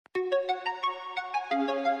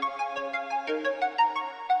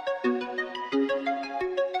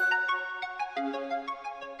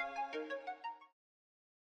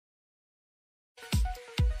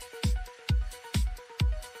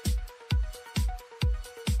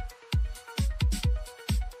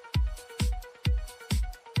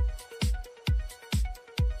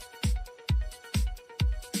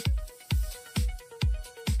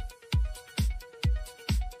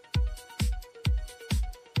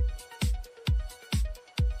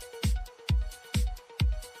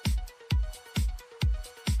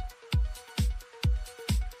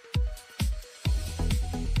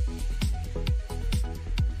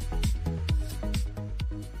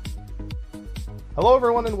Hello,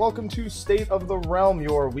 everyone, and welcome to State of the Realm,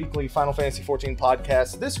 your weekly Final Fantasy XIV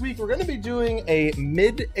podcast. This week, we're going to be doing a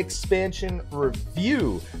mid-expansion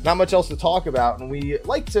review. Not much else to talk about, and we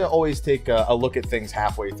like to always take a look at things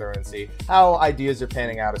halfway through and see how ideas are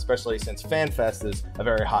panning out, especially since FanFest is a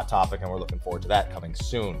very hot topic, and we're looking forward to that coming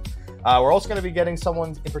soon. We're also going to be getting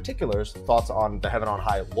someone in particular's thoughts on the Heaven on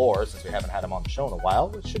High lore, since we haven't had him on the show in a while,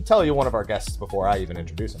 which should tell you one of our guests before I even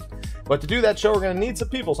introduce him. But to do that show, we're going to need some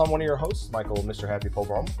people. So I'm one of your hosts, Michael, Mr. Happy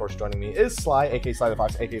Pulverum. Of course, joining me is Sly, aka Sly the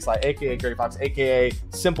Fox, aka Sly, aka Gary Fox, aka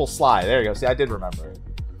Simple Sly. There you go. See, I did remember it.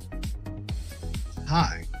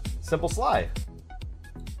 Hi. Simple Sly.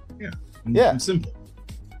 Yeah. Yeah. I'm simple.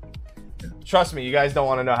 Yeah. Trust me, you guys don't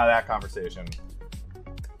want to know how that conversation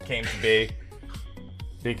came to be.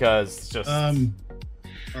 Because just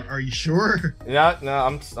are you sure? Yeah,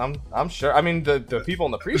 no, I'm sure. I mean, the people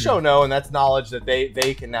in the pre-show know, and that's knowledge that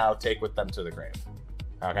they can now take with them to the grave.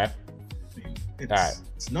 Okay. All right.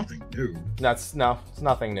 It's nothing new. It's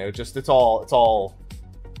nothing new. Just it's all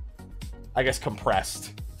I guess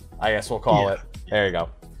compressed. I guess we'll call it. There you go.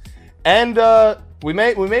 And we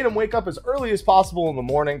made him wake up as early as possible in the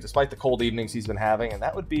morning, despite the cold evenings he's been having, and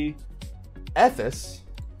that would be Ethis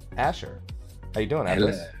Asher. How you doing,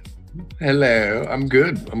 Ethis? Hello. I'm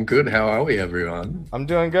good. How are we, everyone? I'm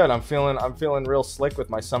doing good. I'm feeling real slick with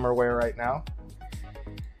my summer wear right now.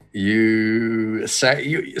 You say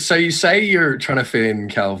you're trying to fit in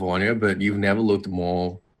California, but you've never looked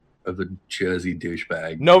more of a Jersey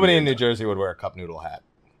douchebag. Nobody in New Jersey would wear a cup noodle hat.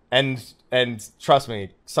 And trust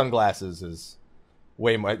me, sunglasses is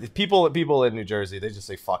way more. People in New Jersey, they just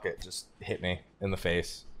say fuck it, just hit me in the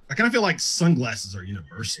face. I kind of feel like sunglasses are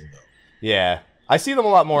universal though. Yeah. I see them a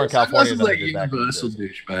lot more in California than like universal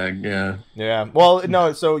douchebag, yeah. Yeah. Well,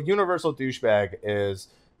 no, so universal douchebag is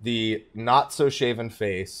the not so shaven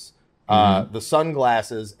face, the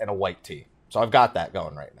sunglasses, and a white tee. So I've got that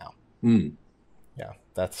going right now. Yeah,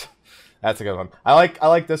 that's a good one. I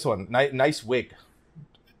like this one. Nice wig,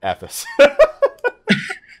 Ethis.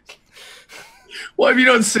 Well, have you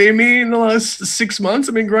not seen me in the last 6 months?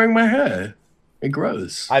 I've been growing my hair. It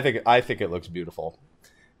grows. I think it looks beautiful.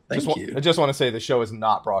 Thank you. I just want to say the show is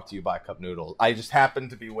not brought to you by Cup Noodle. I just happen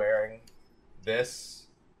to be wearing this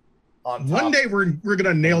on top. One day we're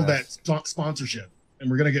gonna nail that sponsorship,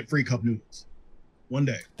 and we're gonna get free cup noodles. One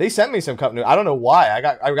day. They sent me some cup noodle. I don't know why. I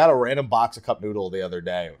got a random box of cup noodle the other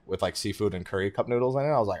day with like seafood and curry cup noodles in it.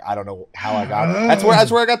 I was like, I don't know how I got it. That's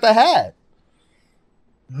where I got the hat.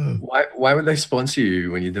 Why would they sponsor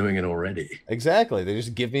you when you're doing it already? Exactly. They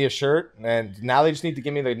just give me a shirt, and now they just need to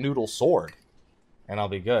give me the noodle sword, and I'll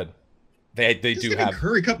be good. They do have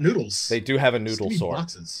curry cup noodles. They do have a noodle sword.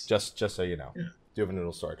 Boxes. Just so you know, do have a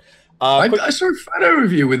noodle sword. I saw a photo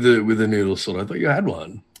of you with the noodle sword. I thought you had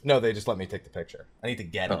one. No, they just let me take the picture. I need to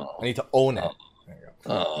get it. I need to own it. There you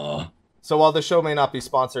go. So while the show may not be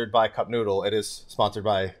sponsored by Cup Noodle, it is sponsored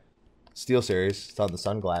by SteelSeries. It's on the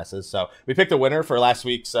sunglasses. So we picked a winner for last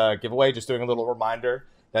week's giveaway. Just doing a little reminder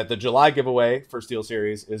that the July giveaway for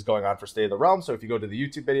SteelSeries is going on for State of the Realm. So if you go to the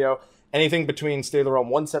YouTube video, anything between State of the Realm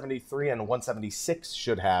 173 and 176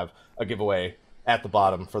 should have a giveaway at the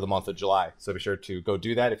bottom for the month of July. So be sure to go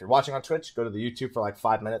do that. If you're watching on Twitch, go to the YouTube for like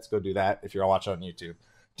 5 minutes. Go do that. If you're watching on YouTube,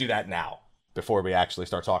 do that now before we actually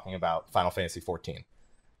start talking about Final Fantasy XIV.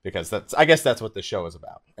 Because I guess that's what this show is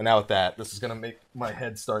about. And now with that, this is going to make my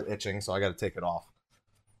head start itching, so I got to take it off.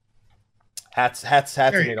 Hats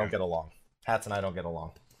and me don't get along. Hats and I don't get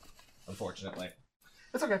along, unfortunately.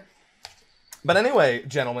 It's okay. But anyway,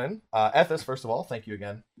 gentlemen, Ethis, first of all, thank you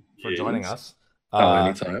again for joining us.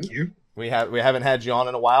 Anytime. Thank you. We haven't had you on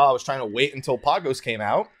in a while. I was trying to wait until Pagos came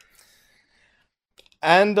out,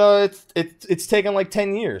 and it's taken like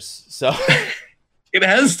 10 years. So it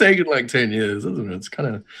has taken like 10 years, hasn't it? It's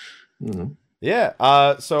kind of yeah.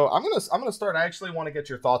 So I'm gonna start. I actually want to get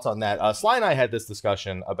your thoughts on that. Sly and I had this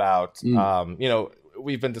discussion about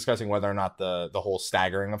we've been discussing whether or not the whole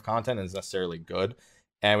staggering of content is necessarily good.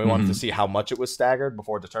 And we wanted to see how much it was staggered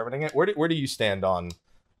before determining it. Where do you stand on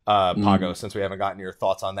Pago, since we haven't gotten your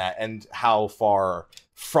thoughts on that, and how far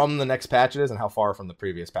from the next patch it is and how far from the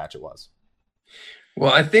previous patch it was?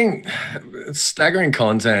 Well, I think staggering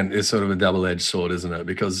content is sort of a double-edged sword, isn't it?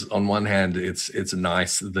 Because on one hand, it's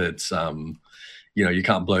nice that you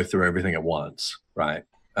can't blow through everything at once, right?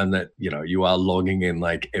 And that you are logging in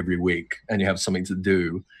like every week and you have something to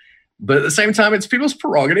do. But at the same time, it's people's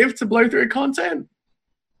prerogative to blow through content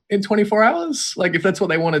in 24 hours. Like, if that's what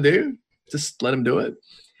they want to do, just let them do it,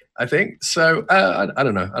 I think. So I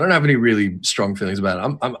don't know. I don't have any really strong feelings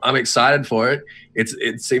about it. I'm excited for it.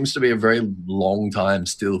 It seems to be a very long time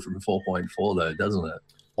still from 4.4 though, doesn't it?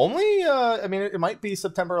 Only, I mean, it might be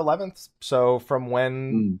September 11th. So from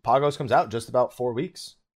when Pagos comes out, just about 4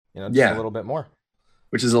 weeks. You know, just a little bit more.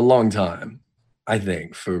 Which is a long time, I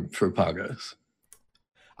think, for Pagos.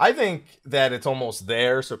 I think that it's almost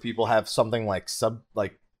there, so people have something like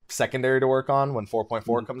secondary to work on when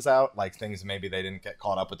 4.4 comes out. Like things maybe they didn't get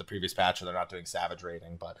caught up with the previous patch, or they're not doing Savage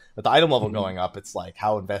rating. But with the item level going up, it's like,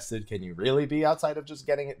 how invested can you really be outside of just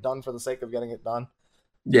getting it done for the sake of getting it done?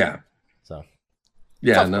 Yeah. So.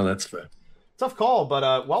 Yeah, no, that's fair. Tough call,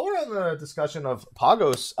 but while we're on the discussion of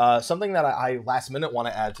Pagos, something that I last minute want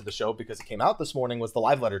to add to the show because it came out this morning was the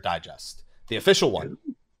Live Letter Digest, the official one.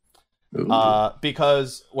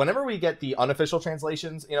 Because whenever we get the unofficial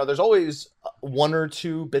translations, you know, there's always 1 or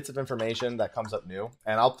 2 bits of information that comes up new,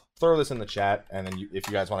 and I'll throw this in the chat, and then if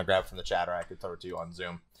you guys want to grab it from the chat, or I could throw it to you on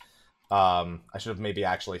Zoom. I should have maybe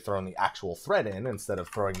actually thrown the actual thread in instead of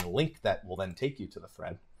throwing the link that will then take you to the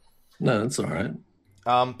thread. No, that's all right.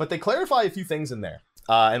 But they clarify a few things in there.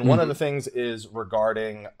 And one of the things is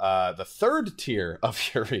regarding the 3rd tier of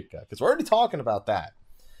Eureka, because we're already talking about that.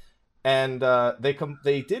 And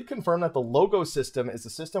they did confirm that the logo system is a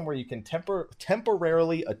system where you can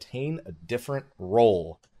temporarily attain a different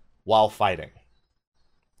role while fighting.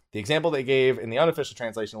 The example they gave in the unofficial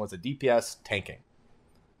translation was a DPS tanking.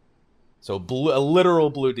 So a literal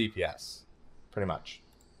blue DPS, pretty much.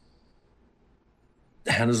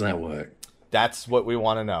 How does that work? That's what we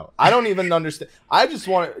want to know. I don't even understand. I just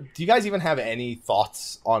want to... Do you guys even have any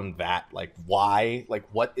thoughts on that? Like, why? Like,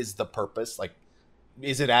 what is the purpose? Like,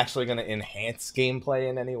 is it actually going to enhance gameplay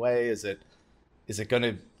in any way? Is it going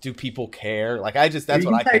to... Do people care? Like, I just... That's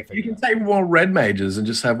what I can't figure out. You can take more red mages and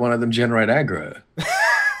just have one of them generate aggro.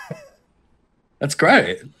 That's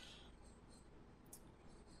great.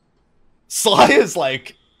 Sly is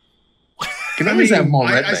like... Can I have more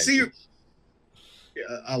red I mages? see you.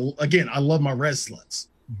 Again, I love my res sluts,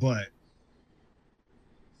 but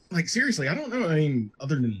like seriously, I don't know. I mean,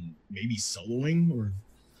 other than maybe soloing or,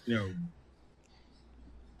 you know,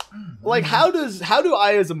 like how do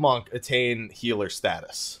I as a monk attain healer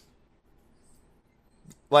status?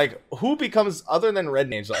 Like who becomes, other than red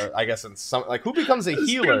mage, I guess in some, like who becomes a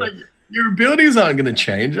healer? Like, your abilities aren't going to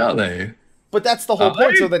change, are they? But that's the whole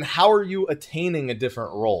point. So then how are you attaining a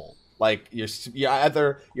different role? Like you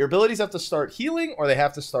either your abilities have to start healing, or they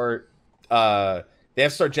have to start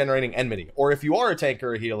generating enmity. Or if you are a tank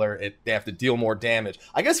or a healer, they have to deal more damage.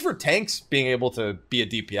 I guess for tanks, being able to be a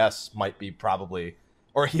DPS might be probably,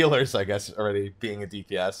 or healers, I guess, already being a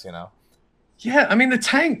DPS. You know. Yeah, I mean the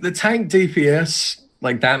tank DPS,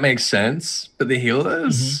 like that makes sense, but the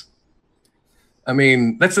healers. I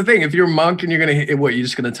mean, that's the thing. If you're a monk and you're you're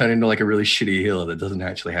just gonna turn into like a really shitty healer that doesn't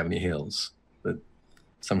actually have any heals, but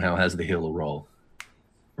somehow has the healer role.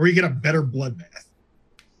 Or you get a better bloodbath.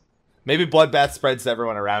 Maybe bloodbath spreads to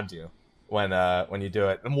everyone around you when you do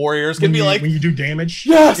it. And warriors can be like, when you do damage.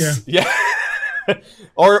 Yes, yeah.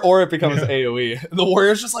 or it becomes AOE. And the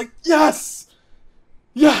warrior's just like, yes,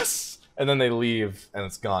 yes, and then they leave and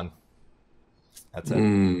it's gone. That's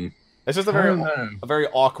it. It's just a very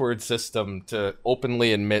awkward system to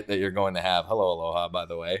openly admit that you're going to have. Hello, Aloha, by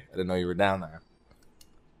the way. I didn't know you were down there.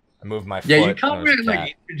 I moved my foot. Yeah, you can't really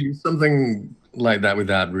like introduce something like that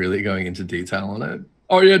without really going into detail on it.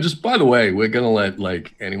 Oh yeah, just by the way, we're gonna let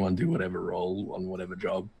like anyone do whatever role on whatever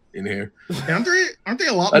job in here. Aren't they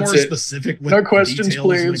a lot more specific with no questions, details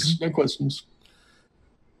please? No questions.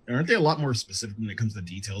 Aren't they a lot more specific when it comes to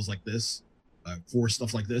details like this? For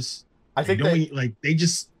stuff like this? I think they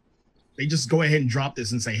just go ahead and drop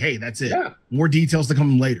this and say, hey, that's it. Yeah. More details to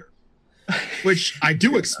come later. Which I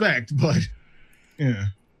do expect, but yeah.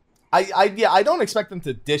 I don't expect them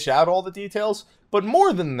to dish out all the details, but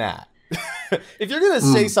more than that, if you're going to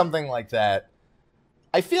say something like that,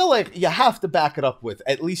 I feel like you have to back it up with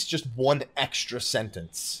at least just one extra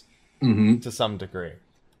sentence to some degree.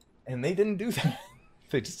 And they didn't do that.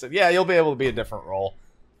 They just said, yeah, you'll be able to be a different role.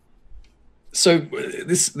 So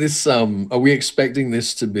this are we expecting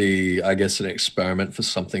this to be, I guess, an experiment for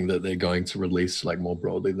something that they're going to release like more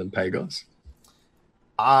broadly than Pagos?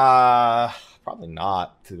 Probably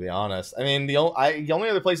not, to be honest. I mean, the only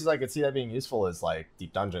other places I could see that being useful is like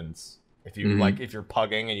deep dungeons. If you if you're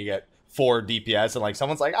pugging and you get 4 DPS and like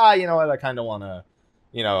someone's like, you know what, I kind of want to,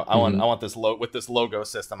 you know, I want this with this logo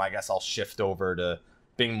system. I guess I'll shift over to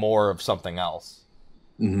being more of something else.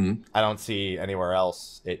 I don't see anywhere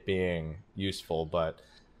else it being useful, but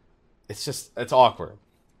it's awkward.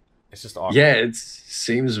 It's just awkward. Yeah, it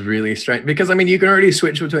seems really strange because I mean you can already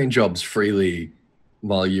switch between jobs freely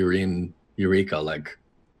while you're in Eureka. Like,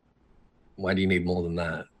 why do you need more than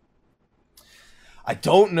that? I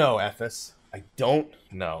don't know, Ethis. I don't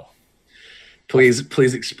know.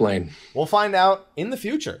 Please explain. We'll find out in the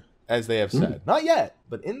future, as they have said. Not yet,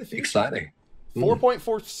 but in the future. Exciting.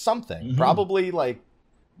 4.4 something. Probably like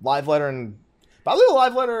live letter and probably a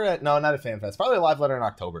live letter at not at FanFest. Probably a live letter in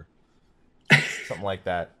October. Something like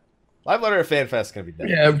that. Live letter at FanFest is gonna be dead.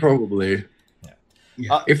 Yeah, probably.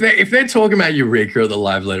 Yeah. If they're talking about Eureka or the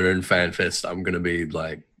live letter in FanFest, I'm gonna be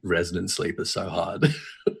like Resident Sleeper so hard.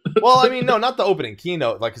 Well, I mean, no, not the opening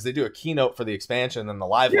keynote, like because they do a keynote for the expansion, and the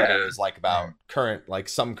live letter is like about current, like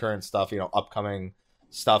some current stuff, upcoming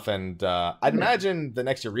stuff, and I'd imagine the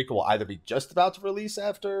next Eureka will either be just about to release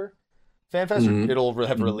after FanFest, or it'll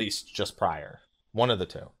have released just prior. One of the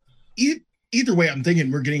two. Either way, I'm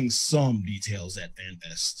thinking we're getting some details at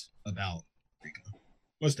FanFest about Eureka.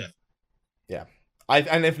 Most definitely. Yeah,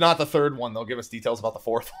 and if not the third one, they'll give us details about the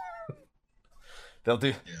fourth one. They'll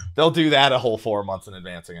do that a whole 4 months in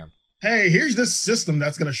advance again. Hey, here's this system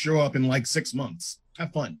that's going to show up in like 6 months.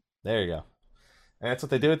 Have fun. There you go. And that's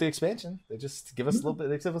what they do with the expansion. They just give us a little bit.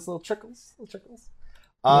 They give us little trickles.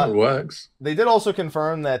 It works. They did also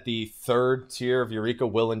confirm that the third tier of Eureka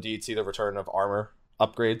will indeed see the return of armor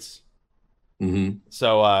upgrades. Mm-hmm.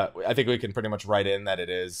 So I think we can pretty much write in that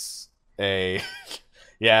it is a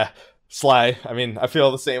Sly. I mean, I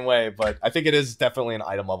feel the same way, but I think it is definitely an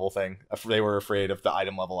item level thing. They were afraid of the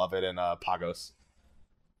item level of it in Pagos.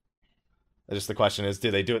 Just the question is,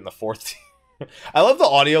 do they do it in the fourth tier? I love the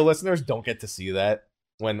audio listeners don't get to see that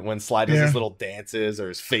when Sly does his little dances or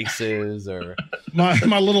his faces or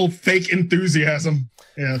my little fake enthusiasm.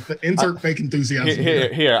 Yeah, insert fake enthusiasm.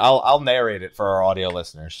 Here, I'll narrate it for our audio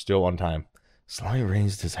listeners. Just do it one time. Sly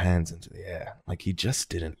raised his hands into the air like he just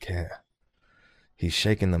didn't care. He's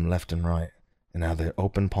shaking them left and right, and now they're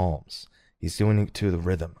open palms. He's doing it to the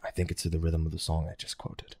rhythm. I think it's to the rhythm of the song I just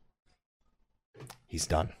quoted. He's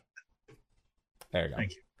done. There you go.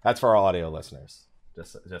 Thank you. That's for our audio listeners.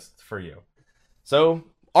 Just for you. So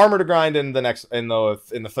armor to grind in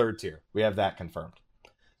the third tier. We have that confirmed.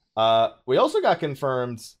 We also got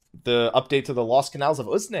confirmed the update to the Lost Canals of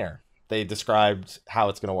Uznair. They described how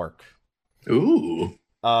it's going to work. Ooh.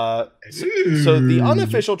 So the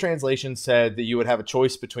unofficial translation said that you would have a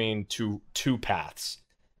choice between two paths.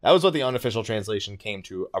 That was what the unofficial translation came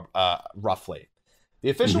to, roughly. The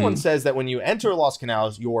official one says that when you enter Lost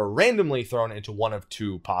Canals, you are randomly thrown into one of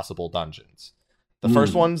two possible dungeons. The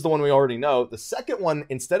first one's the one we already know. The second one,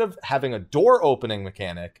 instead of having a door opening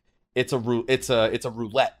mechanic, it's a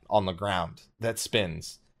roulette on the ground that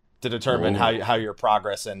spins to determine how your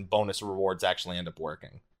progress and bonus rewards actually end up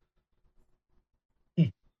working.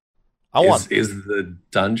 Is the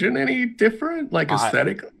dungeon any different, like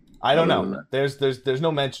aesthetically? I don't know. There's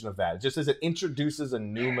no mention of that. It just says it introduces a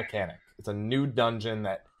new mechanic. It's a new dungeon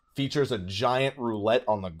that features a giant roulette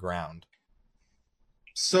on the ground.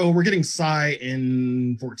 So we're getting Psy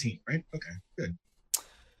in 14, right? Okay, good.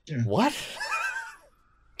 Yeah. What?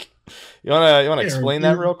 you wanna explain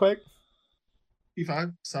that real quick?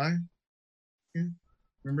 P5 Psy. Yeah.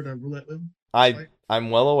 Remember that roulette wheel?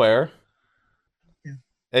 I'm well aware. Yeah.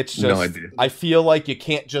 It's just no idea. I feel like you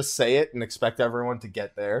can't just say it and expect everyone to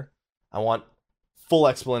get there. I want full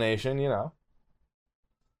explanation,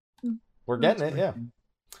 We're getting it, yeah.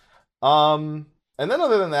 And then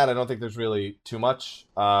other than that, I don't think there's really too much.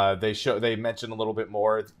 They mentioned a little bit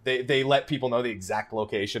more. They let people know the exact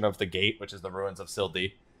location of the gate, which is the ruins of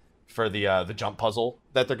Sildi, for the jump puzzle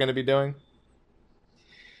that they're going to be doing.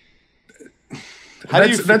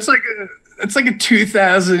 That's like a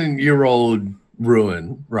 2,000-year-old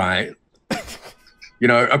ruin, right?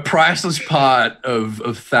 A priceless part of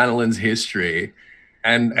Thanalin's history,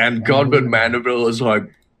 and Godbert Mandeville is like,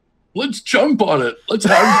 let's jump on it. Let's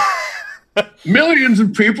have millions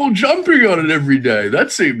of people jumping on it every day.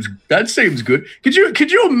 That seems good.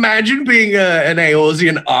 Could you imagine being an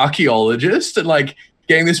Eorzean archaeologist and like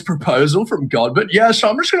getting this proposal from Godbert? Yeah, so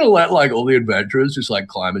I'm just gonna let like all the adventurers just like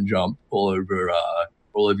climb and jump all over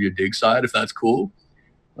your dig site if that's cool.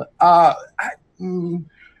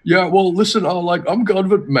 Yeah, well, listen, I'm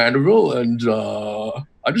Godbert Mandeville, and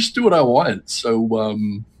I just do what I want. So,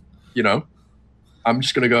 I'm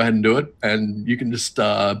just gonna go ahead and do it, and you can just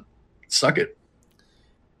suck it.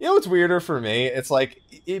 What's weirder for me? It's like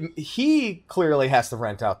he clearly has to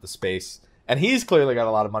rent out the space, and he's clearly got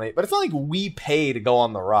a lot of money. But it's not like we pay to go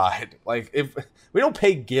on the ride. Like if we don't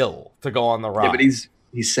pay Gil to go on the ride. Yeah, but he's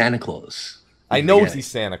Santa Claus. I know he's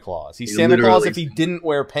Santa Claus. He's Santa Claus if he didn't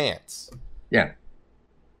wear pants. Yeah.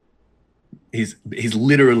 He's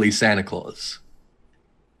literally Santa Claus.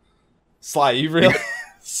 Sly, you really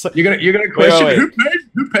you're gonna question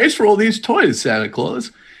who pays for all these toys, Santa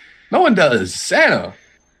Claus? No one does. Santa.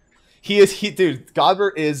 Dude,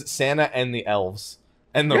 Godbert is Santa and the elves.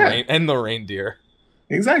 and the reindeer.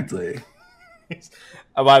 Exactly.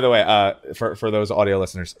 By the way, for those audio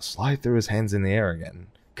listeners, Sly threw his hands in the air again,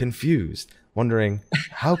 confused, wondering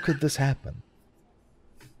how could this happen.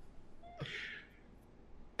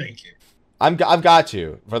 Thank you. I've got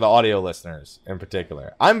you for the audio listeners in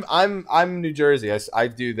particular. I'm New Jersey. I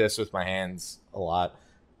do this with my hands a lot.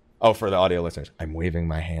 Oh, for the audio listeners, I'm waving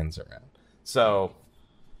my hands around. So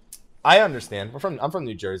I understand. I'm from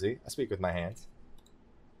New Jersey. I speak with my hands.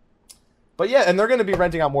 But yeah, and they're going to be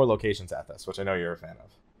renting out more locations at this, which I know you're a fan of.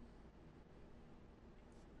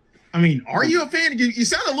 I mean, are you a fan? You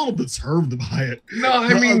sound a little perturbed by it. No,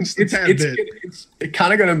 I mean, it's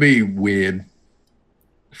kind of going to be weird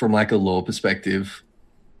from like a lore perspective.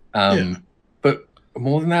 But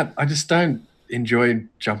more than that, I just don't enjoy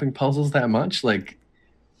jumping puzzles that much. Like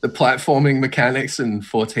the platforming mechanics in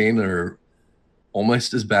 14 are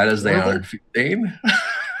almost as bad as they are in 15.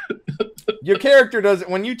 Your character doesn't.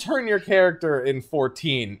 When you turn your character in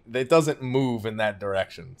 14, it doesn't move in that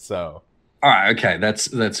direction. So, all right, okay,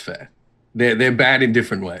 that's fair. They're bad in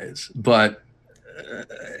different ways, but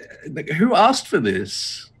who asked for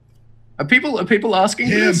this? Are people asking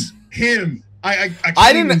for this? Him. I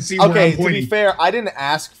can't even see where okay, I'm to pointing. be fair, I didn't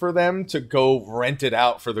ask for them to go rent it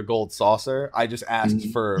out for the gold saucer. I just asked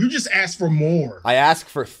for. You just asked for more. I asked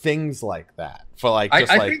for things like that. For like,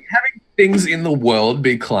 just I think having things in the world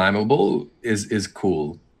be climbable is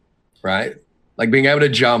cool, right? Like being able to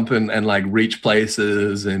jump and like reach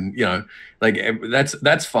places, and you know, like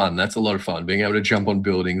that's fun. That's a lot of fun. Being able to jump on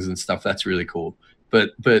buildings and stuff, that's really cool.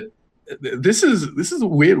 But this is a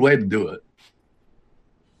weird way to do it.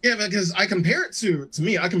 Yeah, because I compare it to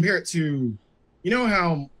you know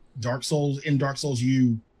how Dark Souls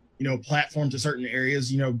you platform to certain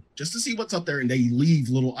areas, just to see what's up there, and they leave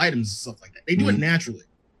little items and stuff like that. They do it naturally.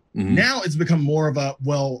 Now it's become more of a,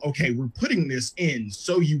 well, okay, we're putting this in,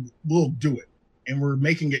 so you will do it. And we're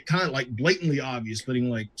making it kind of like blatantly obvious, putting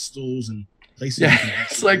like stools and places. Yeah,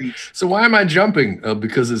 it's like, so why am I jumping? Oh,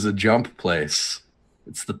 because there's a jump place.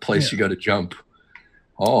 It's the place you go to jump.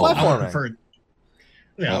 Oh, platforming.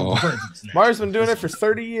 Mario's been doing it for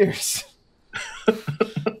 30 years.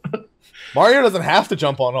 Mario doesn't have to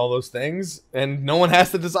jump on all those things, and no one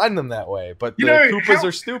has to design them that way. But the Koopas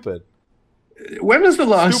are stupid. When was the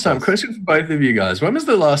last time? Question for both of you guys. When was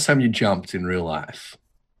the last time you jumped in real life?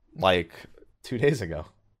 Like 2 days ago.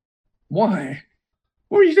 Why?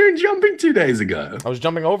 What were you doing jumping 2 days ago? I was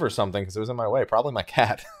jumping over something because it was in my way. Probably my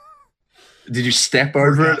cat. Did you step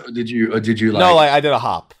over it, or did you like? No, like I did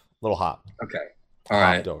a little hop. Okay. All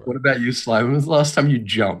right. What about you, Sly? When was the last time you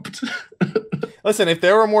jumped? Listen, if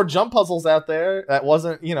there were more jump puzzles out there, that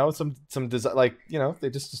wasn't, some design, like, they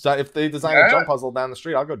just decide, if they design a jump puzzle down the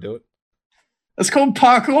street, I'll go do it. That's called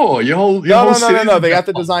parkour. No. They have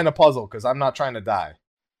to design a puzzle because I'm not trying to die.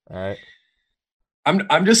 All right.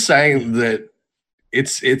 I'm just saying that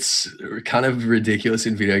it's kind of ridiculous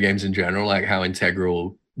in video games in general, like how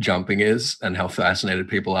integral jumping is and how fascinated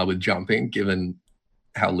people are with jumping, given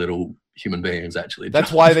how little human beings actually jump.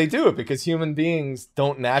 That's why they do it, because human beings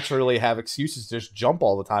don't naturally have excuses to just jump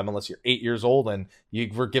all the time unless you're 8 years old and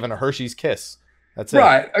you were given a Hershey's Kiss. That's it.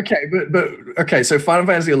 Right. Okay. But okay. So Final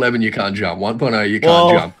Fantasy 11, you can't jump. 1.0, you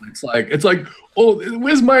can't jump. It's like, oh,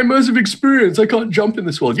 where's my immersive experience? I can't jump in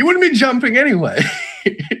this world. You wouldn't be jumping anyway.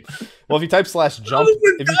 Well, if you type /jump,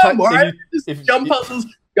 jump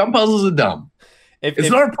puzzles are dumb. It's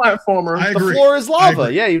not a platformer. The floor is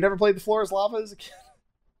lava. Yeah, you've never played the floor is lava as a kid?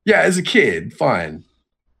 Yeah, as a kid, fine.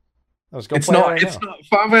 It's not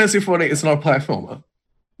Final Fantasy 14. It's not a platformer.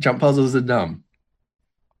 Jump puzzles are dumb.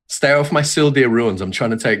 Stay off my Sildir ruins. I'm trying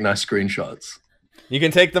to take nice screenshots. You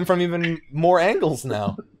can take them from even more angles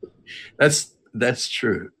now. That's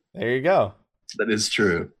true. There you go. That is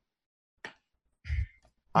true.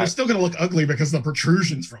 They're still gonna look ugly because of the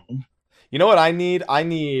protrusions from them. You know what I need? I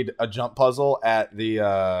need a jump puzzle at the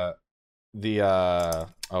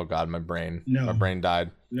oh god, my brain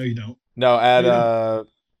died. No, you don't. No, at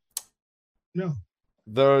no.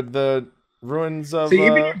 The ruins of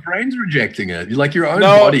even your brain's rejecting it. You like your own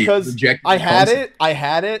body rejecting I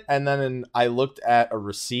had it, and then I looked at a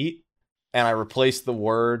receipt and I replaced the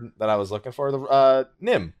word that I was looking for. The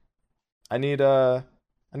Nim. I need it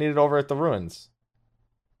over at the ruins.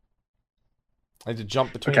 I need to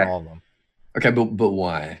jump between all of them. Okay, but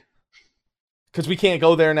why? Because we can't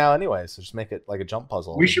go there now anyway, so just make it like a jump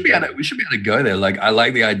puzzle. We should be able to go there. Like, I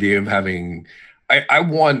like the idea of having. I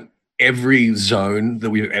want every zone that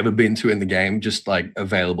we've ever been to in the game just like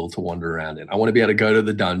available to wander around in. I want to be able to go to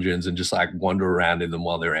the dungeons and just like wander around in them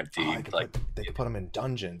while they're empty. They could put them in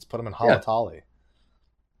dungeons, put them in Halatali.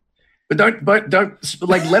 But don't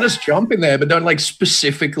like let us jump in there, but don't like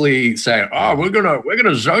specifically say, oh, we're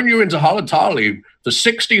gonna zone you into Halatali for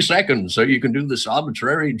 60 seconds so you can do this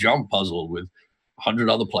arbitrary jump puzzle with 100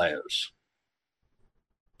 other players.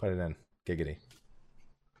 Put it in. Giggity.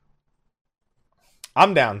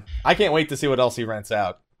 I'm down. I can't wait to see what else he rents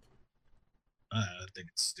out. I think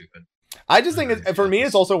it's stupid. I just think for me,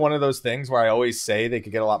 it's also one of those things where I always say they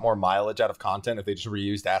could get a lot more mileage out of content if they just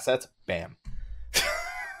reused assets. Bam.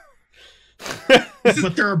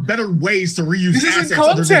 But there are better ways to reuse this assets isn't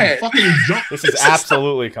other than content. fucking jump. This is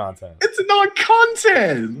absolutely content. It's not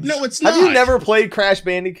content. No, it's not. Have you never played Crash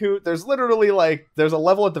Bandicoot? There's literally like there's a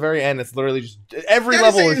level at the very end. It's literally just every That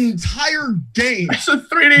level is an is entire game. It's a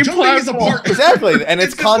 3D Jumping is a platform. part. exactly, and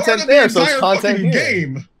it's a part content of the there, so it's entire content fucking here.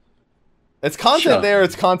 game. It's content Shut there. up.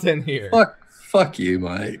 It's content here. Fuck you,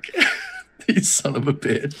 Mike. You son of a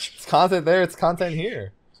bitch. It's content there. It's content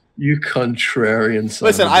here. You contrarian son.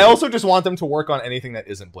 Listen, of a I bitch. also just want them to work on anything that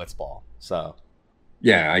isn't Blitzball. So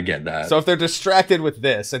Yeah, I get that. So if they're distracted with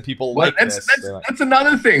this and people well, like this, they're like, that's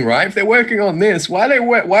another thing, right? If they're working on this, why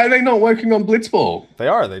are they not working on Blitzball? they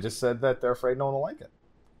are. They just said that they're afraid no one will like it,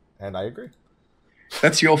 and I agree.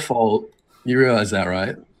 That's your fault. You realize that,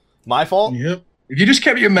 right? My fault. Yep. If you just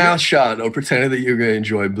kept your mouth shut or pretended that you were going to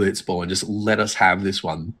enjoy Blitzball and just let us have this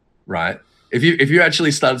one, right? If you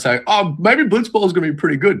actually started saying, "Oh, maybe Blitzball is going to be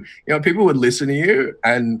pretty good," you know, people would listen to you,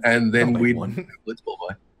 and then No, they we'd wouldn't. Blitzball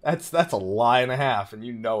boy. That's a lie and a half, and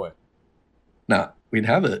you know it. Nah, we'd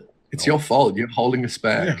have it. It's Nope. your fault. You're holding us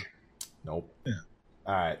back. Yeah. Nope. Yeah.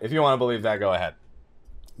 All right. If you want to believe that, go ahead.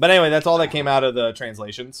 But anyway, that's all that came out of the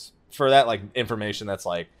translations for that, like information that's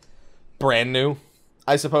like brand new,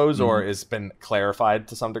 I suppose, or has been clarified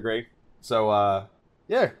to some degree. So,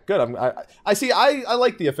 yeah, good. I see. I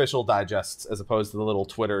like the official digests as opposed to the little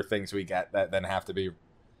Twitter things we get that then have to be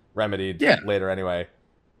remedied later anyway.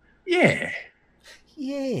 Yeah.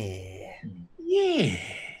 Yeah. Yeah.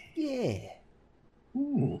 Yeah.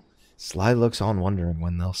 Ooh. Sly looks on, wondering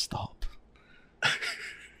when they'll stop.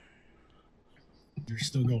 They're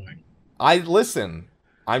still going. I listen.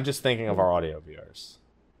 I'm just thinking of our audio viewers,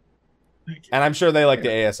 Thank you. and I'm sure they like the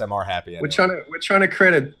ASMR happy. We're trying to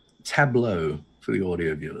create a tableau for the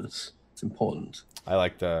audio viewers. It's important. I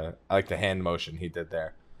like the hand motion he did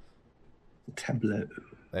there. Tableau.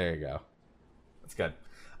 There you go. That's good.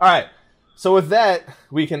 All right. So with that,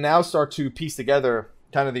 we can now start to piece together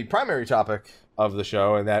kind of the primary topic of the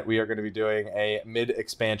show, and that we are going to be doing a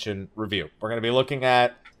mid-expansion review. We're going to be looking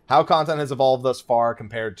at how content has evolved thus far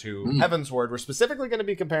compared to Heavensward. We're specifically going to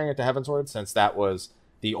be comparing it to Heavensward since that was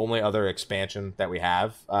the only other expansion that we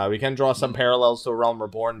have. We can draw some parallels to A Realm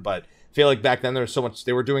Reborn, but I feel like back then there was so much,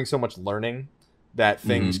 they were doing so much learning that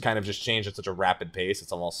things kind of just changed at such a rapid pace.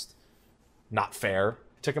 It's almost not fair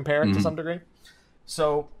to compare it to some degree.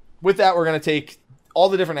 So with that, we're going to take all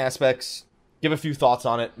the different aspects, give a few thoughts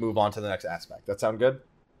on it, move on to the next aspect. That sound good?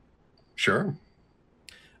 Sure.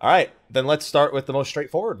 All right, then let's start with the most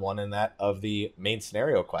straightforward one, in that of the main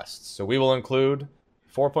scenario quests. So we will include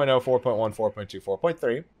 4.0, 4.1, 4.2,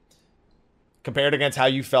 4.3, compared against how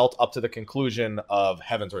you felt up to the conclusion of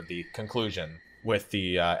Heavensward, the conclusion with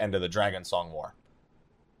the end of the Dragon Song War.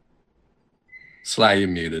 Sly, you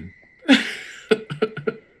muted.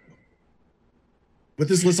 With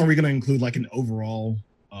this list, are we going to include like an overall,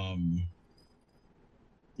 kind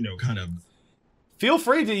of? Feel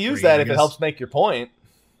free to use Free, that I if it guess. helps make your point.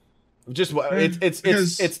 Just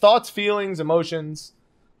because- it's thoughts, feelings, emotions,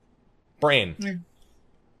 brain.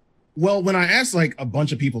 Well, when I asked like a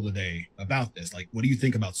bunch of people today about this, like, what do you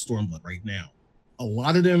think about Stormblood right now? A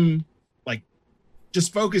lot of them like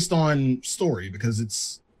just focused on story because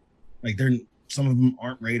it's like some of them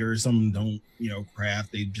aren't raiders, some of them don't,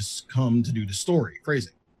 craft. They just come to do the story.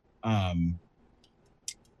 Crazy. In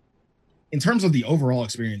terms of the overall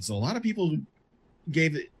experience, a lot of people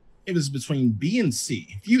gave it was between B and C.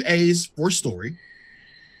 A few A's for story,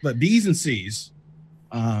 but B's and C's.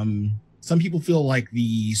 Some people feel like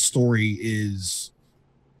the story is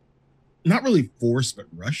not really forced but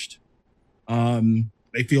rushed.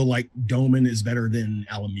 They feel like Doman is better than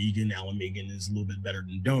Alamegan. Alamegan is a little bit better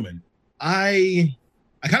than Doman. I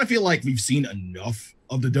kind of feel like we've seen enough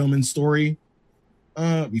of the Doman story.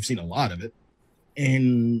 We've seen a lot of it,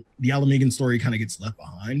 and the Alamegan story kind of gets left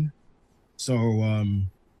behind. So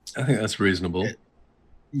I think that's reasonable.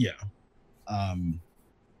 yeah.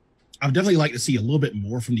 I would definitely like to see a little bit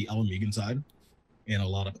more from the Alamegan side, and a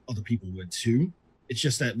lot of other people would too. It's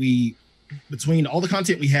just that between all the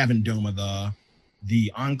content we have in Doma,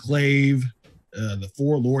 the Enclave, the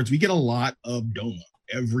Four Lords, we get a lot of Doma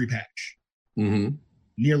every patch, Mm-hmm.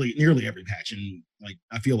 nearly every patch, and like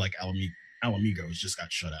I feel like Alamigos just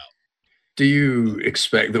got shut out. Do you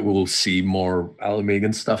expect that we'll see more Ala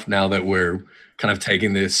Mhigan stuff now that we're kind of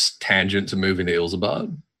taking this tangent to move into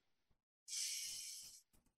Ilsabard?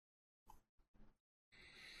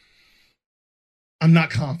 I'm not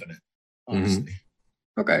confident, honestly.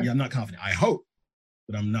 Mm-hmm. Okay. Yeah, I'm not confident. I hope,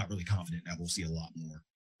 but I'm not really confident that we'll see a lot more.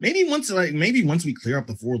 Maybe once we clear up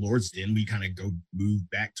the Four Lords Den, we kind of move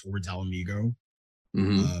back towards Ala Mhigo.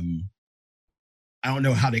 Mm-hmm. I don't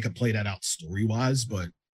know how they could play that out story-wise, but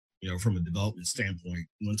from a development standpoint,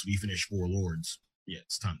 once we finish Four Lords, yeah,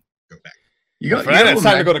 it's time to go back. It's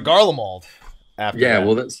time to go to Garlemald. After that.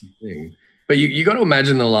 Well, that's the thing. But you got to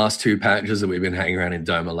imagine the last 2 patches that we've been hanging around in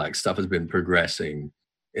Doma, like stuff has been progressing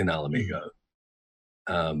in Ala Mhigo.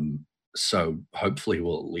 So hopefully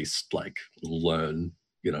we'll at least like learn,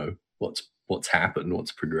 what's happened,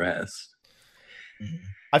 what's progressed.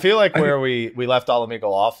 I feel like where we left Ala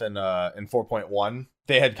Mhigo off in 4.1,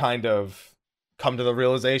 they had kind of come to the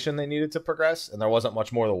realization they needed to progress, and there wasn't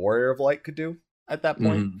much more the Warrior of Light could do at that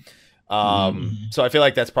point. So I feel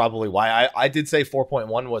like that's probably why I did say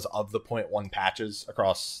 4.1 was, of the 0.1 patches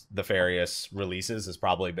across the various releases, has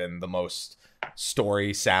probably been the most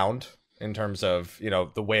story sound in terms of,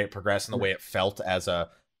 the way it progressed and the way it felt as a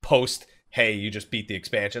post, hey, you just beat the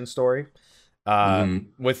expansion story.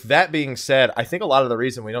 With that being said, I think a lot of the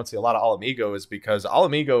reason we don't see a lot of Ala Mhigo is because Ala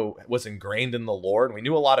Mhigo was ingrained in the lore, and we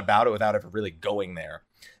knew a lot about it without ever really going there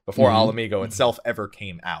before Ala Mhigo itself ever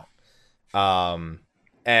came out.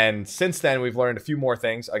 And since then, we've learned a few more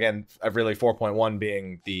things. Again, really 4.1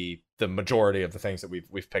 being the majority of the things that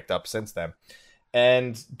we've picked up since then.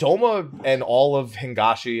 And Doma and all of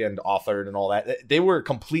Hingashi and Authored and all that, they were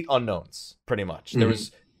complete unknowns, pretty much. There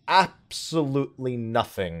was absolutely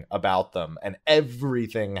nothing about them, and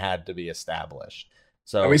everything had to be established.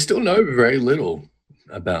 So and we still know very little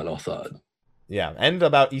about Authored. Yeah, and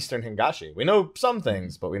about Eastern Hingashi. We know some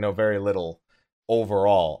things, but we know very little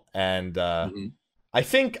overall. And I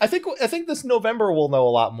think this November we'll know a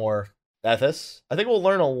lot more, Ethis. I think we'll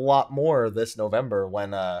learn a lot more this November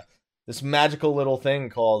when this magical little thing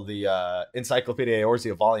called the Encyclopedia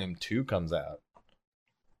Eorzea Volume 2 comes out.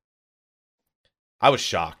 I was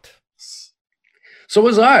shocked. So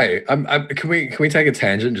was I. Can we take a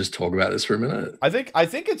tangent and just talk about this for a minute? I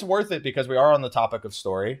think it's worth it because we are on the topic of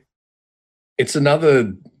story. It's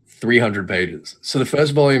another 300 pages. So the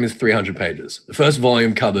first volume is 300 pages. The first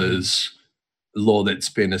volume covers lore that's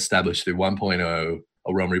been established through 1.0,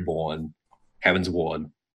 A Realm Reborn, Heaven's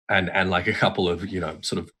Ward, and like a couple of,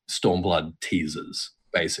 sort of Stormblood teasers,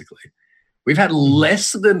 basically. We've had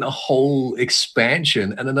less than a whole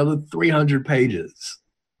expansion and another 300 pages.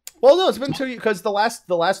 Well, no, it's been 2 years because the last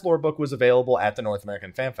lore book was available at the North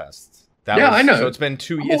American Fan Fest. I know. So it's been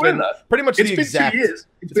 2 years. It's been pretty much the exact. 2 years.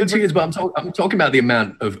 It's been 2 years, but I'm talking about the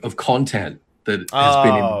amount of content that has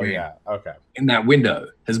been in that window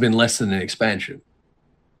has been less than an expansion.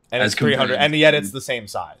 And it's 300, and yet it's the same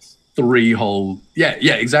size. 3 whole, yeah,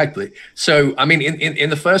 exactly. So, I mean, in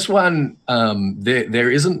the first one,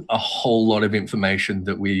 there isn't a whole lot of information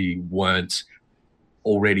that we weren't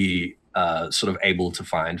already sort of able to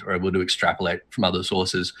find or able to extrapolate from other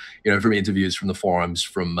sources, from interviews, from the forums,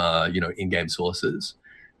 from, in-game sources.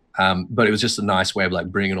 But it was just a nice way of like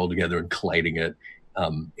bringing it all together and collating it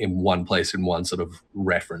in one place, in one sort of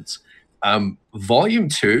reference. Volume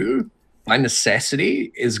 2, by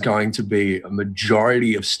necessity, is going to be a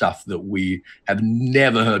majority of stuff that we have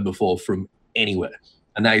never heard before from anywhere.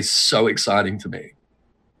 And that is so exciting to me.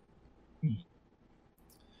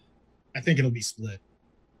 I think it'll be split.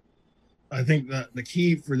 I think that the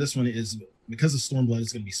key for this one is because of Stormblood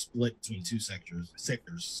is going to be split between 2 sectors,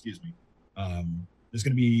 excuse me. There's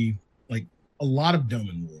going to be like a lot of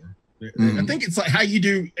Doman lore. I think it's like how you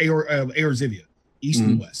do Eorzea, East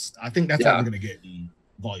and West. I think that's what we're going to get in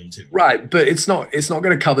Volume 2. Right, but it's not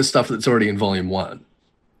going to cover stuff that's already in Volume 1.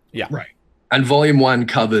 Yeah. Right. And Volume 1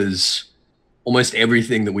 covers almost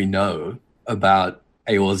everything that we know about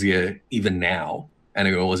Eorzea even now and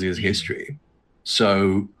Eorzea's history.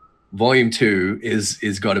 So Volume 2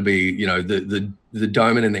 is got to be, the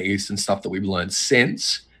Doman in the East and stuff that we've learned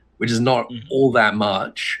since, which is not all that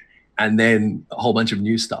much, and then a whole bunch of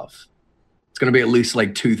new stuff. It's going to be at least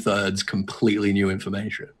like 2/3 completely new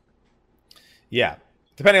information. Yeah.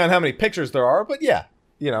 Depending on how many pictures there are, but yeah,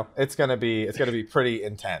 it's gonna be pretty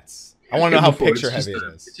intense. I want to know how picture heavy it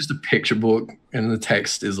is. It's just a picture book, and the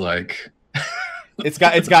text is like. it's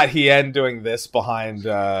got Hien doing this behind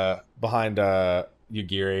Yugiri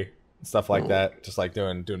and stuff like that, just like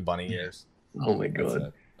doing bunny ears. Oh my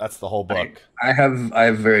god, that's the whole book. I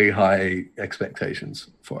have very high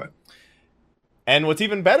expectations for it. And what's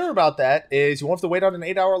even better about that is you won't have to wait on an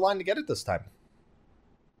 8-hour line to get it this time.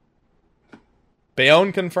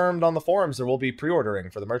 Bayonne confirmed on the forums there will be pre-ordering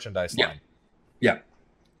for the merchandise line. Yeah.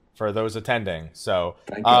 For those attending. So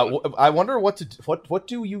Thank God. I wonder what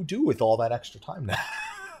do you do with all that extra time now?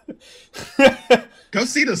 Go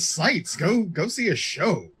see the sights. Go see a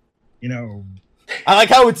show. You know, I like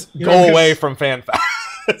how it's You go know, 'cause- away from FanFest.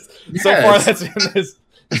 So Yeah, far, it's- that's been his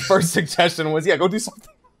first suggestion was, go do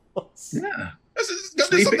something else. Yeah. let's just go do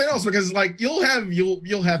Sleeping. something else, because like you'll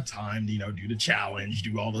have time to, you know, do the challenge,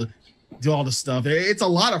 do all the stuff. It's a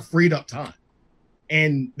lot of freed up time,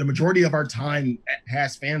 and the majority of our time at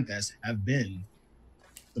Has FanFest have been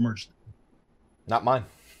the merch. Not mine.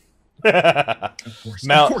 Of course,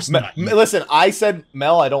 Mel, of course not. listen, I said,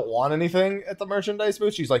 Mel, I don't want anything at the merchandise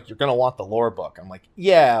booth. She's like, you're going to want the lore book. I'm like,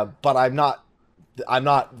 yeah, but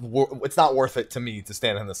it's not worth it to me to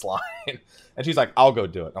stand in this line. And she's like, I'll go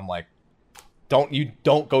do it. I'm like, don't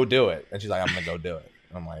go do it. And she's like, I'm going to go do it.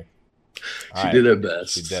 I'm like, all She right. did her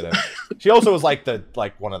best. She did it. She also was like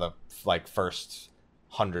one of the first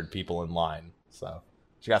 100 people in line. So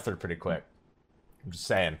she got through pretty quick. I'm just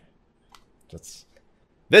saying.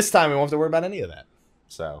 This time we won't have to worry about any of that.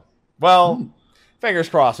 So, well, fingers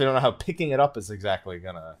crossed. We don't know how picking it up is exactly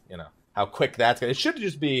gonna, how quick that's gonna. It should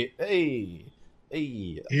just be, hey.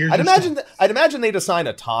 Here's I'd your imagine they'd assign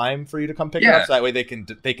a time for you to come pick it up, so that way they can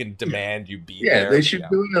demand you be there. Yeah, they should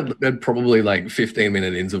do it at probably like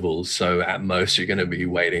 15-minute intervals. So at most you're going to be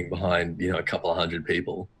waiting behind, a couple of hundred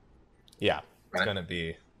people. Yeah, it's Right. gonna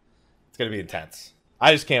be intense.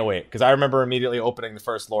 I just can't wait, because I remember immediately opening the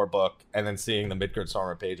first lore book and then seeing the Midgard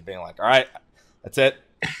Stormer page and being like, all right, that's it.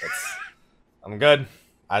 I'm good.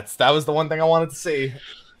 That was the one thing I wanted to see.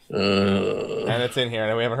 And it's in here,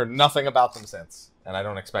 and we haven't heard nothing about them since. And I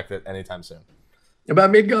don't expect it anytime soon. About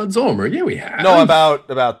Midgard Zorma? Yeah, we have. No, about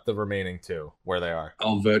the remaining two, where they are.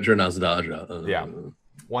 Oh, Verdra and Azdaja. Yeah.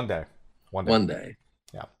 One day. One day.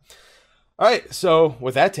 Yeah. All right, so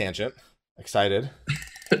with that tangent, excited.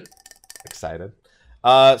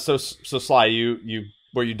 So Sly, you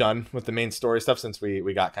were you done with the main story stuff, since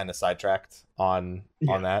we got kind of sidetracked on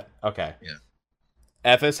that? Okay. Yeah.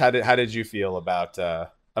 Ephes, how did you feel about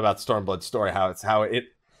Stormblood's story? How it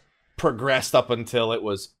progressed up until it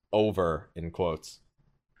was over, in quotes.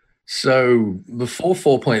 So before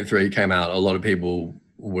 4.3 came out, a lot of people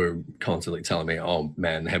were constantly telling me, oh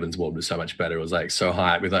man, Heaven's Ward was so much better. It was like so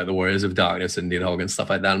hyped with like the Warriors of Darkness and Nidhogg and stuff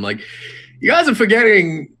like that. I'm like, you guys are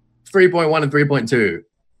forgetting 3.1 and 3.2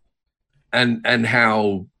 and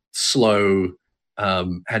how slow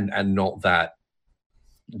and not that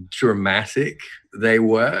dramatic they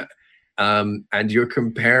were. And you're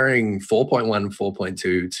comparing 4.1 and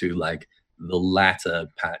 4.2 to like the latter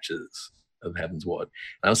patches of Heaven's Ward.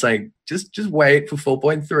 And I was saying, just wait for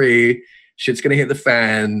 4.3. Shit's gonna hit the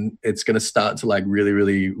fan. It's gonna start to like really,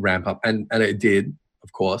 really ramp up, and it did,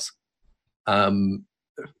 of course. And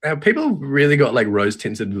people really got like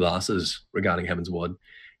rose-tinted glasses regarding Heaven's Ward,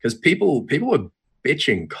 because people were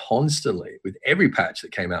bitching constantly with every patch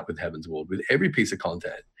that came out with Heaven's Ward, with every piece of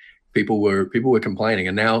content. People were complaining,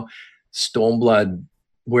 and now Stormblood,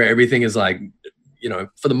 where everything is like,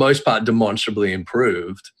 for the most part, demonstrably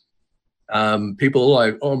improved. People are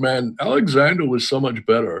like, oh man, Alexander was so much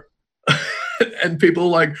better. And people are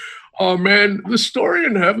like, oh man, the story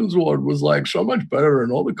in Heaven's Ward was like so much better,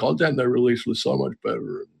 and all the content they released was so much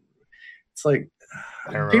better. It's like,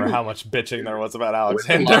 I remember how much bitching there was about it was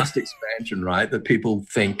the Alexander. last expansion, right? That people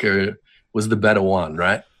think was the better one,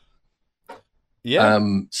 right? Yeah. I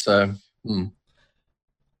don't know.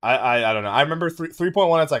 I remember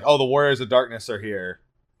 3.1. It's like, oh, the Warriors of Darkness are here.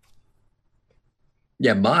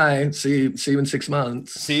 Yeah, bye. See you in 6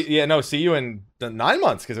 months. See you in the 9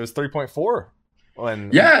 months, because it was 3.4.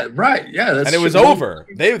 Yeah, right. Yeah, and it was over.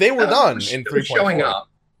 They were done in 3.4. Showing up.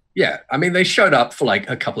 Yeah, I mean, they showed up for like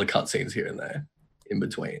a couple of cutscenes here and there in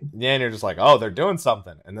between. Yeah, and you're just like, oh, they're doing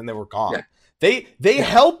something, and then they were gone. Yeah. They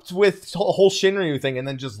helped with the whole Shinryu thing, and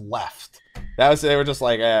then just left. They were just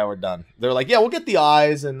like, yeah, we're done. They were like, yeah, we'll get the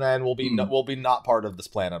eyes, and then we'll be not part of this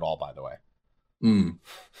plan at all. By the way.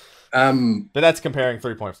 But that's comparing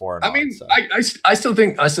 3.4. I mean, so. I still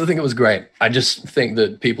think it was great. I just think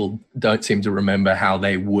that people don't seem to remember how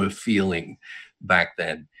they were feeling back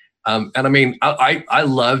then. And I mean, I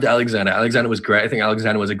loved Alexander. Alexander was great. I think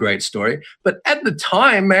Alexander was a great story. But at the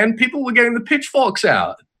time, man, people were getting the pitchforks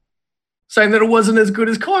out, saying that it wasn't as good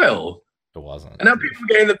as Coil. It wasn't. And now people are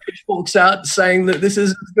getting the pitchforks out, saying that this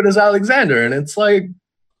is as good as Alexander. And it's like,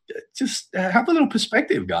 just have a little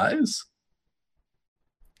perspective, guys.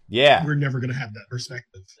 Yeah, we're never gonna have that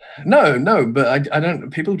perspective. No, but I don't.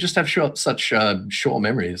 People just have such short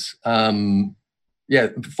memories. Yeah,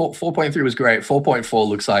 4.3 was great. 4.4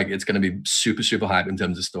 looks like it's going to be super, super hype in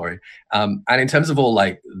terms of story. And in terms of all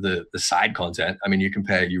like the side content, I mean, you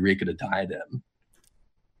compare Eureka to Diadem.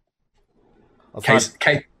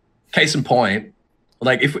 Case in point,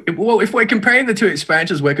 like if we're comparing the two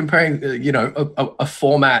expansions, we're comparing a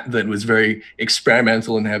format that was very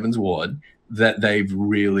experimental in Heaven's Ward that they've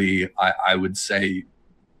really, I would say,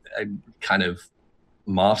 kind of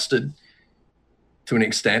mastered to an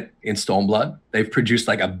extent in Stormblood. They've produced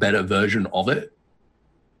like a better version of it.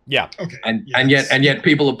 Yeah. Okay. And yet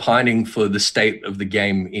people are pining for the state of the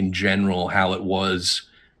game in general, how it was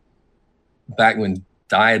back when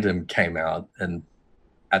Diadem came out, and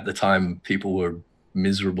at the time people were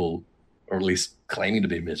miserable, or at least claiming to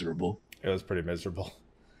be miserable. It was pretty miserable.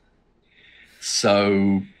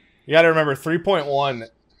 So you got to remember 3.1 and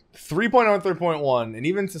 3.1, and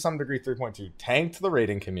even to some degree 3.2 tanked the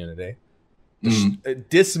rating community.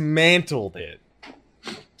 Dismantled it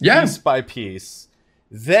piece by piece,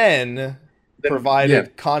 then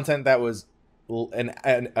provided content that was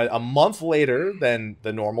a month later than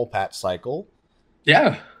the normal patch cycle,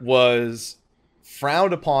 was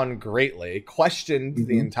frowned upon greatly, questioned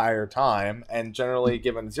the entire time, and generally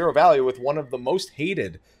given zero value, with one of the most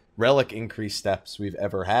hated relic increase steps we've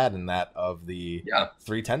ever had, in that of the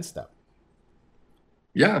 310 step.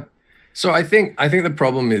 Yeah. So I think the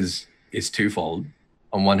problem is twofold.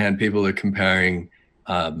 On one hand, people are comparing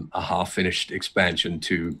a half-finished expansion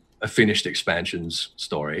to a finished expansion's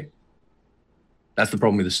story. That's the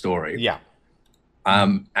problem with the story. Yeah.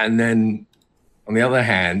 And then on the other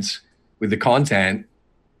hand, with the content,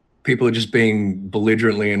 people are just being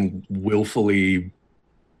belligerently and willfully,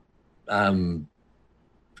 I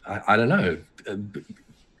don't know,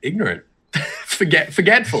 ignorant,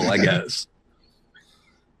 forgetful, I guess.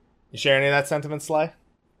 You share any of that sentiment, Sly?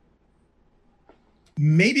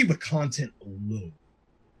 Maybe with content a little.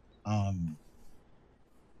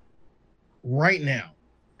 Right now,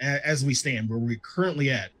 as we stand, where we're currently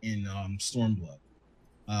at in Stormblood,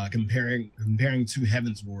 comparing to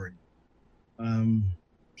Heaven's Ward, I'm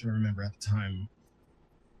trying to remember at the time,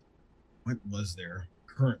 what was there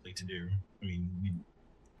currently to do? I mean,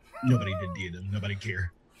 nobody did Diadem. Nobody cared.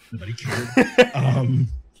 That's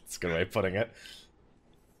a good way of putting it.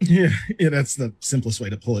 Yeah, that's the simplest way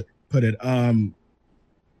to put it.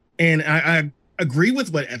 And I agree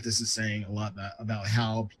with what Ethis is saying a lot about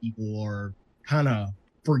how people are kind of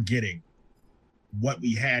forgetting what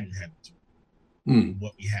we had in Heaven's Ward,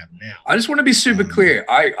 what we have now. I just want to be super clear.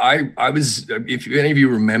 I was, if any of you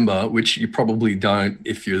remember, which you probably don't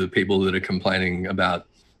if you're the people that are complaining about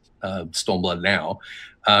Stormblood now,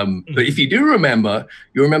 but if you do remember,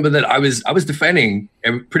 you remember that I was defending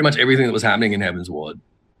pretty much everything that was happening in Heaven's Ward.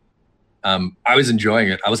 I was enjoying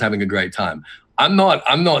it. I was having a great time. I'm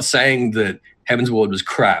not saying that Heaven's Ward was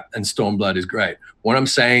crap and Stormblood is great. What I'm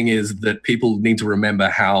saying is that people need to remember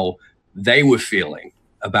how they were feeling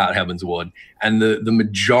about Heaven's Ward, and the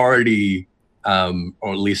majority, or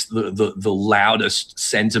at least the loudest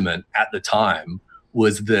sentiment at the time,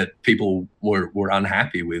 was that people were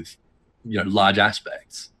unhappy with large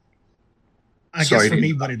aspects. I guess for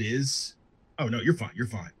me, what it is. Oh no, you're fine. You're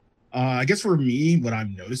fine. I guess for me, what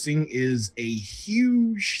I'm noticing is a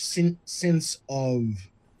huge sense of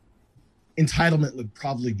entitlement would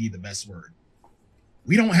probably be the best word.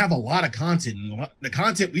 We don't have a lot of content. The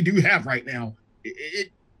content we do have right now,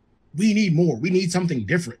 we need more. We need something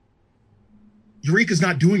different. Eureka's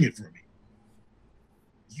not doing it for me.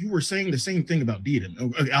 You were saying the same thing about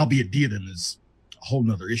Diadem, albeit Diadem is a whole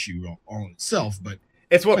nother issue on itself, but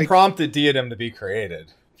it's what prompted Diadem to be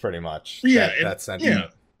created, pretty much. Yeah, that sentiment. Yeah.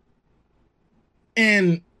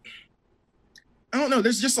 And I don't know,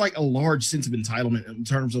 there's just like a large sense of entitlement in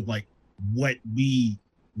terms of like what we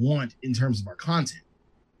want in terms of our content.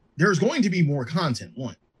 There's going to be more content.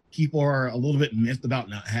 One, people are a little bit miffed about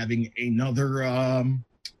not having another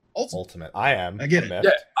Ultimate. I get it.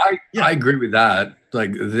 Yeah, I agree with that.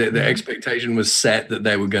 Like the expectation was set that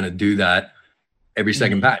they were going to do that every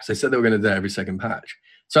second patch. They said they were going to do that every second patch.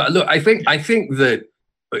 So look, I think that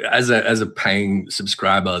as a paying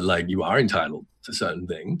subscriber, like, you are entitled to certain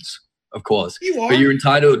things, of course, but you're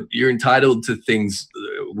entitled to things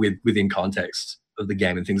within context of the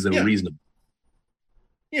game and things that are reasonable.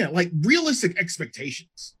 Yeah, like realistic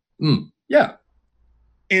expectations. Yeah.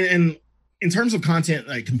 And in terms of content,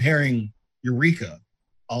 like comparing Eureka,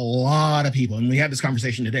 a lot of people, and we had this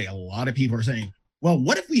conversation today, a lot of people are saying, well,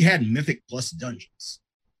 what if we had Mythic plus dungeons?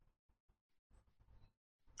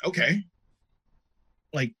 Okay.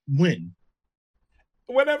 Like when?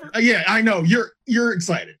 Whenever. Yeah, I know you're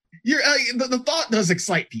excited. The thought does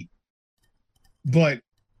excite people, but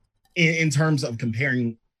in terms of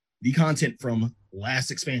comparing the content from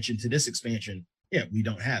last expansion to this expansion, yeah, we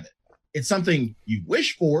don't have it. It's something you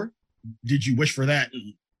wish for. Did you wish for that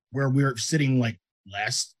where we're sitting like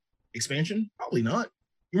last expansion? Probably not.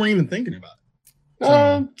 You weren't even thinking about it.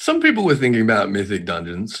 So, some people were thinking about Mythic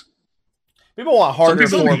Dungeons. People want harder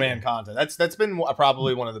 4-man content. That's been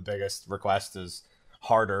probably one of the biggest requests is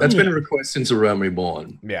harder. That's been a request since A Realm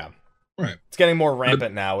Reborn. Yeah. Right. It's getting more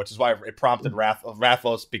rampant now, which is why it prompted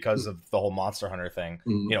Rathlos because of the whole Monster Hunter thing.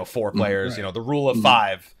 You know, 4 players, you know, the rule of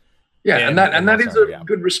 5. Yeah, and that is a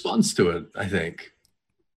good response to it, I think.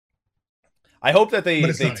 I hope that they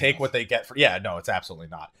take what they get for no, it's absolutely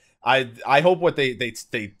not. I hope what they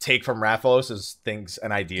take from Rathalos is things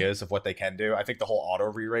and ideas of what they can do. I think the whole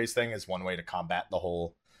auto re-raise thing is one way to combat the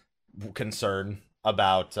whole concern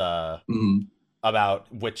about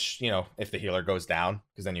about which, you know, if the healer goes down,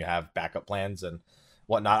 because then you have backup plans and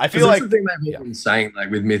whatnot. I feel like the thing that people been saying, like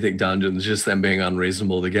with Mythic Dungeons, just them being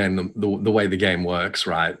unreasonable. The game, the way the game works,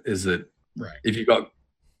 right, is that if you've got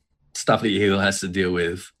stuff that your healer has to deal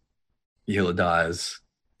with, your healer dies,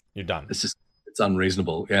 you're done. It's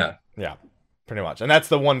unreasonable. Yeah, pretty much. And that's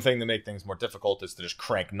the one thing that make things more difficult is to just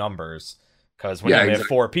crank numbers. Because when you have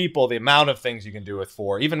 4 people, the amount of things you can do with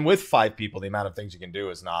 4, even with 5 people, the amount of things you can do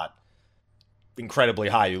is not incredibly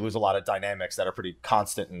high. You lose a lot of dynamics that are pretty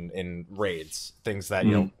constant in raids. Things that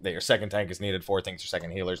you know that your second tank is needed for, things your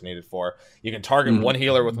second healer is needed for. You can target one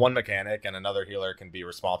healer with one mechanic, and another healer can be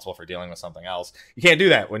responsible for dealing with something else. You can't do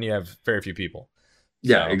that when you have very few people.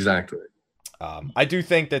 Yeah, exactly. I do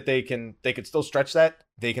think that they can still stretch that.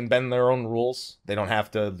 They can bend their own rules. They don't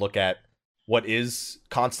have to look at what is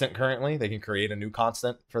constant currently. They can create a new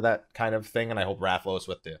constant for that kind of thing. And I hope Rathalos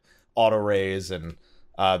with the auto raise and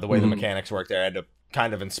the way the mechanics work there end up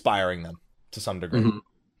kind of inspiring them to some degree.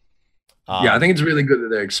 Yeah, I think it's really good that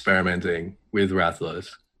they're experimenting with Rathalos.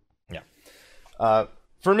 Yeah.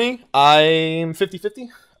 For me, I'm 50-50.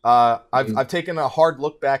 I've taken a hard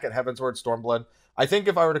look back at Heavensward Stormblood. I think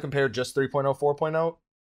if I were to compare just 3.0, 4.0,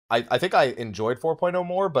 I think I enjoyed 4.0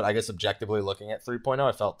 more, but I guess objectively looking at 3.0,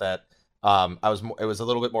 I felt that it was a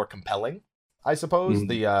little bit more compelling, I suppose.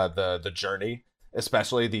 The journey,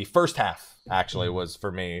 especially the first half, actually was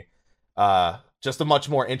for me just a much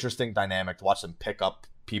more interesting dynamic to watch them pick up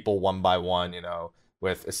people one by one, you know,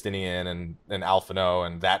 with Estinian and Alphino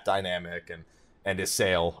and that dynamic and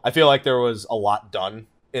Isael. I feel like there was a lot done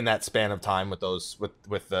in that span of time with those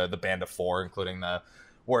with the band of 4, including the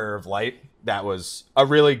Warrior of Light. That was a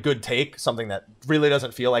really good take, something that really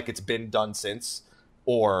doesn't feel like it's been done since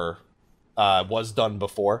or was done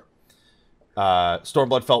before.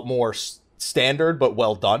 Stormblood felt more standard but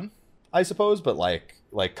well done, I suppose, but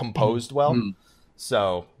like composed well.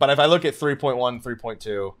 So, but if I look at 3.1,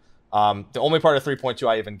 3.2, the only part of 3.2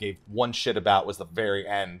 I even gave one shit about was the very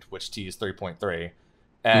end, which teased 3.3.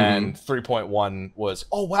 And 3.1 was,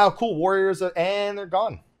 oh wow, cool, warriors, and they're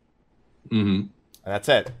gone. And that's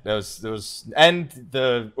it. There was and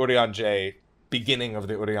the Urianger, beginning of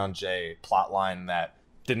the Urianger plot line that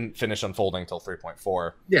didn't finish unfolding until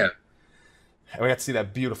 3.4. Yeah. And we got to see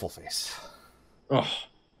that beautiful face. Oh,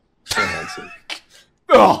 so handsome.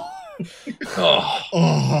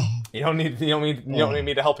 You don't need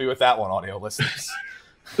me to help you with that one, audio listeners.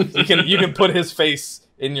 you can put his face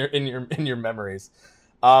in your memories.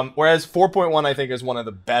 Whereas 4.1, I think, is one of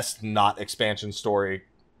the best not expansion story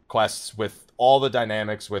quests with all the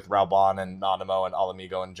dynamics with Raubahn and Nanamo and Ala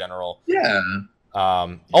Mhigo in general. Yeah.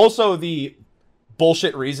 Also, the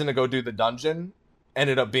bullshit reason to go do the dungeon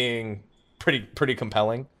ended up being pretty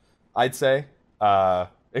compelling, I'd say.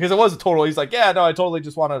 Because it was a total, he's like, yeah, no, I totally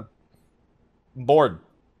just want to board.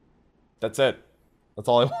 That's it. That's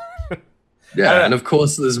all I want. Yeah, and of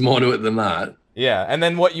course there's more to it than that. Yeah, and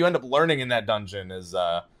then what you end up learning in that dungeon is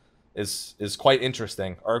quite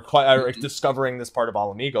interesting, or discovering this part of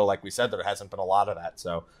Ala Mhigo. Like we said, there hasn't been a lot of that.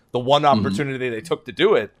 So the one opportunity they took to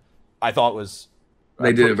do it, I thought was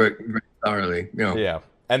they did it very, very thoroughly. Yeah,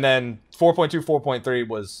 and then 4.2, 4.3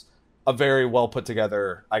 was a very well put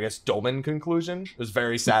together, I guess, Doman conclusion. It was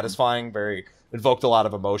very satisfying, very invoked a lot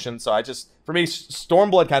of emotion. So for me,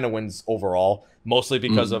 Stormblood kind of wins overall, mostly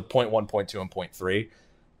because of 0.1, 0.2, and 0.3.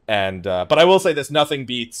 And but I will say this: nothing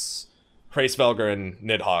beats Hraesvelgr and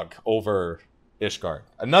Nidhogg over Ishgard.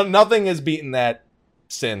 Nothing has beaten that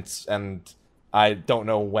since, and I don't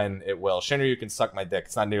know when it will. Shinryu, you can suck my dick.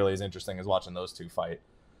 It's not nearly as interesting as watching those two fight.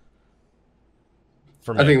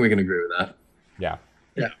 For me. I think we can agree with that. Yeah.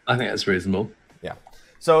 Yeah, I think that's reasonable. Yeah.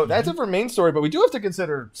 So that's it for main story, but we do have to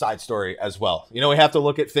consider side story as well. You know, we have to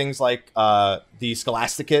look at things like the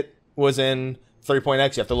Scholasticate was in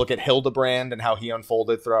 3.x. You have to look at Hildebrand and how he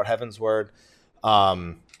unfolded throughout Heavensward.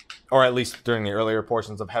 or at least during the earlier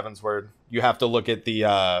portions of Heavensward, you have to look at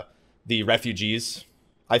the refugees.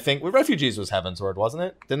 I think refugees was Heavensward, wasn't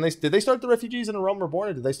it? Did they start the refugees in A Realm Reborn,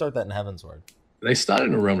 or did they start that in Heavensward? They started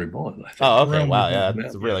in A Realm Reborn, I think. Oh, okay. Realm Wow, Reborn, yeah,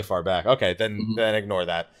 that's really far back. Okay, then ignore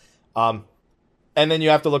that. And then you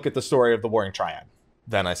have to look at the story of the Warring Triad.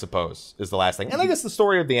 Then I suppose is the last thing, and I guess the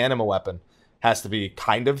story of the Anima Weapon has to be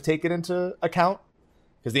kind of taken into account,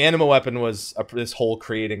 because the Anima Weapon was this whole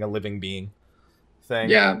creating a living being thing.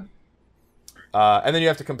 Yeah. And then you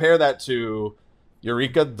have to compare that to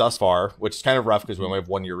Eureka thus far, which is kind of rough because we only have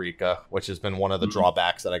one Eureka, which has been one of the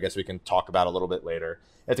drawbacks that I guess we can talk about a little bit later.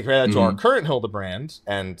 You have to compare that to our current Hildebrand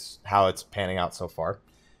and how it's panning out so far.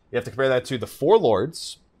 You have to compare that to the Four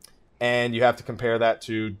Lords, and you have to compare that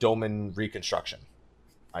to Doman Reconstruction,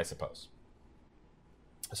 I suppose.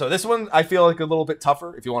 So this one I feel like a little bit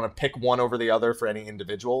tougher if you want to pick one over the other for any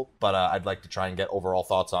individual, but I'd like to try and get overall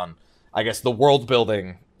thoughts on, I guess, the world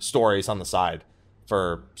building stories on the side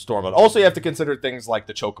for Stormwood. Also, you have to consider things like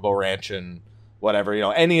the Chocobo Ranch and whatever,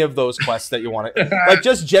 any of those quests that you want to, like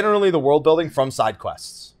just generally the world building from side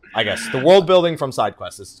quests. I guess the world building from side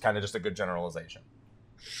quests is kind of just a good generalization.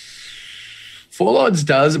 Four Lords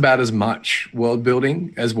does about as much world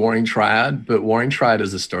building as Warring Triad, but Warring Triad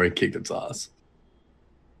as a story kicked its ass.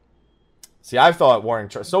 See, I thought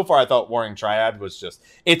so far I thought Warring Triad was just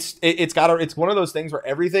it's one of those things where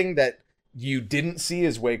everything that you didn't see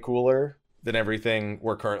is way cooler than everything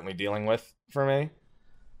we're currently dealing with for me.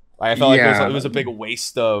 I felt like it was a big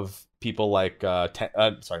waste of people like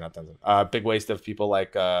big waste of people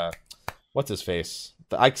like what's his face?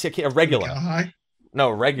 Regula. No,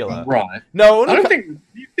 Regula. Right. No, I don't think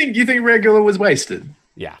you think Regula was wasted.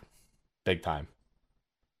 Yeah. Big time.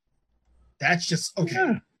 That's just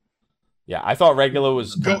okay. Yeah, I thought Regula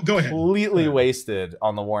was completely wasted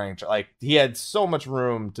on the Warring. Like, he had so much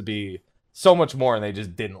room to be so much more, and they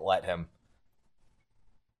just didn't let him.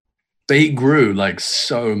 But he grew like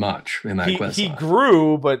so much in that quest. He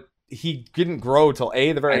grew, but he didn't grow till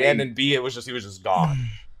A, the very end, and B, he was just gone.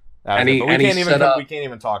 We can't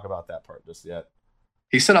even talk about that part just yet.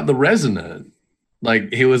 He set up the Resonant.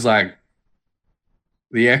 Like, he was like,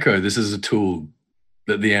 the Echo, this is a tool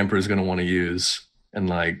that the Emperor is going to want to use. And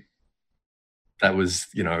like, that was,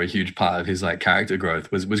 a huge part of his like character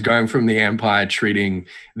growth was going from the Empire treating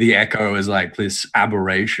the Echo as like this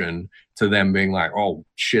aberration to them being like, oh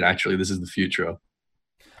shit, actually this is the future.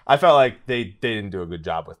 I felt like they didn't do a good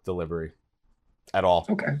job with delivery at all.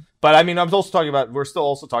 Okay. But I mean, we're still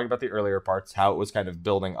also talking about the earlier parts, how it was kind of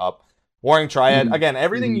building up. Warring Triad, again, I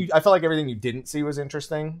felt like everything you didn't see was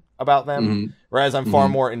interesting about them, whereas I'm far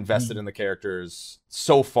more invested in the characters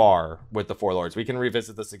so far with the Four Lords. We can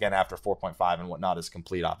revisit this again after 4.5 and whatnot is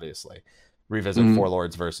complete, obviously. Revisit Four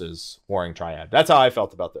Lords versus Warring Triad. That's how I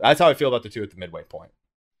felt about that's how I feel about the two at the midway point.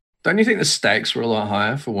 Don't you think the stakes were a lot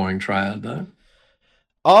higher for Warring Triad, though?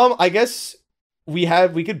 I guess we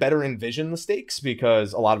could better envision the stakes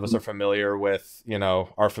because a lot of us are familiar with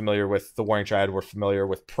the Warring Triad. We're familiar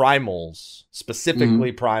with primals,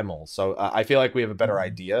 specifically primals. So I feel like we have a better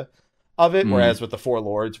idea of it. Whereas with the Four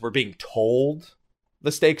Lords, we're being told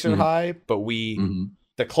the stakes are high, but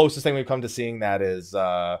the closest thing we've come to seeing that is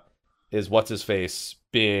what's his face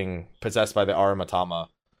being possessed by the Aramatama,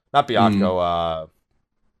 not Byakko,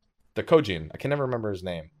 the Kojin. I can never remember his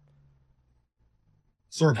name.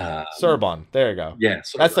 Surbon. There you go. Yeah,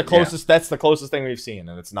 that's the closest. Yeah. That's the closest thing we've seen,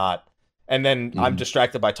 and it's not. And then I'm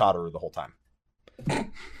distracted by Tataru the whole time.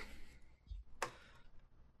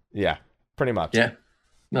 Yeah, pretty much. Yeah.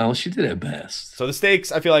 No, she did her best. So the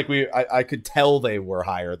stakes, I feel like I could tell they were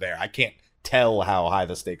higher there. I can't tell how high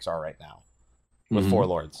the stakes are right now with Four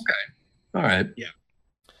Lords. Okay. All right. Yeah.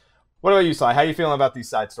 What about you, Sai? How are you feeling about these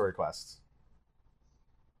side story quests?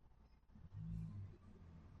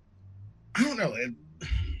 I don't know.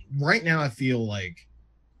 Right now, I feel like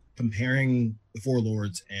comparing the Four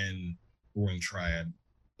Lords and Warring Triad,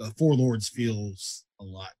 the Four Lords feels a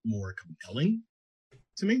lot more compelling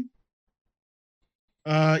to me.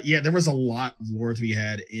 Yeah, there was a lot of lore to be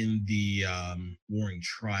had in the Warring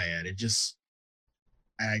Triad. I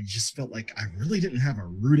just felt like I really didn't have a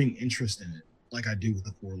rooting interest in it like I do with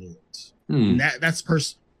the Four Lords. And that's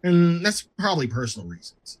probably personal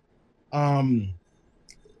reasons. Going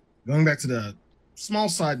back to the small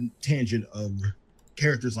side tangent of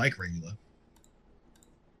characters like Regula.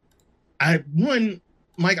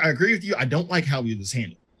 Mike, I agree with you. I don't like how he was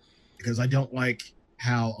handled because I don't like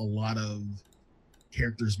how a lot of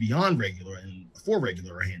characters beyond Regula and before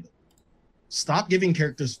Regula are handled. Stop giving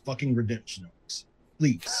characters fucking redemption arcs,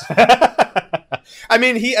 please. I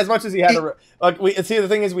mean, as much as he had the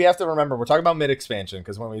thing is we have to remember we're talking about mid expansion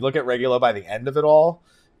because when we look at Regula by the end of it all,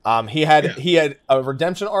 He had a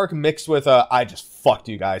redemption arc mixed with a I just fucked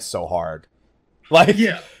you guys so hard. Like,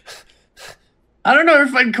 Yeah. I don't know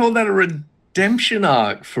if I'd call that a redemption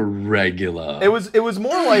arc for regular. it was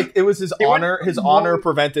more like it was his It honor. went His from honor one-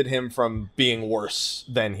 prevented him from being worse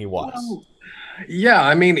than he was. Well, yeah,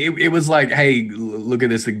 I mean, it was like, hey, look at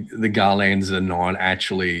this. The Garlands are not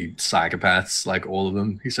actually psychopaths, like all of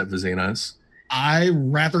them, except for Xenos. I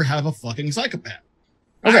rather have a fucking psychopath.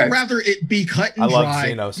 Okay. I'd rather it be cut and I love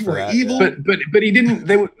dry. Xenos You for are that, evil. But he didn't.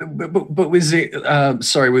 They were, but with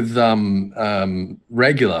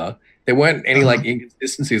regular, there weren't any like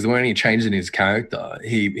inconsistencies. There weren't any change in his character.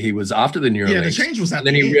 He was after the Neuralinks. Yeah, the change was at and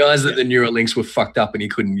then the he end. realized that the Neuralinks were fucked up and he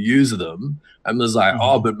couldn't use them. And was like, Mhm.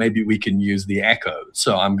 oh, but maybe we can use the Echo.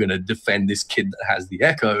 So I'm going to defend this kid that has the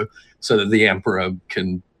Echo so that the Emperor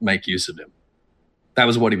can make use of him. That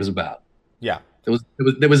was what he was about. Yeah.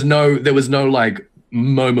 There was no like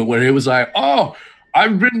moment where he was like, oh,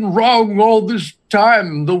 I've been wrong all this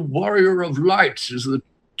time. The warrior of light is the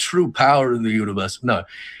true power in the universe. No.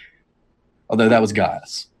 Although that was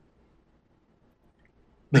Gaius.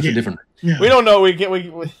 That's a Yeah. different. Yeah. We don't know. We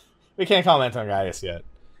can't comment on Gaius yet.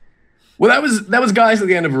 Well, that was Gaius at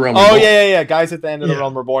the end of Realm Oh Reborn. yeah. Guys at the end of the Yeah.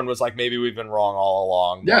 Realm Reborn was like, maybe we've been wrong all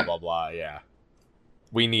along. Blah Yeah. blah blah. Yeah.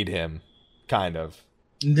 We need him, kind of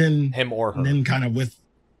And then him or her. and then kind of with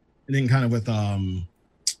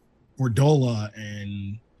Gordola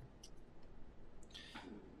and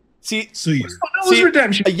See, Suyu. That was See,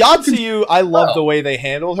 redemption. Yatsuyu, I love Oh. the way they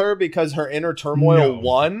handle her because her inner turmoil No.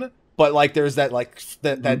 won, but like there's that like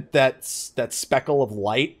Mm-hmm. that speckle of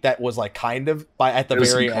light that was like kind of at the There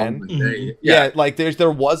was some very end. conflict there. Mhm. Yeah, like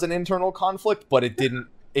there was an internal conflict, but it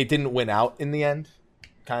didn't win out in the end.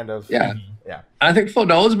 Kind of. Yeah. Yeah. I think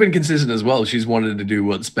Fodola's been consistent as well. She's wanted to do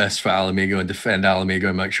what's best for Alamigo and defend Alamigo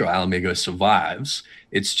and make sure Alamigo survives.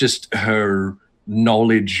 It's just her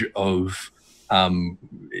knowledge of,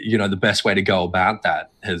 the best way to go about that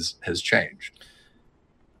has changed.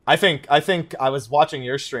 I think I was watching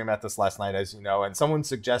your stream at this last night, as you know, and someone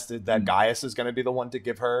suggested that Gaius is going to be the one to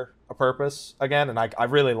give her a purpose again, and I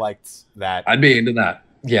really liked that. I'd be into that.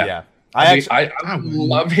 Yeah. I I would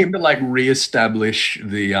love him to like reestablish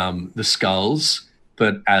the skulls,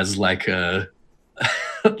 but as like a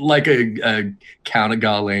like a counter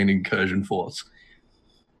Garland incursion force.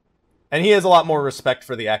 and he has a lot more respect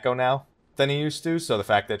for the Echo now than he used to. So the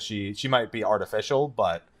fact that she might be artificial,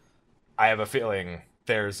 but I have a feeling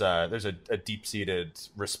there's a deep seated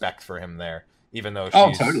respect for him there, even though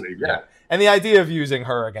she's, Totally, yeah. And the idea of using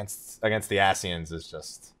her against the Asians is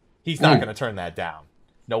just he's not going to turn that down.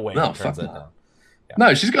 No way No, he turns fuck that no. down.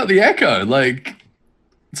 No, she's got the Echo. Like,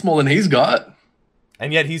 it's more than he's got.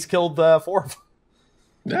 And yet he's killed 4 of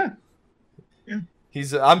them. Yeah.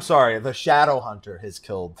 I'm sorry, the Shadow Hunter has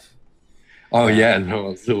killed Oh yeah,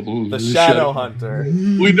 no, the Shadow Hunter.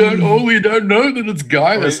 We don't know that it's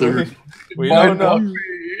Gaius. We don't know.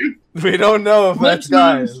 We don't know if that's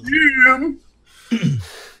Gaius.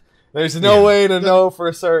 There's no way to know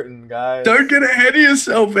for certain, guys. Don't get ahead of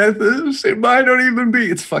yourself, Ethos. It might not even be.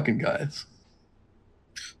 It's fucking Gaius.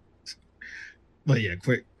 But yeah,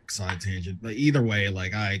 quick side tangent. But either way,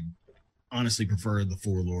 like I honestly prefer the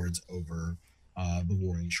Four Lords over the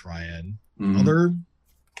Warring Triad. Mhm.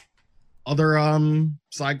 Other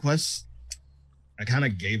side quests, I kind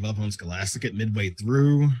of gave up on Scholastic at midway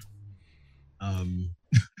through.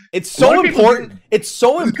 It's A lot so of people important. do. It's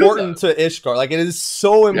so It's good, important to Ishgard. Like it is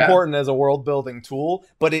so Yeah. important as a world building tool,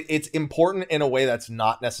 but it's important in a way that's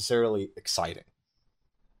not necessarily exciting.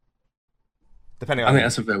 Depending I on think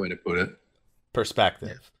that's a fair way to put it.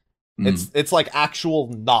 perspective. Mm. It's like actual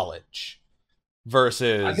knowledge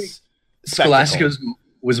versus I think spectacle. Scholastica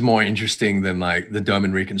was more interesting than like the Dome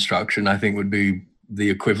and Reconstruction. I think would be the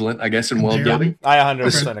equivalent, I guess, in world Compare building. I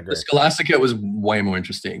 100% agree. The Scholastica was way more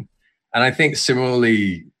interesting, and I think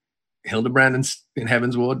similarly, Hildebrand in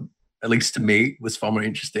Heaven's Ward, at least to me, was far more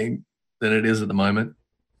interesting than it is at the moment.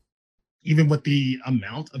 Even with the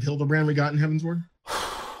amount of Hildebrand we got in Heaven's Ward.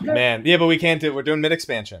 Man, yeah, but we can't do. We're doing mid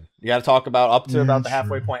expansion. You got to talk about up to Yeah, about the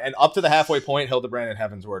halfway true. point, and up to the halfway point, Hildebrand and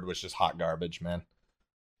Heaven's Word was just hot garbage, man.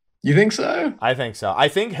 You think so? I think so. I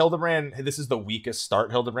think Hildebrand. This is the weakest start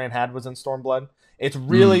Hildebrand had was in Stormblood. It's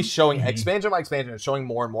really showing Mhm. expansion by expansion. It's showing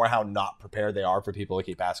more and more how not prepared they are for people to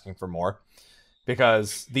keep asking for more,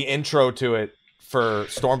 because the intro to it for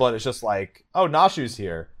Stormblood is just like, oh, Nashu's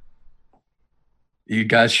here. You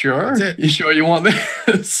guys sure? That's it. You sure you want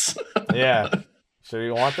this? Yeah. Sure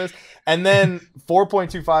you want this? And then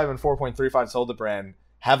 4.25 and 4.35 Hildebrand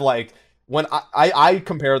have like when I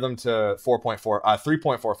compare them to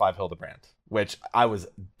 3.45 Hildebrand, which I was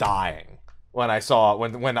dying when I saw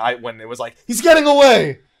when it was like, he's getting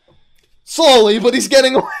away. slowly, but he's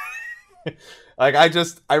getting away. Like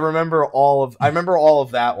I remember all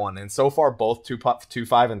of that one, and so far both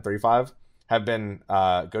 2.5 and 3.5 have been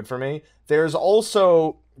good for me. There's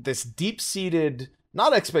also this deep-seated,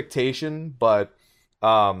 not expectation, but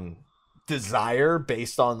desire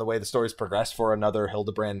based on the way the story's progressed for another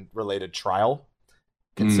Hildebrand-related trial,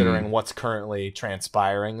 considering what's currently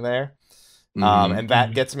transpiring there. And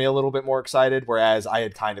that gets me a little bit more excited, whereas I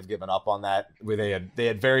had kind of given up on that. They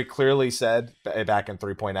had very clearly said back in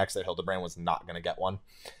 3.x that Hildebrand was not going to get one.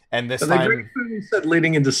 And this time they said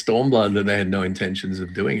leading into Stormblood that they had no intentions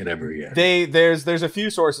of doing it ever again. There's a few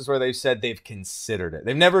sources where they've said they've considered it.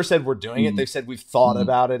 They've never said we're doing it. They've said we've thought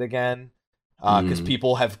about it again. Because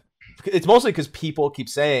people have, it's mostly because people keep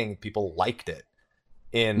saying people liked it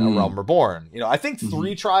in A Realm Reborn. You know, I think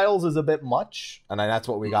 3 trials is a bit much, and that's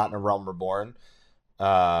what we got in A Realm Reborn.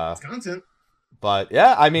 It's content. But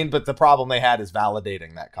yeah, I mean, but the problem they had is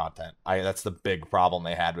validating that content. That's the big problem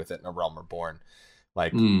they had with it in A Realm Reborn.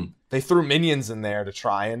 Like, they threw minions in there to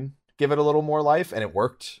try and give it a little more life, and it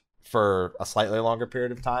worked for a slightly longer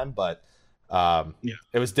period of time, but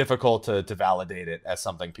it was difficult to validate it as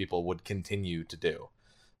something people would continue to do.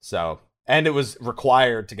 So, and it was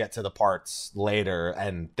required to get to the parts later,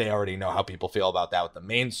 and they already know how people feel about that with the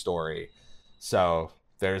main story. So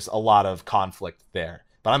there's a lot of conflict there.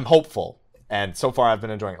 But I'm hopeful, and so far I've been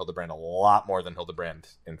enjoying Hildebrand a lot more than Hildebrand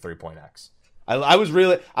in 3.x. I was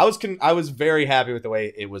very happy with the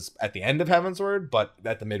way it was at the end of Heavensward, but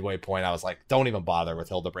at the midway point I was like, don't even bother with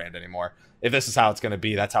Hildebrand anymore. If this is how it's going to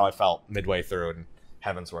be, that's how I felt midway through in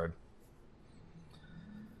Heavensward.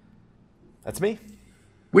 That's me.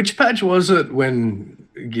 Which patch was it when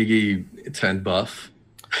Gigi turned buff?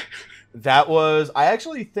 That was, I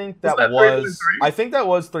actually think that was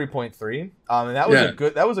 3.3. And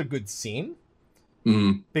that was a good scene.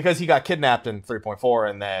 Because he got kidnapped in 3.4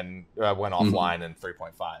 and then went offline in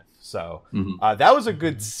 3.5. So that was a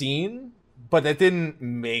good scene, but that didn't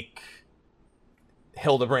make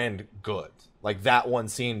Hildebrand good. Like, that one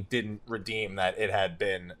scene didn't redeem that it had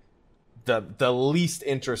been the least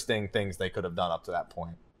interesting things they could have done up to that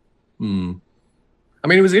point. I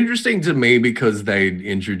mean, it was interesting to me because they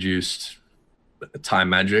introduced time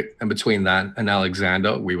magic, and between that and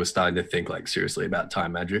Alexander, we were starting to think like seriously about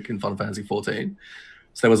time magic in Final Fantasy 14.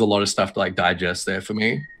 So there was a lot of stuff to like digest there for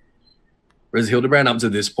me. Whereas Hildebrand up to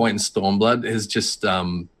this point in Stormblood is just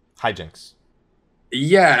hijinks.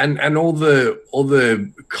 Yeah, and all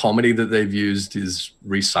the comedy that they've used is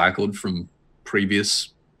recycled from previous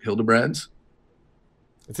Hildebrands.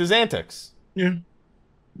 It's his antics.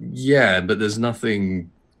 Yeah, but there's nothing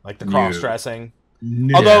like the cross-dressing.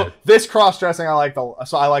 No. Although this cross-dressing I liked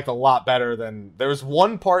a lot better than, there was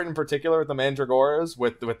one part in particular with the Mandragoras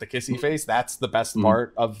with the kissy face. That's the best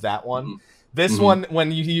part of that one. This one,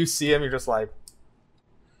 when you see him, you're just like,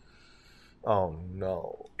 oh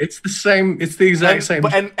no. It's the same. It's the exact same.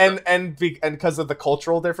 And because of the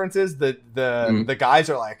cultural differences, the guys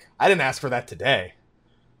are like, I didn't ask for that today.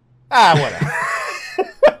 Whatever.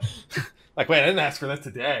 Like, wait, I didn't ask for that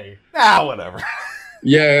today. Whatever.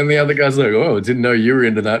 Yeah, and the other guy's like, oh, didn't know you were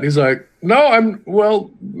into that. And he's like, no,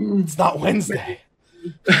 it's not Wednesday.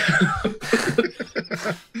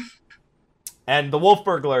 And the Wolf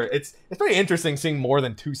Burglar, it's very interesting seeing more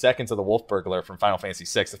than 2 seconds of the Wolf Burglar from Final Fantasy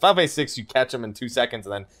VI. In Final Fantasy VI, you catch him in 2 seconds,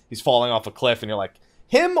 and then he's falling off a cliff, and you're like,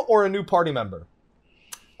 him or a new party member?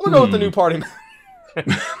 I'm going to go with the new party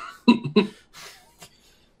member.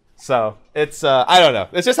 So, it's, I don't know.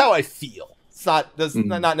 It's just how I feel. It's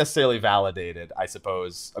not necessarily validated, I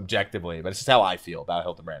suppose, objectively, but it's just how I feel about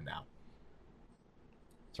Hildebrand now.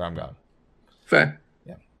 That's where I'm going. Fair.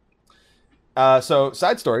 Yeah. So,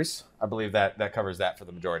 side stories. I believe that covers that for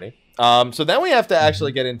the majority. So then we have to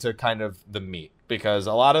actually get into kind of the meat, because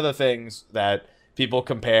a lot of the things that people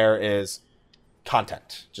compare is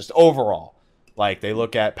content, just overall. Like, they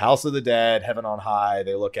look at Palace of the Dead, Heaven on High.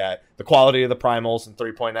 They look at the quality of the primals in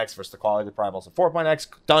 3.x versus the quality of the primals in 4.x,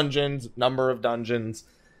 dungeons, number of dungeons,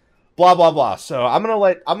 blah blah blah. So I'm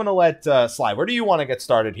gonna let Sly. Where do you want to get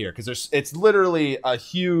started here? Because it's literally a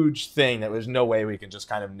huge thing that there's no way we can just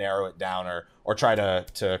kind of narrow it down or try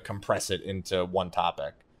to compress it into one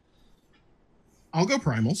topic. I'll go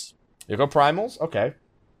primals. You go primals, okay.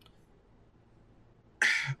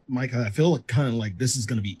 Mike, I feel kind of like this is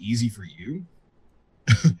gonna be easy for you.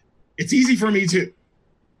 It's easy for me too.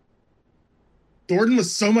 Thornton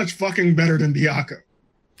was so much fucking better than Byakko.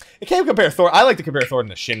 You can't compare Thornton. I like to compare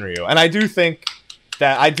Thornton to Shinryu, and I do think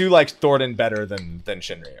that I do like Thornton better than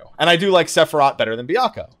Shinryu, and I do like Sephiroth better than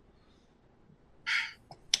Byakko.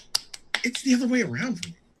 It's the other way around for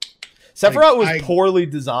me. Sephiroth was poorly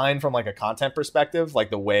designed from like a content perspective, like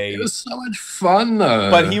the way it was so much fun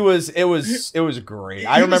though. But it was great.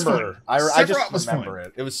 I remember. I just remember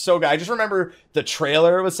it. It was so good. I just remember the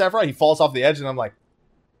trailer with Sephiroth. He falls off the edge, and I'm like,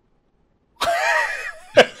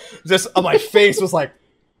 just my face was like.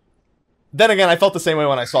 Then again, I felt the same way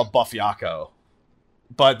when I saw Buff Yaako,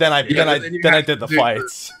 but then I did the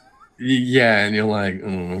fights. Yeah, and you're like,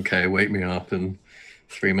 okay, wake me up in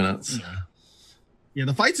 3 minutes. Yeah,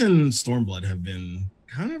 the fights in Stormblood have been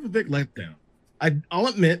kind of a big letdown. I'll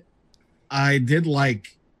admit, I did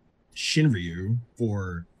like Shinryu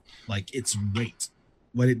for like its weight,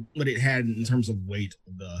 what it had in terms of weight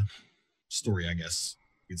of the story, I guess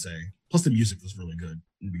you'd say. Plus, the music was really good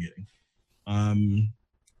in the beginning.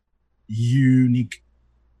 Unique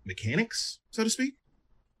mechanics, so to speak.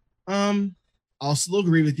 I'll still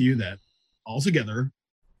agree with you that altogether,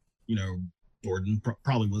 Gordon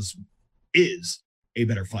probably is a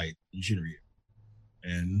better fight than Shinryu.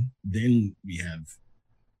 And then we have.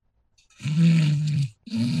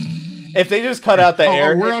 If they just cut out the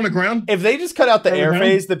air, we're on the ground. If they just cut out the air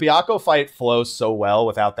phase, the Byakko fight flows so well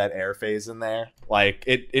without that air phase in there. Like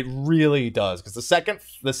it really does, because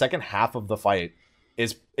the second half of the fight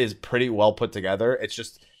is pretty well put together. It's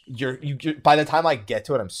just you're by the time I get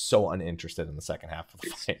to it, I'm so uninterested in the second half of the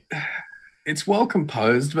fight. It's well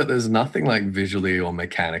composed, but there's nothing like visually or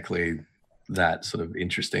mechanically that sort of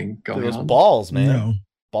interesting going on. Balls, man. No.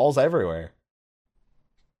 Balls everywhere.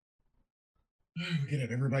 Get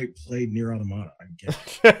it. Everybody played Nier Automata. I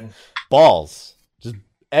get balls. Just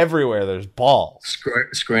everywhere there's balls.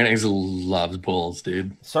 Square Enix loves balls,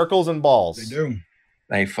 dude. Circles and balls. They do.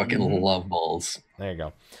 They fucking love balls. There you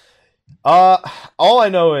go. All I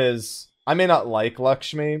know is I may not like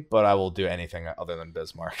Lakshmi, but I will do anything other than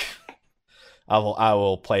Bismarck. I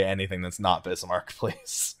will play anything that's not Bismarck,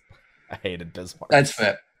 please. I hated Bismarck. That's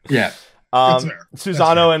fair. Yeah.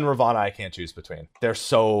 Susano and Ravana I can't choose between. They're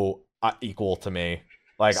so equal to me.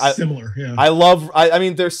 Like similar, yeah. I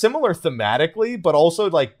mean they're similar thematically, but also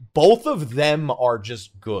like both of them are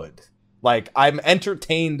just good. Like I'm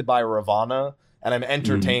entertained by Ravana and I'm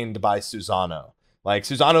entertained by Susano. Like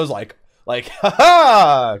Susano's like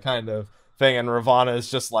haha kind of thing, and Ravana is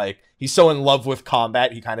just like he's so in love with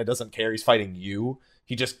combat he kind of doesn't care he's fighting you.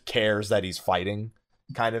 He just cares that he's fighting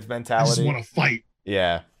kind of mentality. I just want to fight.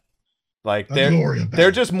 Yeah. Like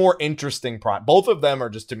they're just more interesting. Both of them are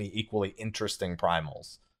just to me equally interesting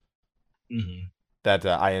primals that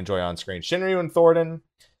I enjoy on screen. Shinryu and Thornton.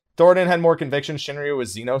 Thornton had more conviction. Shinryu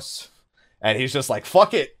was Xenos, and he's just like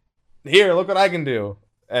fuck it. Here, look what I can do,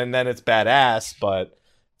 and then it's badass. But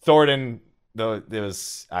Thornton, though,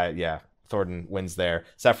 Thornton wins there.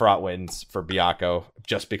 Sephiroth wins for Byakko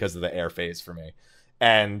just because of the air phase for me,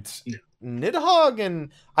 and. Yeah. Nidhogg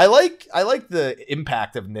and I like the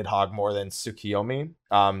impact of Nidhogg more than Tsukiyomi.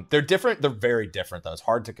 They're different. They're very different though. It's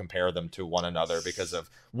hard to compare them to one another because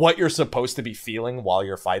of what you're supposed to be feeling while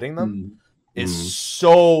you're fighting them is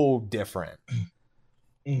so different.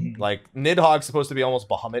 Like Nidhogg's supposed to be almost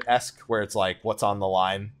Bahamut-esque, where it's like what's on the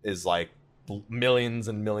line is like millions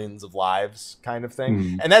and millions of lives kind of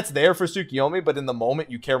thing, and that's there for Tsukiyomi. But in the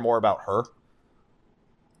moment, you care more about her,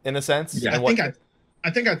 in a sense. Yeah, I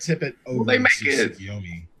think I tip it over to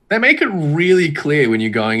Tsukiyomi. They make it really clear when you're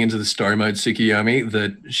going into the story mode Tsukiyomi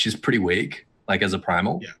that she's pretty weak, like as a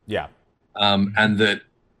primal. Yeah. And that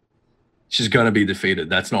she's going to be defeated.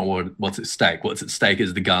 That's not what's at stake. What's at stake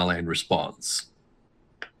is the Garland response.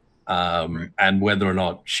 And whether or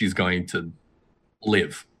not she's going to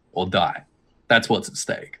live or die. That's what's at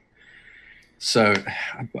stake. So,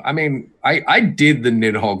 I mean, I did the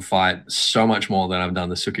Nidhogg fight so much more than I've done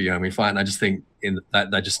the Tsukiyomi fight, and I just think that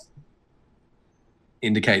just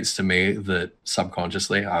indicates to me that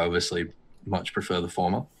subconsciously I obviously much prefer the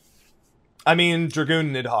former. I mean,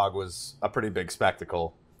 Dragoon Nidhogg was a pretty big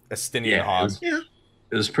spectacle. Estinian Hog. It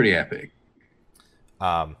was pretty epic.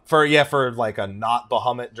 For like a not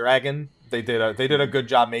Bahamut dragon, they did a good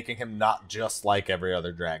job making him not just like every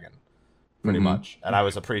other dragon. Pretty much, and I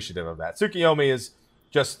was appreciative of that. Tsukiyomi is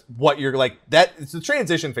just what you're like. That it's the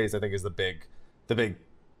transition phase. I think is the big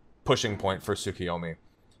pushing point for Tsukiyomi,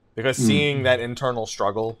 because seeing that internal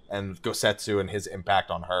struggle and Gosetsu and his impact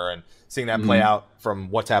on her, and seeing that play out from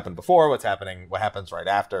what's happened before, what happens right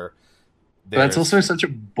after. That's also such a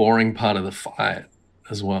boring part of the fight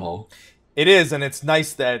as well. It is, and it's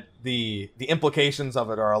nice that the implications of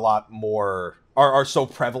it are a lot more. Are so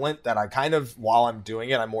prevalent that I kind of, while I'm doing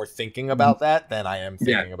it, I'm more thinking about that than I am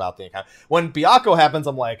thinking about the account. When Byakko happens,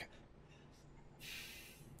 I'm like,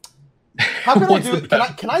 how can I do?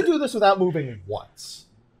 Can I do this without moving once?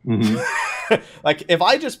 like if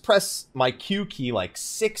I just press my Q key like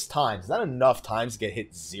 6 times, is that enough times to get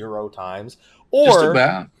hit 0 times?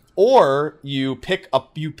 Or you make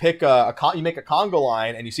a Congo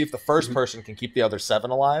line and you see if the first person can keep the other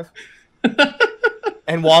 7 alive.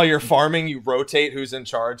 And while you're farming, you rotate who's in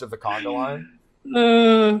charge of the Congo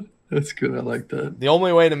line. That's good. I like that. The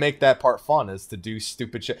only way to make that part fun is to do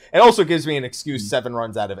stupid shit. It also gives me an excuse 7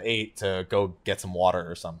 runs out of 8 to go get some water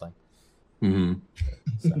or something. Mm-hmm.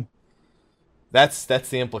 So that's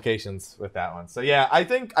the implications with that one. So yeah, I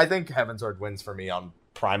think Heavensward wins for me on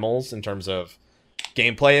primals in terms of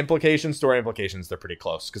gameplay implications. Story implications, they're pretty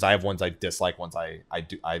close because I have ones I dislike, ones I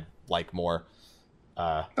like more.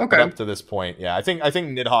 Okay. Up to this point, yeah, I think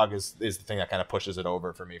Nidhogg is the thing that kind of pushes it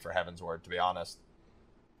over for me for Heavensward, to be honest.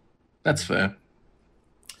 That's fair.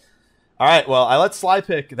 All right, well, I let Sly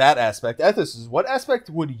pick that aspect. Ethos, what aspect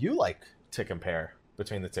would you like to compare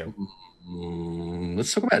between the two?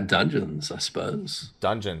 Let's talk about dungeons, I suppose.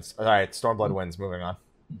 Dungeons. All right, Stormblood wins. Moving on.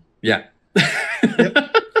 Yeah.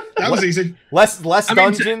 That was easy. Less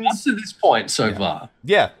dungeons. Up to this point so far.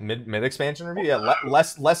 Yeah, mid expansion review. Yeah,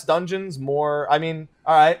 less dungeons, more. I mean,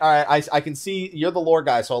 all right. I can see you're the lore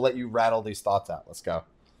guy, so I'll let you rattle these thoughts out. Let's go.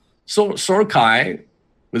 So Sorokai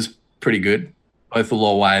was pretty good, both the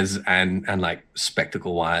lore wise and like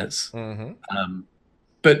spectacle wise. Mm-hmm.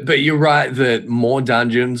 But you're right that more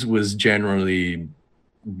dungeons was generally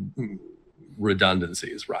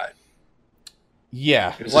redundancies, right?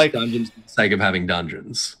 Yeah, it's like dungeons for the sake of having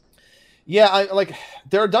dungeons. Yeah,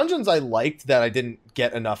 there are dungeons I liked that I didn't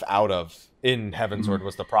get enough out of in Heavensward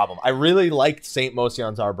was the problem. I really liked St.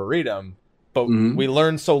 Mosion's Arboretum, but we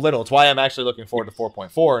learned so little. It's why I'm actually looking forward to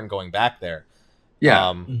 4.4 and going back there.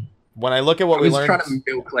 Yeah. When I look at what we learned, I was trying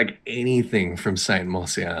to milk like anything from St.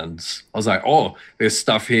 Mosion's. I was like, oh, there's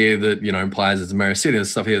stuff here that implies it's a Mera City.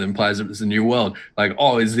 There's stuff here that implies it's a new world. Like,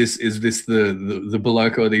 oh, is this the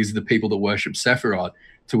Boloko? These are the people that worship Sephiroth.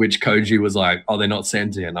 To which Koji was like, oh, they're not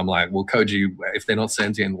sentient. I'm like, well, Koji, if they're not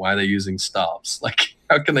sentient, why are they using staffs? Like,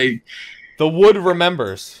 how can they? The wood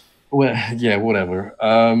remembers. Well, yeah, whatever.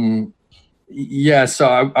 Yeah,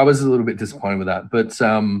 so I was a little bit disappointed with that, but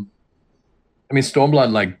I mean,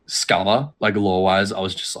 Stormblood, like Scala, like lore-wise, I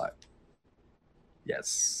was just like,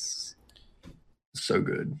 yes, so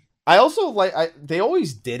good. I also they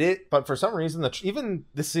always did it, but for some reason, even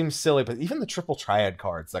this seems silly, but even the triple triad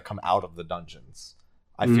cards that come out of the dungeons,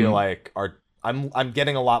 I feel like I'm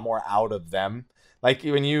getting a lot more out of them. Like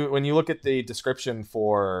when you look at the description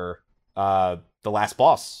for the last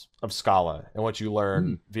boss of Scala and what you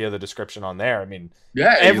learn via the description on there, I mean,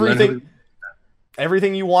 yeah,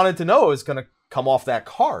 everything you wanted to know is going to come off that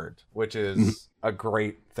card, which is a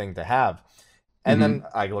great thing to have. And then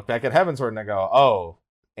I look back at Heavensward and I go, oh,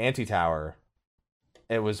 Anti-Tower.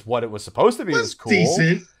 It was what it was supposed to be. It was cool.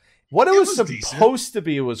 Decent. What it was supposed to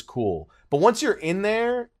be was cool. But once you're in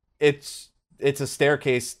there, it's a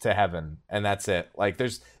staircase to heaven, and that's it. Like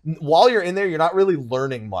while you're in there, you're not really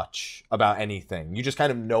learning much about anything. You just kind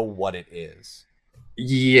of know what it is.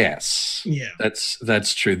 Yes. Yeah.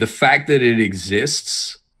 That's true. The fact that it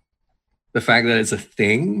exists, the fact that it's a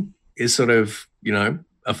thing is sort of,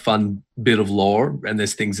 a fun bit of lore, and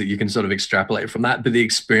there's things that you can sort of extrapolate from that. But the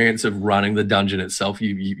experience of running the dungeon itself,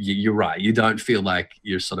 you're right. You don't feel like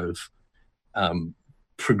you're sort of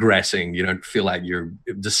progressing. You don't feel like you're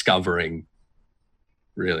discovering,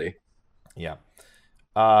 really. Yeah.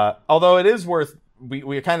 Although it is worth,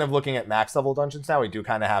 we're kind of looking at max level dungeons now. We do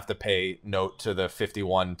kind of have to pay note to the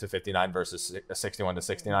 51 to 59 versus 61 to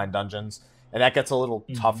 69 dungeons. And that gets a little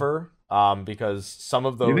tougher because some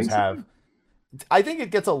of those have... I think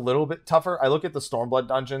it gets a little bit tougher. I look at the Stormblood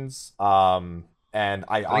dungeons, and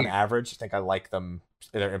on average, think I like them,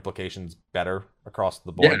 their implications better across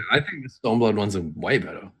the board. Yeah, I think the Stormblood ones are way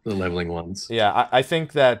better, the leveling ones. Yeah, I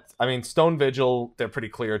think that, Stone Vigil, they're pretty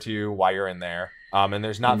clear to you why you're in there. And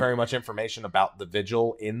there's not very much information about the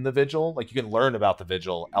Vigil in the Vigil. Like, you can learn about the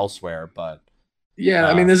Vigil elsewhere, but...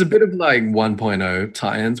 Yeah, there's a bit of, like, 1.0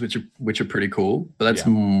 tie-ins, which are pretty cool, but that's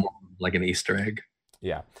more like an Easter egg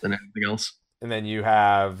than anything else. And then you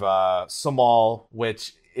have Samal,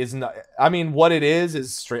 which is not... what it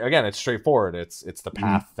is straight... Again, it's straightforward. It's the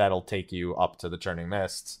path that'll take you up to the Churning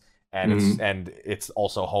Mists, and it's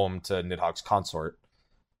also home to Nidhogg's consort.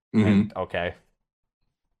 And, okay.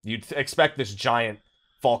 You'd expect this giant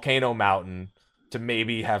volcano mountain to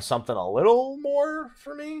maybe have something a little more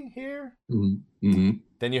for me here. Then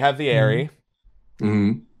you have the Aerie.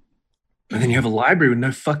 And then you have a library with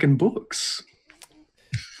no fucking books.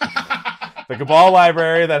 The Cabal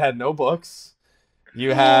library that had no books.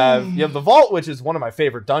 You have the Vault, which is one of my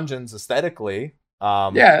favorite dungeons aesthetically.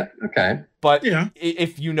 Yeah. Okay. But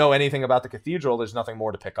if you know anything about the cathedral, there's nothing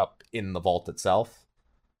more to pick up in the vault itself.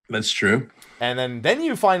 That's true. And then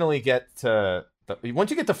you finally get to once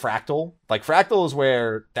you get to Fractal, like Fractal is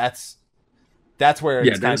where that's where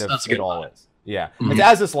it's kind of it all is. Yeah, it's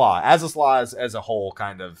Azys Law. Azys Law as a whole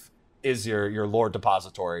kind of is your lore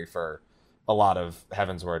depository for a lot of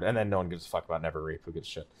Heavensward, and then no one gives a fuck about Neverreap. Who gives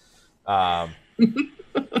a shit?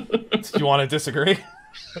 Do you want to disagree?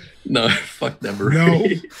 No, fuck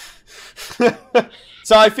Neverreap. No.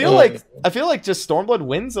 So I feel like just Stormblood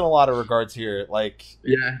wins in a lot of regards here. Like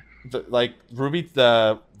like Ruby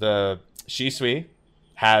the Shisui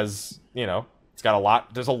has, you know, it's got a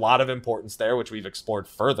lot. There's a lot of importance there, which we've explored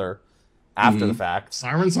further after the fact.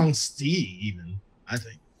 Siren Song C, even I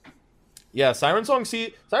think. Yeah, Siren Song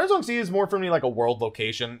C is more for me like a world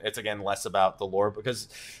location. It's again less about the lore because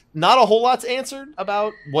not a whole lot's answered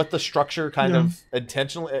about what the structure kind of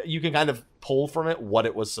intentionally. You can kind of pull from it what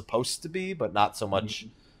it was supposed to be, but not so much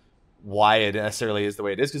why it necessarily is the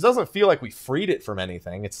way it is. Because it doesn't feel like we freed it from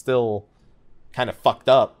anything. It's still kind of fucked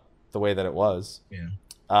up the way that it was. Yeah.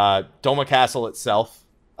 Doma Castle itself,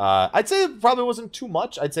 I'd say it probably wasn't too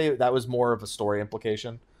much. I'd say that was more of a story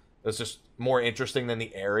implication. It was just more interesting than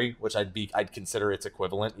the Aerie, which I'd consider its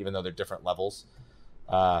equivalent, even though they're different levels.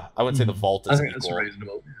 I wouldn't say the Vault is equal. That's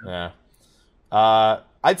reasonable. Yeah.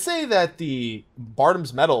 I'd say that the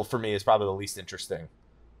Bardam's Medal for me is probably the least interesting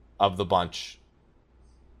of the bunch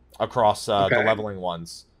across the leveling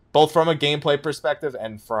ones, both from a gameplay perspective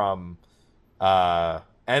and from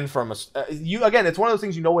you again. It's one of those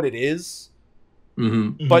things you know what it is,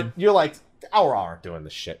 but you're like, our aren't doing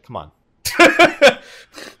this shit. Come on.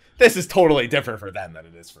 This is totally different for them than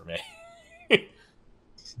it is for me.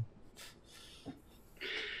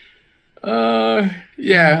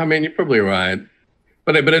 Yeah, I mean, you're probably right.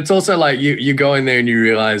 But it's also like you go in there and you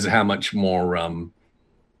realize how much more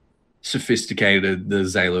sophisticated the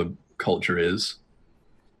Zayla culture is.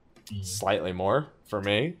 Slightly more for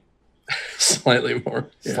me. Slightly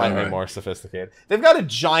more. Yeah, slightly more sophisticated. They've got a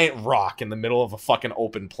giant rock in the middle of a fucking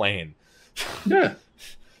open plain. Yeah.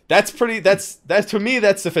 That's to me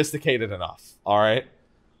that's sophisticated enough. All right.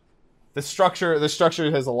 The structure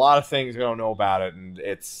has a lot of things you don't know about it, and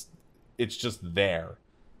it's just there.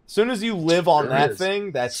 As soon as you live on that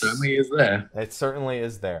thing, that certainly is there. It certainly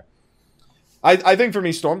is there. I think for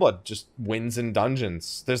me, Stormblood just wins in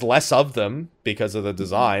dungeons. There's less of them because of the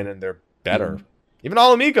design, and they're better. Even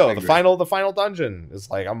Ala Mhigo, the final dungeon is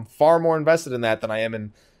like I'm far more invested in that than I am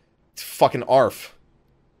in fucking Arf.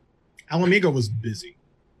 Ala Mhigo was busy.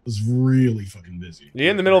 Was really fucking busy. You're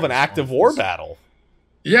in the middle of an active war battle.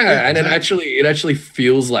 Yeah, and exactly. it actually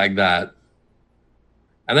feels like that.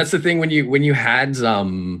 And that's the thing when you had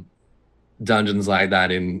dungeons like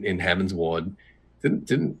that in Heavensward, it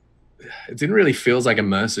didn't really feels like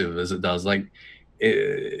immersive as it does. Like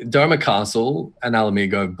Doma Castle and Ala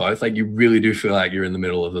Mhigo both, like you really do feel like you're in the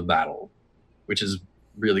middle of a battle, which is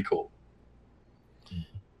really cool. You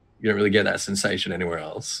don't really get that sensation anywhere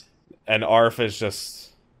else. And Arf is just.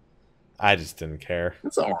 I just didn't care.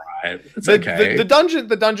 It's all right. It's okay. The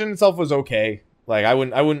dungeon itself was okay. Like I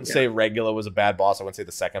wouldn't say Regula was a bad boss. I wouldn't say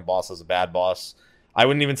the second boss was a bad boss. I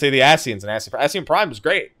wouldn't even say the Ascians and Ascian Prime was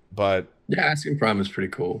great, but Ascian Prime is pretty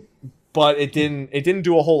cool. But it didn't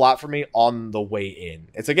do a whole lot for me on the way in.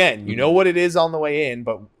 It's again, you know what it is on the way in,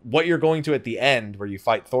 but what you're going to at the end where you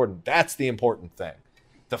fight Thornton, that's the important thing.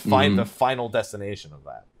 To find the final destination of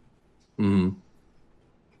that.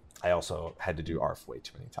 I also had to do Arf way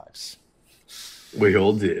too many times. We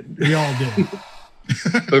all did. We all did.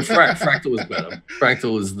 But Fractal was better.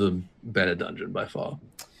 Fractal was the better dungeon by far.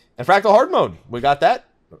 And Fractal Hard Mode, we got that,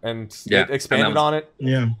 and it expanded on it.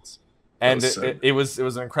 Yeah, and it was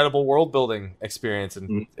an incredible world building experience,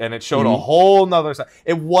 and it showed a whole nother side.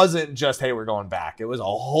 It wasn't just hey, we're going back. It was a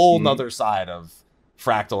whole nother side of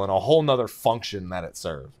Fractal and a whole nother function that it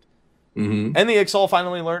served. And the Ixal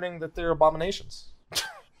finally learning that they're abominations.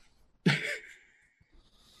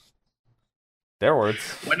 Their words.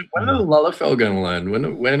 When are the Lullafell going to learn?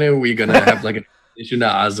 When are we going to have like an addition to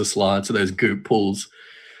Azys Law to those goop pools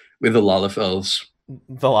with the Lullafells?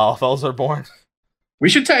 The Lullafells are born. We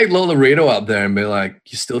should take Lolarito up there and be like,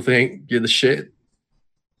 you still think you're the shit?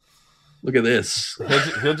 Look at this.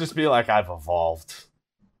 He'll just be like, I've evolved.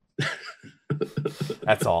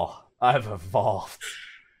 That's all. I've evolved.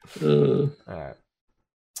 All right.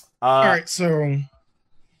 All right, so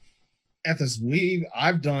Ethis,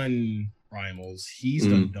 I've done primals. He's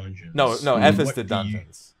done dungeons. No, Ethis did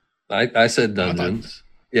dungeons. I said dungeons.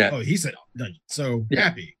 Yeah. Oh, he said dungeons. So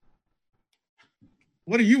Happy.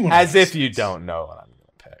 What do you want? As if you don't know what I'm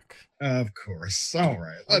gonna pick. Of course. All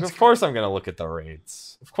right. Of course I'm going to look at the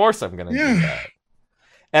raids. Of course I'm going to do that.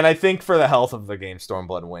 And I think for the health of the game,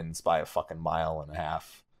 Stormblood wins by a fucking mile and a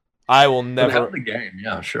half. I will never. For the game,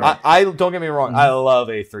 yeah, sure. I don't get me wrong. I love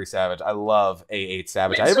A3 Savage. I love A8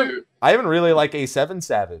 Savage. I even really like A7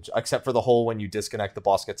 Savage, except for the whole when you disconnect, the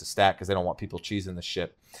boss gets a stat because they don't want people cheesing the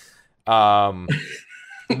shit.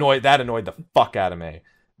 Annoyed the fuck out of me.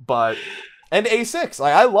 But and A6,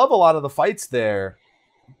 like I love a lot of the fights there,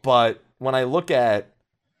 but when I look at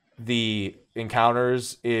the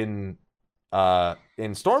encounters in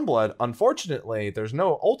Stormblood, unfortunately, there's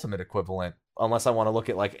no ultimate equivalent unless I want to look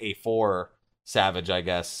at like A4 Savage, I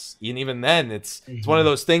guess. And even then, it's one of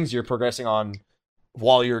those things you're progressing on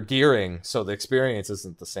while you're gearing, so the experience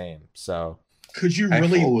isn't the same. So could you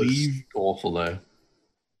really leave awful though?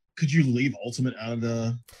 Could you leave ultimate out of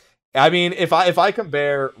the? I mean, if I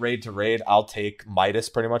compare raid to raid, I'll take Midas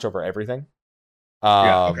pretty much over everything.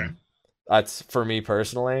 Okay. That's for me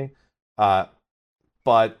personally.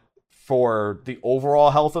 But for the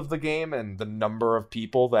overall health of the game and the number of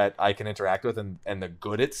people that I can interact with and the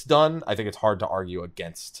good it's done, I think it's hard to argue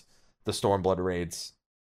against the Stormblood raids.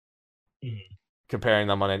 Comparing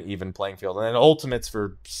them on an even playing field. And then ultimates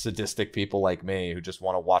for sadistic people like me who just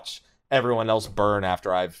want to watch everyone else burn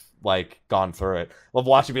after I've like gone through it. Love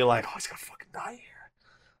watching be like, oh, he's gonna fucking die here.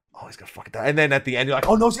 Oh, he's gonna fucking die. And then at the end you're like,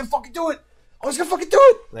 oh no, he's gonna fucking do it. Oh, he's gonna fucking do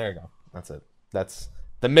it. There you go. That's it. That's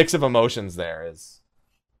the mix of emotions there is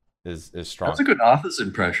strong. That's a good Arthur's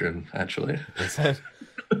impression, actually. Is it?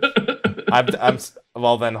 I'm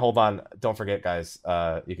well then hold on. Don't forget, guys,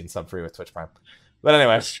 you can sub free with Twitch Prime. But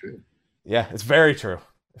anyway. That's true. Yeah, it's very true.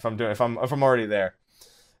 If I'm already there.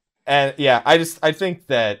 And yeah, I think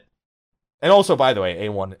that, and also by the way,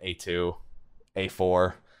 A1, A2,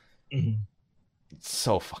 A4,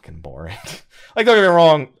 so fucking boring. Like, don't get me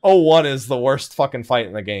wrong, 01 is the worst fucking fight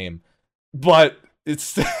in the game, but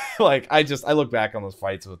it's like I look back on those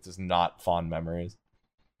fights with just not fond memories.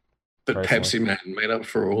 But personally. Pepsi Man made up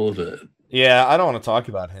for all of it. Yeah, I don't want to talk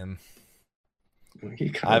about him.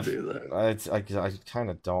 You can't do that. I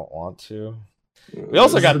kind of don't want to. We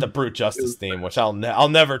also got the Brute Justice theme, which I'll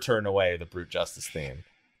never turn away. The Brute Justice theme.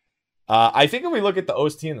 I think if we look at the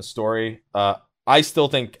OST and the story, I still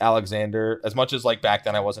think Alexander, as much as like back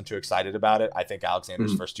then I wasn't too excited about it, I think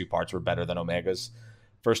Alexander's first two parts were better than Omega's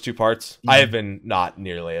first two parts. I have been not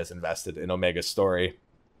nearly as invested in Omega's story.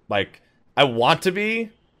 Like, I want to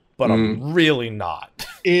be, but I'm really not.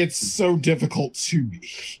 It's so difficult to be.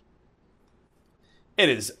 It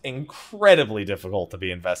is incredibly difficult to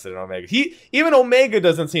be invested in Omega. Even Omega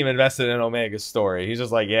doesn't seem invested in Omega's story. He's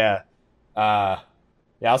just like, I'll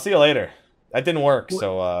see you later. That didn't work.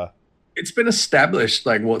 So it's been established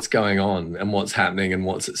like what's going on and what's happening and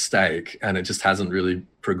what's at stake, and it just hasn't really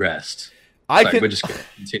progressed. We're just going to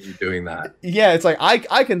continue doing that. Yeah, it's like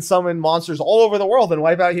I can summon monsters all over the world and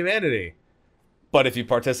wipe out humanity, but if you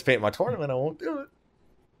participate in my tournament, I won't do it.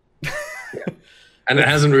 And it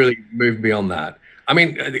hasn't really moved beyond that. I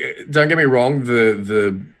mean, don't get me wrong,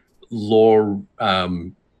 the lore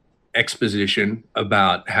exposition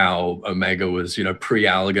about how Omega was,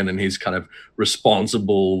 pre-Allergan, and he's kind of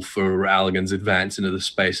responsible for Allergan's advance into the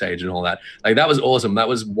space age and all that. Like, that was awesome. That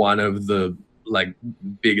was one of the like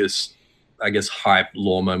biggest, I guess, hype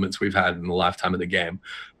lore moments we've had in the lifetime of the game.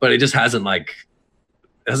 But it just hasn't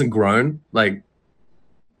grown. Like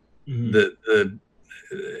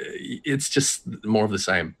it's just more of the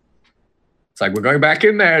same. It's like we're going back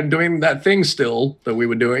in there and doing that thing still that we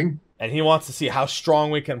were doing. And he wants to see how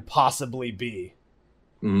strong we can possibly be.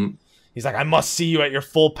 He's like, I must see you at your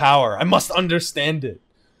full power. I must understand it.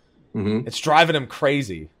 It's driving him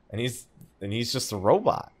crazy. And he's just a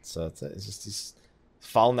robot. So it's just he's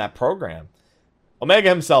following that program. Omega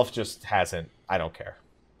himself just hasn't. I don't care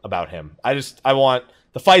about him. I want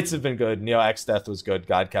the fights have been good. Neo X Death was good.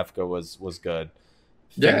 God Kefka was good.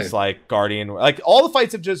 Things like Guardian, like all the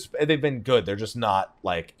fights they've been good. They're just not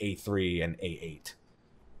like A3 and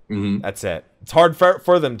A8. That's it. It's hard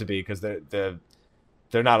for them to be because they're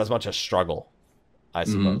not as much a struggle, I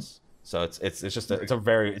suppose. So it's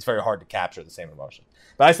very hard to capture the same emotion.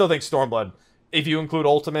 But I still think Stormblood, if you include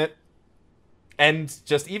Ultimate, and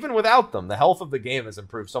just even without them, the health of the game has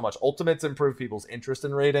improved so much. Ultimates improve people's interest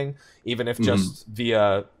in raiding, even if just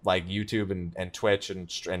via like YouTube and Twitch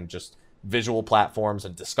and just visual platforms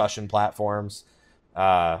and discussion platforms.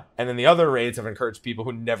 And then the other raids have encouraged people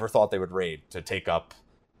who never thought they would raid to take up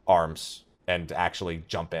arms and actually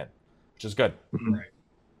jump in, which is good. Right.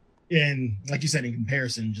 And like you said, in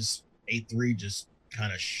comparison, just A3 just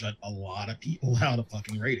kind of shut a lot of people out of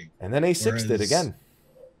fucking raiding. And then A6 did again.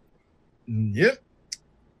 Yep.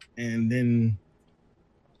 And then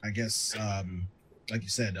I guess, like you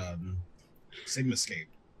said, Sigma Escape,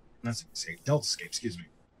 not Sigma Escape, Delta Escape, excuse me,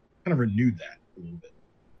 kind of renewed that a little bit.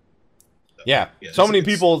 So, yeah, so many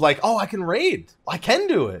people like, oh, I can raid. I can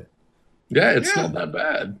do it. Yeah, it's not that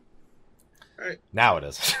bad. Right. Now it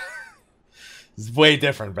is. It's way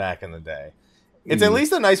different back in the day. It's at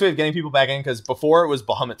least a nice way of getting people back in, because before it was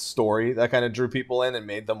Bahamut's story that kind of drew people in and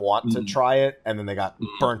made them want to try it, and then they got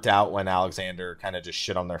burnt out when Alexander kind of just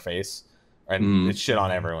shit on their face, and it shit on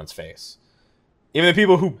everyone's face. Even the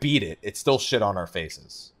people who beat it, it still shit on our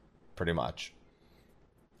faces, pretty much.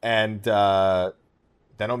 And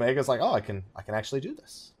then Omega's like, oh, I can actually do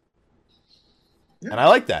this, and I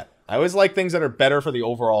like that. I always like things that are better for the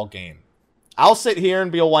overall game. I'll sit here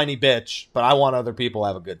and be a whiny bitch, but I want other people to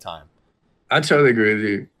have a good time. I totally agree with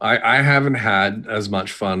you. I haven't had as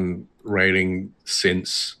much fun raiding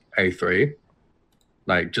since A3.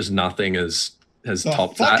 Like, just nothing has topped that.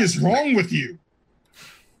 What the fuck is wrong with you?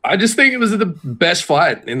 I just think it was the best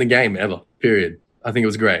fight in the game ever, period. I think it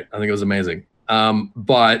was great. I think it was amazing.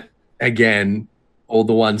 But again, all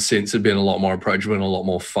the ones since have been a lot more approachable and a lot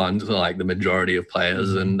more fun to like the majority of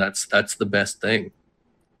players, and that's the best thing.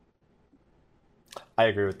 I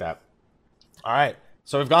agree with that. All right.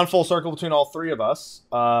 So we've gone full circle between all three of us.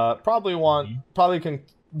 Probably can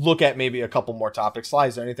look at maybe a couple more topics. Sly,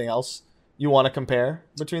 is there anything else you want to compare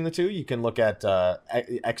between the two? You can look at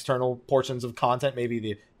external portions of content, maybe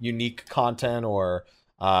the unique content, or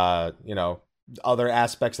other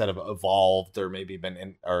aspects that have evolved or maybe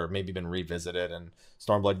been revisited. And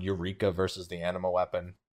Stormblood Eureka versus the Anima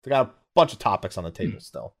weapon. They got a bunch of topics on the table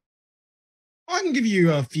still. I can give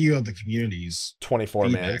you a few of the communities. 24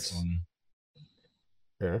 mans.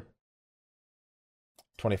 Here.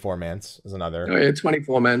 24 mans is another. Oh yeah,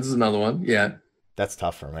 24 mans is another one. Yeah, that's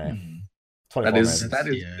tough for me. That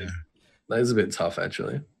is a bit tough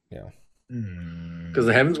actually. Yeah, because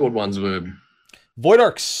the Heavensward ones were. Void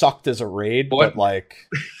Ark sucked as a raid, but like,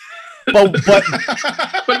 but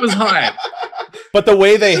it was hype. But the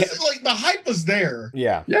way they like the hype was there.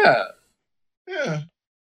 Yeah.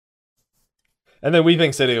 And then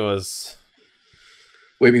Weeping City was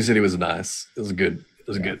nice. It was good. It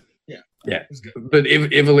was good. Yeah. It was good. But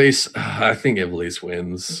Ivalice, I think Ivalice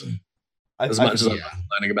wins. As much as I'm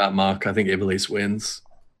learning about Mark, I think Ivalice wins.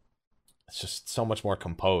 It's just so much more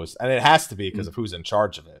composed, and it has to be because of who's in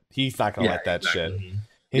charge of it. He's not going to let that shit.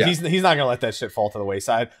 He's not going to let that shit fall to the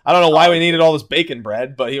wayside. I don't know why we needed all this bacon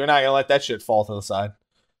bread, but we're not going to let that shit fall to the side.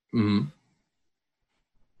 Mm-hmm.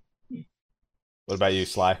 What about you,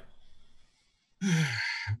 Sly?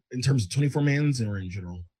 In terms of 24 mans or in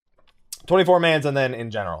general? 24 mans and then in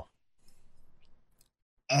general.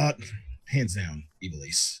 Hands down,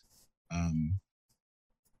 Ivalice.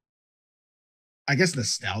 I guess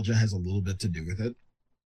nostalgia has a little bit to do with it.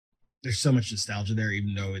 There's so much nostalgia there,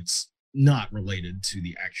 even though it's not related to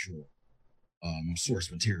the actual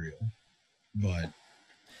source material. But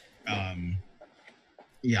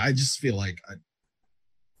yeah, I just feel like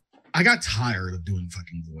I got tired of doing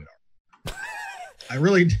fucking Void Ark. I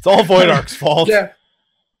really It's all Void Ark's fault. Yeah.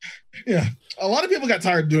 A lot of people got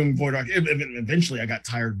tired of doing Void Ark. Eventually I got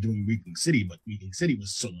tired of doing Weeping City, but Weeping City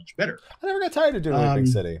was so much better. I never got tired of doing Weeping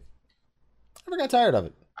City. I never got tired of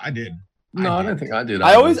it. I did. I don't think I did.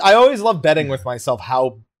 I always love betting with myself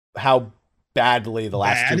how badly the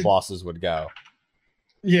last two bosses would go.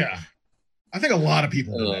 Yeah. I think a lot of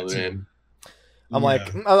people did that too. I'm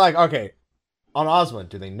like, okay, on Osmond,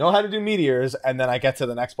 do they know how to do meteors? And then I get to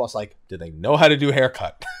the next boss, like, do they know how to do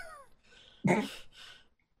haircut?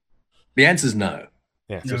 The answer is no.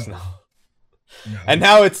 Yeah, just no. And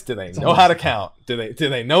now it's, do they know how to count? Do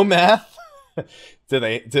they know math?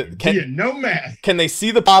 Can you know math? Can they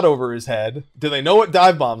see the pot over his head? Do they know what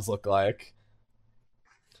dive bombs look like?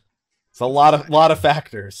 It's a lot of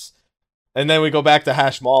factors. And then we go back to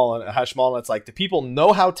Hashmal, and it's like, do people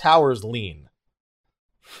know how towers lean?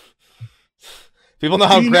 People know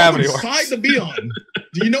how gravity works. Side to be on?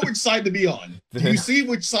 Do you know which side to be on? Do you see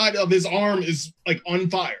which side of his arm is like on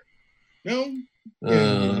fire? No.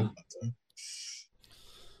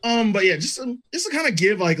 But yeah, just to kind of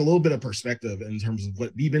give like a little bit of perspective in terms of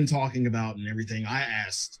what we've been talking about and everything. I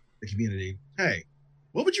asked the community, hey,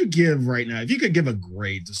 what would you give right now if you could give a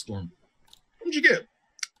grade to Stormblood? What would you give?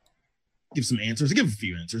 Give some answers. Give a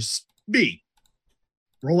few answers. B.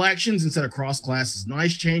 Role actions instead of cross class is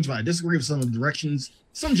nice change, but I disagree with some of the directions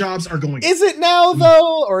some jobs are going. Is it now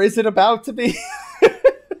though, or is it about to be?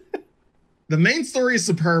 The main story is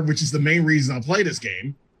superb, which is the main reason I play this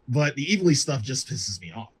game. But the Ivalice stuff just pisses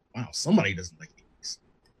me off. Wow, somebody doesn't like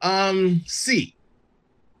Ivalice. C.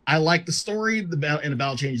 I like the story, the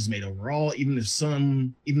battle changes made overall. Even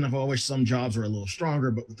if I wish some jobs were a little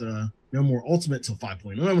stronger, but with no more ultimate till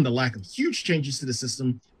 5.0, and the lack of huge changes to the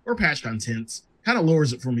system or patch contents kind of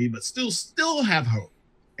lowers it for me, but still have hope.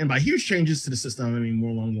 And by huge changes to the system, I mean more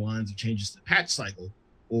along the lines of changes to the patch cycle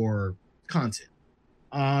or content.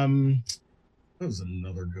 That was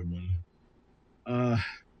another good one.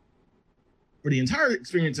 For the entire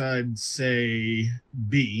experience, I'd say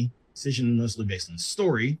B. Decision mostly based on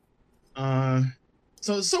story. So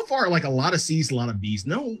far, like a lot of C's, a lot of B's.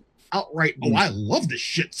 No outright, oh, I love this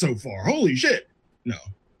shit so far. Holy shit. No,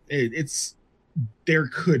 it's there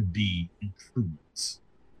could be improvements.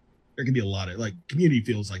 There could be a lot of, like, community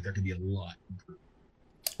feels like there could be a lot improved.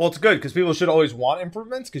 Well, it's good because people should always want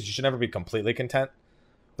improvements because you should never be completely content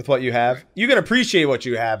with what you have. You can appreciate what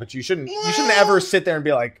you have, but you shouldn't ever sit there and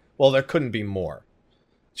be like, well, there couldn't be more.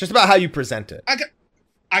 It's just about how you present it.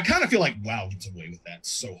 I kind of feel like WoW gets away with that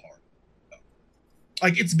so hard.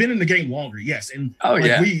 Like, it's been in the game longer, yes. And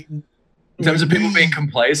in terms of people being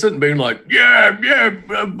complacent and being like,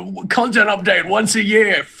 content update once a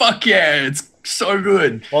year. Fuck yeah, it's so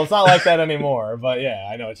good. Well, it's not like that anymore, but yeah,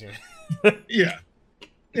 I know what you mean. Yeah,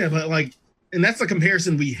 but like, and that's the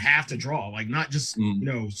comparison we have to draw. Like, not just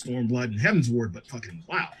Stormblood and Heavensward, but fucking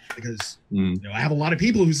WoW. Because I have a lot of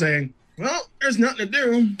people who saying, well, there's nothing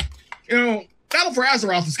to do. Battle for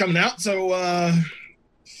Azeroth is coming out, so I'll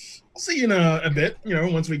see you in a bit,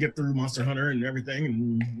 once we get through Monster Hunter and everything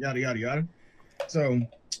and yada, yada, yada. So,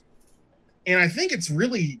 and I think it's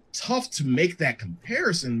really tough to make that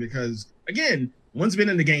comparison because, again, one's been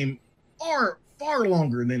in the game far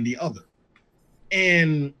longer than the other.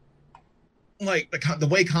 And, like, the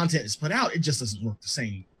way content is put out, it just doesn't work the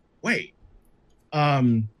same way.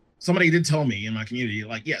 Somebody did tell me in my community,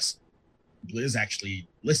 like, yes, Blizz actually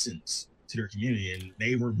listens to their community, and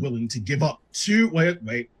they were willing to give up two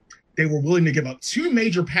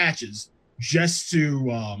major patches just to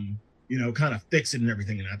kind of fix it and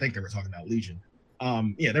everything. And I think they were talking about Legion.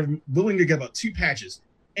 They're willing to give up 2 patches.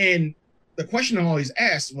 And the question I always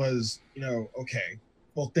asked was, okay,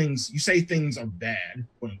 well, you say things are bad,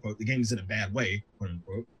 quote unquote, the game is in a bad way, quote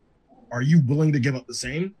unquote. Are you willing to give up the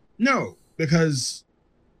same? No, because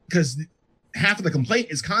half of the complaint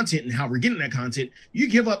is content and how we're getting that content. You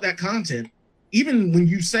give up that content, even when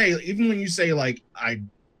you say like, I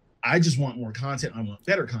just want more content, I want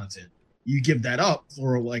better content. You give that up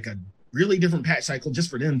for like a really different patch cycle just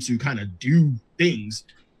for them to kind of do things.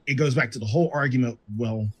 It goes back to the whole argument,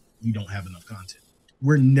 well, you don't have enough content.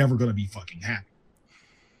 We're never going to be fucking happy.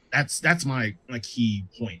 That's my key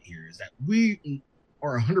point here, is that we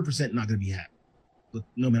are 100% not going to be happy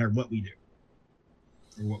no matter what we do.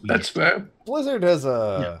 That's fair. Blizzard has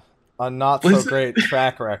a not so great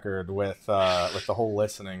track record with the whole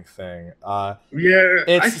listening thing. I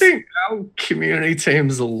think our community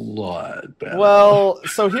team's a lot better. Well,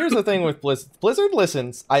 so here's the thing with Blizzard. Blizzard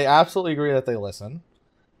listens. I absolutely agree that they listen.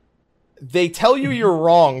 They tell you you're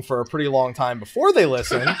wrong for a pretty long time before they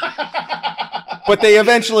listen, but they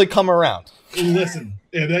eventually come around. Listen,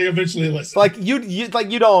 yeah, they eventually listen. Like you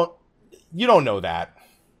don't know that.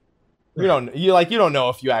 Right. You don't know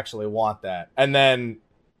if you actually want that. And then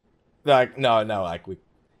like, no, like we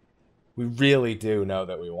really do know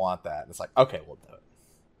that we want that. And it's like, okay, we'll do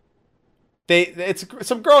it. It's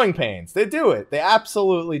some growing pains. They do it. They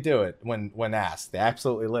absolutely do it when asked. They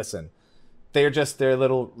absolutely listen. They're a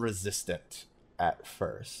little resistant at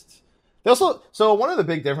first. They also, so one of the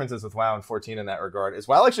big differences with WoW and 14 in that regard is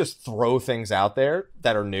WoW likes just throw things out there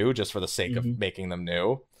that are new just for the sake of making them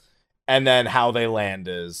new. And then how they land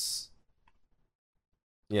is,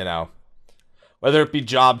 whether it be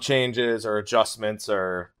job changes or adjustments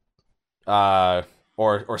or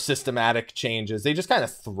systematic changes, they just kind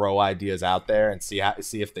of throw ideas out there and see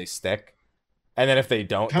if they stick. And then if they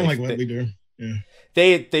don't, kind of like what we do. Yeah.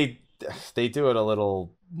 They do it a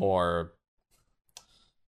little more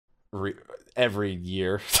every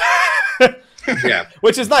year. Yeah,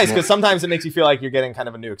 which is nice because sometimes it makes you feel like you're getting kind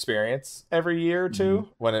of a new experience every year or two.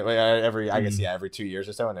 When every 2 years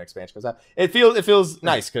or so, when an expansion goes out, it feels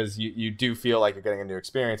nice because you do feel like you're getting a new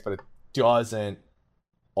experience, but it doesn't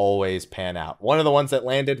always pan out. One of the ones that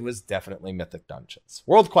landed was definitely Mythic Dungeons.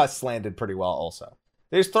 World Quests landed pretty well also.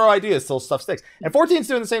 They just throw ideas till stuff sticks. And 14's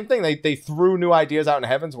doing the same thing. They threw new ideas out in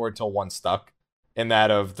Heavensward till one stuck, in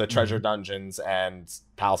that of the Treasure Dungeons and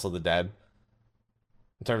Palace of the Dead,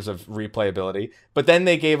 in terms of replayability. But then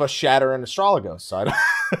they gave us Shatter and Astrologos, so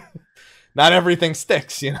not everything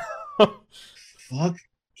sticks, Fuck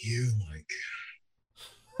you,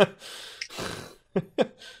 Mike.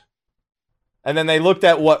 And then they looked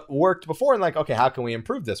at what worked before and like, okay, how can we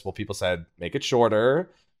improve this? Well, people said, make it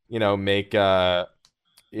shorter, make it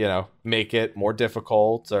more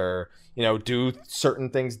difficult, or do certain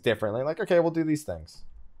things differently. Like, okay, we'll do these things,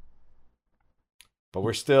 but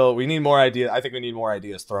we need more ideas. I think we need more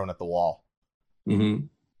ideas thrown at the wall. Mm-hmm.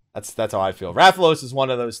 That's how I feel. Rathalos is one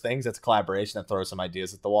of those things that's a collaboration that throws some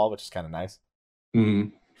ideas at the wall, which is kind of nice. Mm-hmm.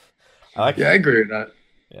 I agree with that.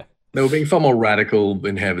 Yeah, they were being far more radical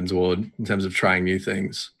in Heavensward in terms of trying new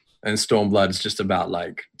things, and Stormblood's just about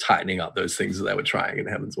like tightening up those things that they were trying in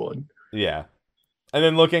Heavensward. Yeah, and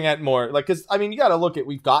then looking at more like, because you got to look at,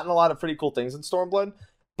 we've gotten a lot of pretty cool things in Stormblood,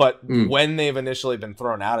 but when they've initially been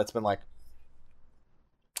thrown out, it's been like,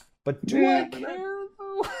 but do I care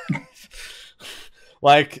though?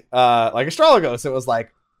 like Astrologos, it was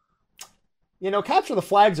like, capture the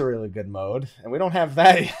flag's a really good mode, and we don't have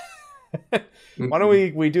that yet. Why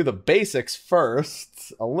don't we do the basics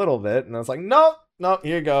first a little bit? And I was like, no,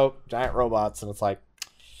 here you go, giant robots. And it's like,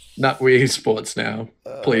 not we esports now,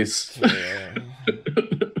 please.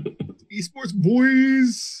 Esports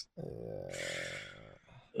boys.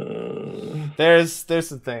 There's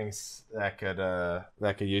some things that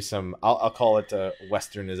could use some, I'll call it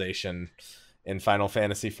westernization in Final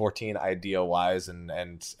Fantasy 14, idea wise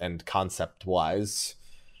and concept wise,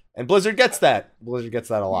 and Blizzard gets that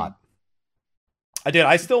a lot.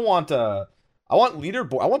 I still want I want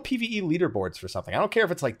PvE leaderboards for something. I don't care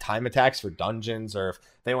if it's like time attacks for dungeons, or if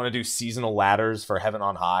they want to do seasonal ladders for Heaven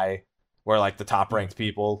on High, where like the top ranked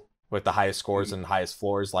people with the highest scores and highest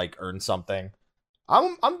floors like earn something.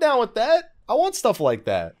 I'm down with that. I want stuff like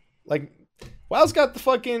that. Like, WoW's got the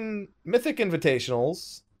fucking Mythic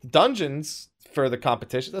Invitationals, dungeons for the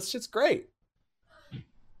competition. That shit's great.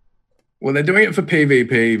 Well, they're doing it for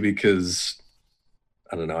PvP because,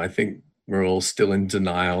 I don't know, I think we're all still in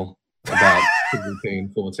denial about PvP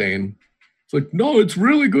in 14. It's like, no, it's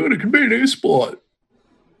really good. It can be an esport.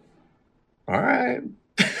 All right.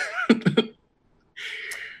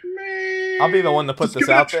 I'll be the one to put this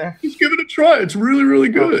out there. Just give it a try. It's really, really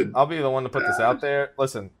good. I'll be the one to put this out there.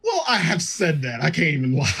 Listen. Well, I have said that. I can't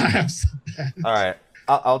even lie. I have said that. All right.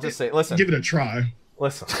 I'll just say, listen. Give it a try.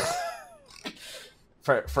 Listen.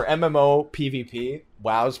 For MMO PvP,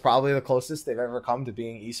 WoW's probably the closest they've ever come to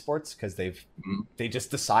being esports, because they just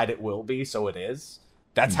decide it will be, so it is.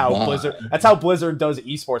 That's how Blizzard does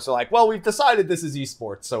esports. They're like, well, we've decided this is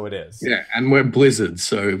esports, so it is. Yeah, and we're Blizzard,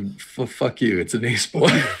 so fuck you, it's an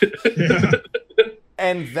esport.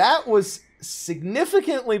 And that was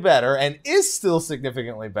significantly better, and is still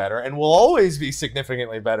significantly better, and will always be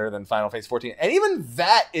significantly better than Final Fantasy 14. And even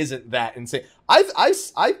that isn't that insane. I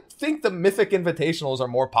think the Mythic Invitationals are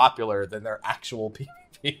more popular than their actual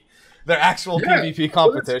PvP. Their actual PvP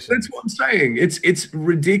competition. Well, that's what I'm saying. It's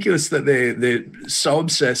ridiculous that they're so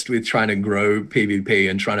obsessed with trying to grow PvP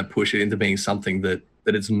and trying to push it into being something that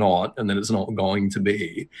it's not, and that it's not going to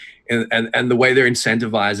be. And the way they're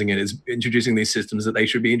incentivizing it is introducing these systems that they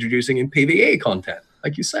should be introducing in PvE content,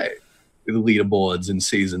 like you say, with leaderboards and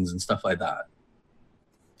seasons and stuff like that.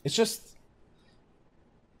 It's just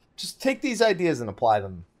take these ideas and apply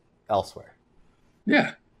them elsewhere.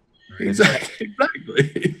 Yeah. Exactly.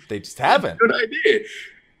 They just haven't. Good idea.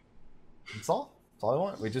 That's all I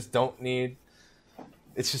want. We just don't need.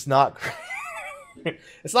 It's just not.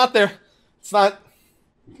 It's not there. It's not.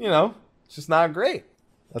 It's just not great.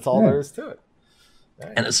 That's all there is to it.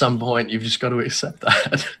 Right. And at some point, you've just got to accept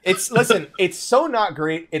that. Listen. It's so not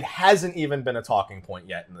great. It hasn't even been a talking point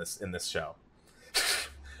yet in this show.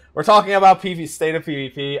 We're talking about state of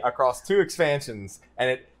PvP across 2 expansions, and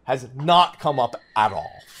it has not come up at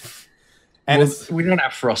all. And we don't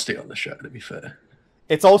have Frosty on the show, to be fair.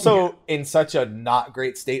 It's also in such a not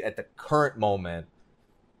great state at the current moment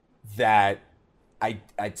that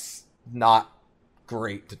it's not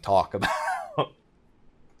great to talk about.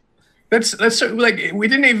 That's so, like, it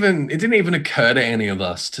didn't even occur to any of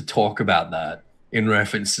us to talk about that in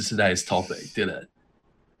reference to today's topic, did it?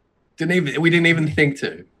 We didn't even think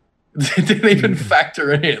to. It didn't even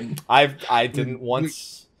factor in. I didn't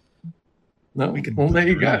once. No, well, there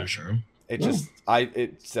you go. Sure.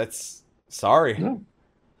 That's sorry. No.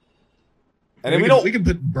 And we could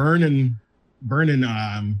put Burn and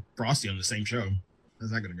Frosty on the same show.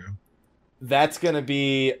 How's that gonna go? That's gonna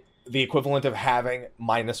be the equivalent of having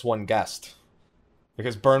 -1 guest,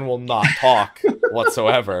 because Burn will not talk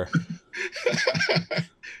whatsoever.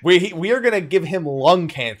 We are gonna give him lung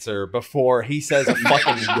cancer before he says a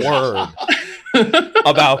fucking word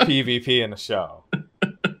about PvP in the show.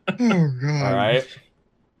 Oh god! All right.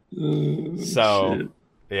 So shit.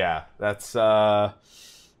 Yeah, that's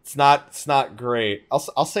it's not great.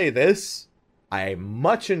 I'll say this: I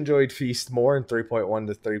much enjoyed Feast more in 3.1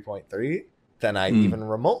 to 3.3 than I even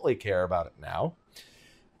remotely care about it now.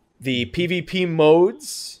 the PvP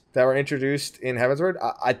modes that were introduced in Heavensward,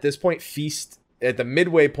 at this point, Feast, at the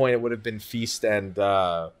midway point, it would have been Feast and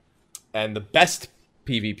the best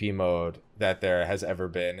PvP mode that there has ever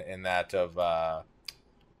been in that of,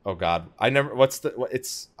 oh God,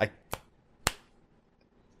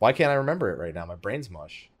 why can't I remember it right now? My brain's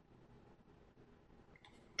mush.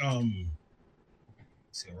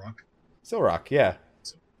 Seal Rock, yeah.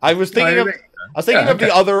 I was thinking of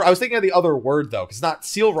the other word though, because not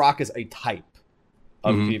Seal Rock is a type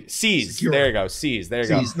of Seas. There you go, Seas. There you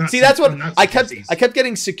go. See, that's what I kept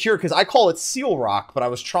getting secure because I call it Seal Rock, but I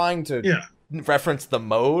was trying to reference the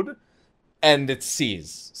mode, and it's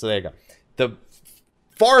Seas. So there you go. The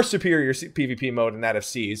far superior PvP mode in that of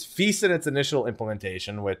Seas, Feast in its initial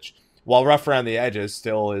implementation, which, while rough around the edges,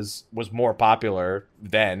 still was more popular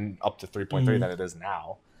then, up to 3.3 than it is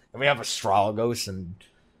now. And we have Astrologos and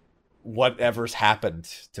whatever's happened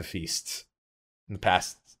to Feast in the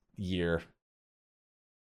past year.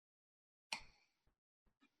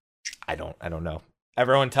 I don't know.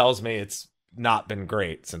 Everyone tells me it's not been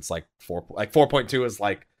great since like 4.2 is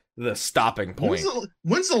like the stopping point.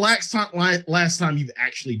 When's the last time you've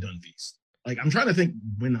actually done Feast? Like, I'm trying to think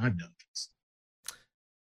when I've done Feast.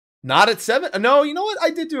 Not at 7. No, you know what? I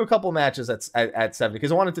did do a couple matches at 7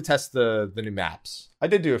 because I wanted to test the new maps. I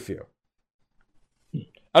did do a few.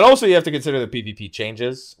 And also you have to consider the PvP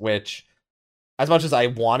changes, which, as much as I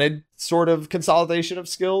wanted sort of consolidation of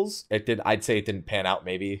skills, I'd say it didn't pan out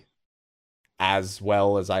maybe as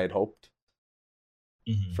well as I had hoped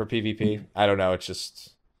for PvP. I don't know. It's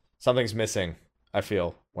just something's missing, I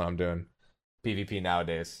feel, when I'm doing PvP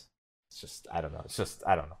nowadays. It's just, I don't know. It's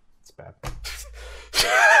bad.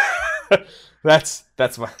 That's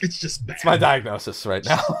my, it's just bad. It's my diagnosis right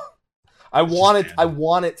now. I want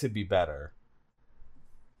it to be better,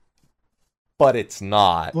 but it's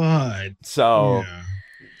not. But so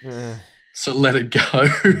so let it go.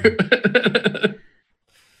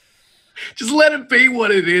 Just let it be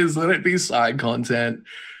what it is. Let it be side content.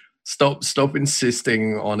 Stop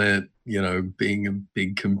insisting on it, being a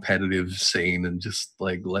big competitive scene, and just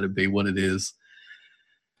like let it be what it is.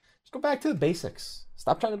 Just go back to the basics.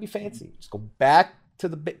 Stop trying to be fancy. Just go back to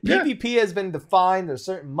the PvP has been defined. There's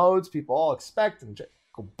certain modes people all expect, and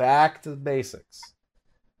go back to the basics.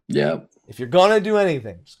 Yeah. If you're gonna do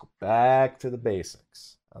anything, just go back to the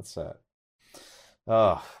basics. That's it.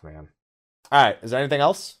 Oh man. All right. Is there anything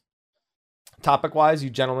else, topic-wise, you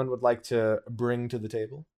gentlemen would like to bring to the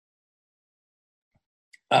table?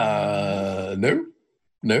 No,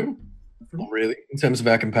 not really. In terms of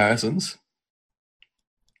our comparisons,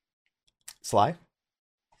 Sly.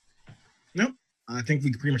 No, I think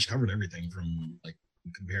we pretty much covered everything from like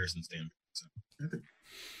comparison standpoint. So,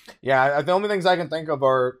 yeah, the only things I can think of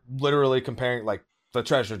are literally comparing like the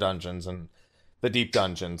treasure dungeons and the deep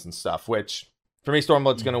dungeons and stuff, which for me,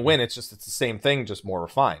 Stormblood's going to win. It's the same thing, just more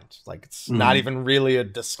refined. Like, it's not even really a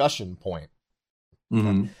discussion point.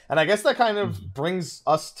 And I guess that kind of brings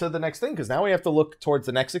us to the next thing, because now we have to look towards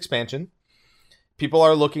the next expansion. People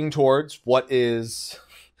are looking towards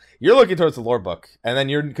you're looking towards the lore book, and then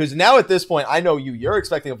because now at this point, I know you're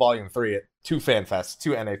expecting a volume 3 at 2 NA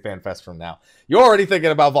FanFest from now. You're already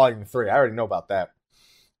thinking about volume 3. I already know about that.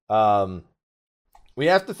 We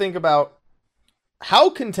have to think about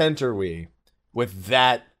how content are we with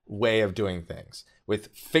that way of doing things,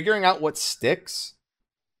 with figuring out what sticks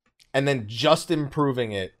and then just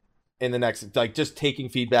improving it in the next, like just taking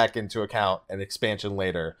feedback into account and expansion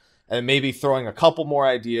later, and maybe throwing a couple more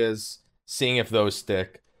ideas, seeing if those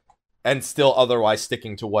stick, and still otherwise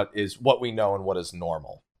sticking to what we know and what is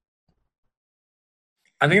normal.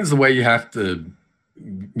 I think it's the way you have to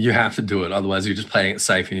do it. Otherwise you're just playing it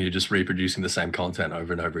safe and you're just reproducing the same content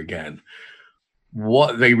over and over again.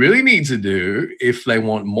 What they really need to do, if they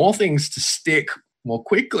want more things to stick more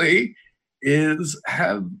quickly, is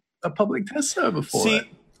have a public test server for it.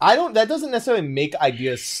 That doesn't necessarily make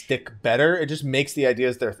ideas stick better. It just makes the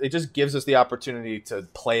ideas there. It just gives us the opportunity to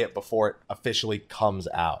play it before it officially comes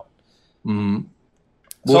out. Well,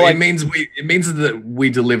 so it means that we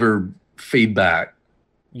deliver feedback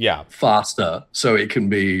faster, so it can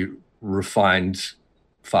be refined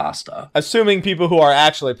faster. Assuming people who are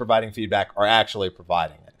actually providing feedback are actually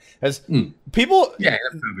providing it. As people, a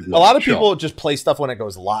lot of people just play stuff when it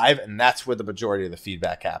goes live, and that's where the majority of the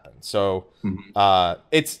feedback happens. So there's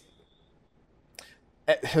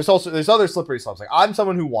other slippery slopes. Like, I'm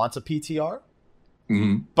someone who wants a PTR,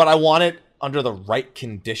 but I want it under the right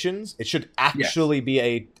conditions. It should actually be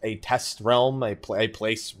a test realm, a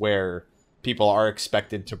place where people are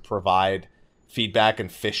expected to provide feedback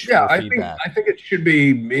and fish for feedback. I think it should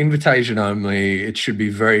be invitation only. It should be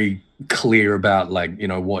very clear about like, you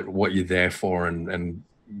know, what you're there for and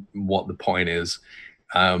what the point is.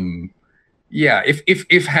 Yeah,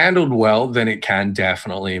 if handled well, then it can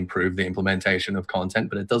definitely improve the implementation of content,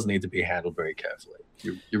 but it does need to be handled very carefully.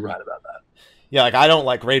 You're right about that. Yeah, like I don't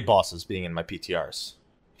like raid bosses being in my PTRs,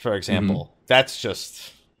 for example. Mm-hmm. That's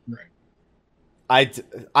just right.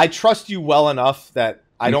 I trust you well enough that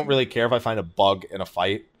I don't really care if I find a bug in a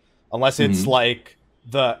fight, unless it's like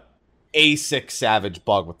the A6 Savage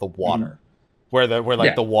bug with the water, where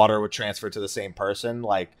the water would transfer to the same person.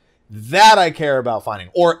 Like that I care about finding,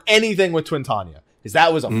 or anything with Twintania, because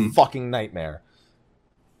that was a fucking nightmare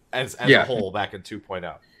as a whole back in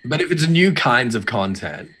 2.0. But if it's new kinds of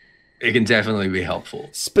content, it can definitely be helpful.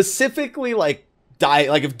 Specifically, like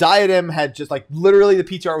if Diadem had just like literally the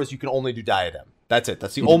PTR was you can only do Diadem. That's it.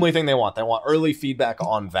 That's the only thing they want. They want early feedback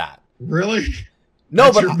on that. Really?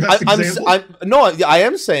 No, but I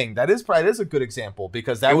am saying that is a good example,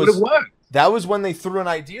 because that was when they threw an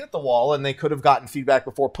idea at the wall and they could have gotten feedback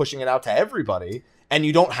before pushing it out to everybody. And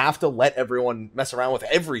you don't have to let everyone mess around with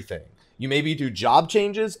everything. You maybe do job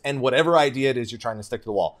changes and whatever idea it is you're trying to stick to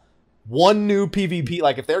the wall. One new PvP,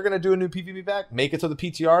 like if they're going to do a new PvP pack, make it so the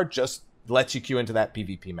PTR just lets you queue into that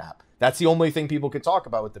PvP map. That's the only thing people can talk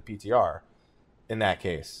about with the PTR in that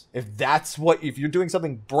case. If you're doing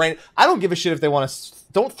something brand, I don't give a shit if they want to,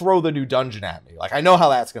 don't throw the new dungeon at me. Like I know how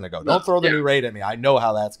that's going to go. Don't throw the new raid at me. I know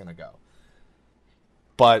how that's going to go.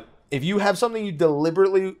 But if you have something you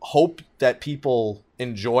deliberately hope that people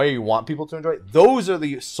enjoy, you want people to enjoy, those are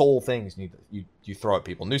the sole things you throw at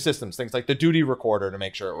people. New systems, things like the duty recorder to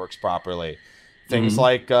make sure it works properly. Things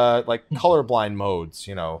like colorblind modes,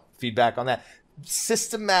 feedback on that.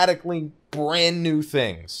 Systematically brand new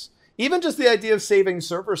things. Even just the idea of saving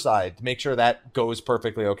server side to make sure that goes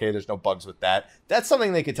perfectly okay. There's no bugs with that. That's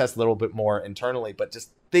something they could test a little bit more internally, but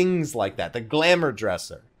just things like that. The glamour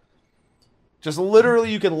dresser. Just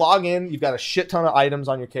literally you can log in, you've got a shit ton of items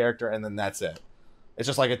on your character, and then that's it. It's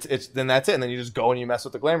just like it's then that's it, and then you just go and you mess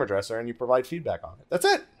with the glamour dresser and you provide feedback on it. That's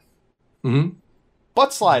it.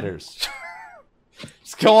 Butt sliders.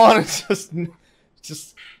 Just go on and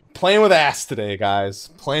just playing with ass today, guys.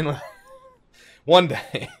 Playing with one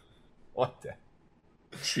day. One day.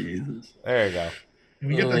 Jesus. There you go. Can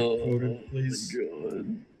we get that quoted, please?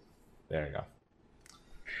 God. There you go.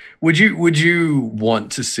 Would you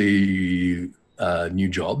want to see new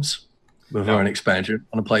jobs before an expansion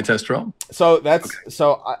on a playtest role? So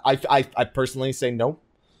I personally say no.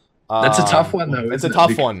 That's a tough one though. It's a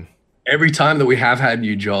tough one. Every time that we have had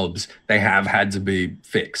new jobs, they have had to be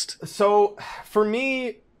fixed. So for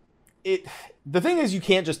me, the thing is you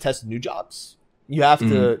can't just test new jobs. You have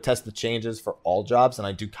to test the changes for all jobs, and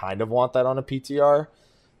I do kind of want that on a PTR.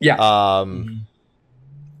 Yeah.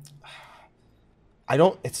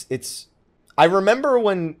 I remember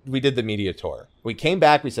when we did the media tour, we came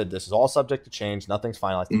back, we said, this is all subject to change. Nothing's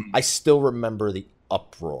finalized. I still remember the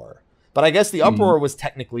uproar, but I guess the uproar was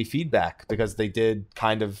technically feedback, because they did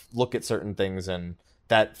kind of look at certain things, and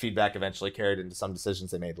that feedback eventually carried into some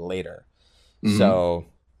decisions they made later. So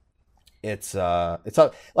it's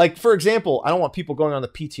like, for example, I don't want people going on the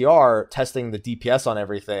PTR testing the DPS on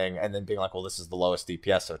everything and then being like, well, this is the lowest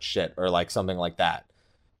DPS, so it's shit, or like something like that.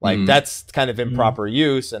 Like that's kind of improper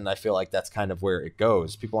use, and I feel like that's kind of where it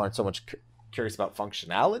goes. People aren't so much curious about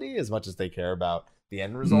functionality as much as they care about the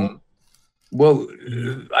end result. Well,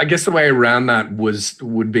 I guess the way around that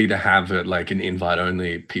would be to have it like an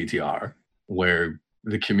invite-only PTR, where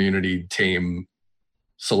the community team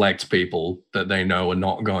selects people that they know are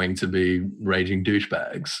not going to be raging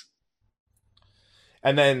douchebags.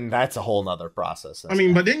 And then that's a whole nother process. I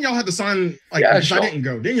mean, but then y'all had to sign, like, sure. I didn't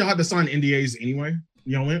go. Then y'all had to sign NDAs anyway.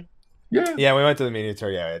 Y'all went? Yeah, we went to the media tour.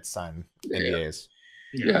 Yeah, it's signed NDAs.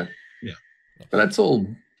 Yeah. But that's all,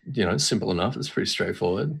 simple enough. It's pretty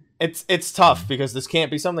straightforward. It's tough because this can't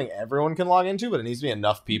be something everyone can log into, but it needs to be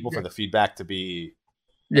enough people for the feedback to be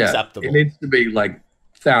acceptable. It needs to be like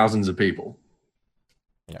thousands of people.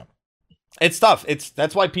 Yeah. It's tough.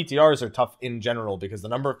 That's why PTRs are tough in general, because the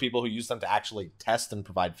number of people who use them to actually test and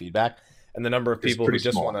provide feedback, and the number of people who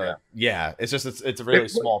just want to, it's a really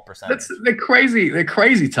small percentage. They're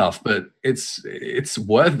crazy tough, but it's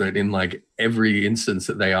worth it in like every instance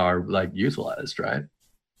that they are like utilized, right?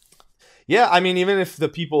 Yeah, I mean, even if the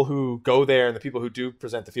people who go there and the people who do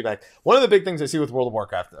present the feedback, one of the big things I see with World of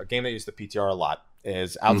Warcraft, a game that uses the PTR a lot,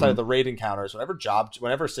 is outside of the raid encounters,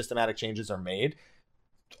 whenever systematic changes are made,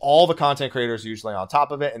 all the content creators are usually on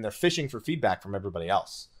top of it, and they're fishing for feedback from everybody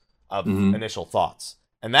else of initial thoughts.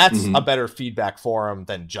 And that's a better feedback forum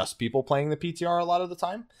than just people playing the PTR a lot of the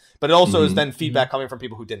time. But it also is then feedback coming from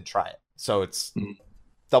people who didn't try it. So it's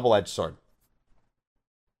double-edged sword.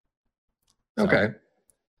 So, Okay.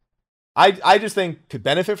 I just think could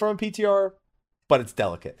benefit from a PTR, but it's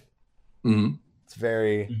delicate. Mm-hmm. It's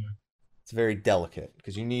very delicate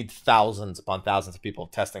because you need thousands upon thousands of people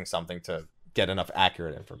testing something to get enough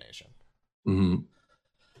accurate information. Mm-hmm.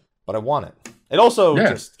 But I want it. It also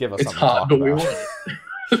just give us it's something hard, to talk but we about. want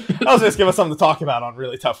it. Also just give us something to talk about on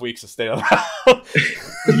really tough weeks of State of the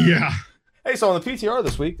Yeah. Hey, so on the PTR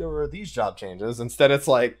this week, there were these job changes. Instead, it's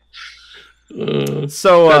like... That's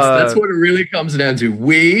what it really comes down to.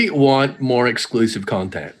 We want more exclusive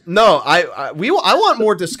content. No, I want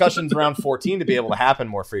more discussions around 14 to be able to happen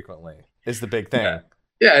more frequently, is the big thing.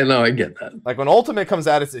 Yeah, no, I get that. Like when Ultimate comes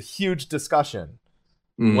out, it's a huge discussion.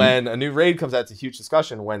 Mm-hmm. When a new raid comes out, it's a huge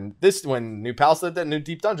discussion. When new Palisade, new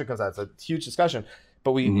Deep Dungeon comes out, it's a huge discussion.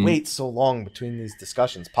 But we wait so long between these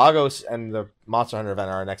discussions. Pagos and the Monster Hunter event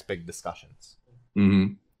are our next big discussions.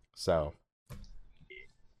 Mm-hmm. So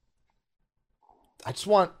I just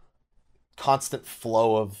want constant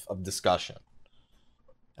flow of discussion.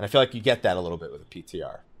 And I feel like you get that a little bit with a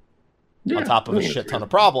PTR. Yeah, on top of a shit ton of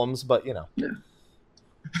problems, but you know. Yeah.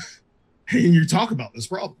 And you talk about those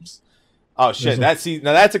problems. Oh shit! That's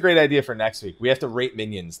a great idea for next week. We have to rate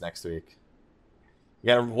minions next week. You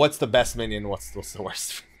gotta. What's the best minion? What's the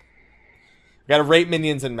worst? We gotta rate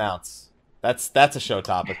minions and mounts. That's a show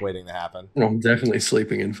topic waiting to happen. I'm definitely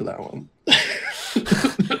sleeping in for that one.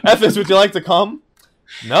 Ethos, would you like to come?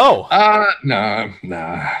 No.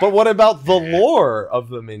 Nah. But what about the lore of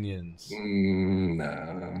the minions?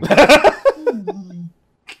 No.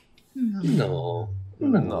 No.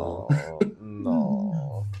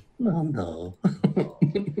 No. All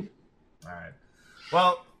right.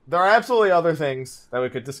 Well, there are absolutely other things that we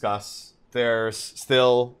could discuss. There's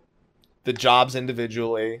still the jobs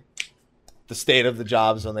individually, the state of the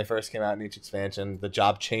jobs when they first came out in each expansion, the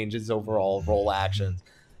job changes overall, role actions.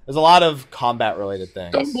 There's a lot of combat-related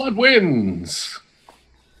things. Stormblood wins.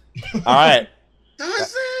 All right.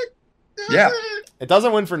 Does it? Yeah. It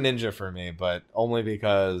doesn't win for Ninja for me, but only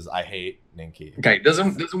because I hate Ninki. Okay,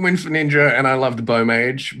 doesn't win for Ninja, and I love the Bow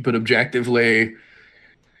Mage, but objectively,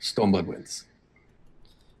 Stormblood wins.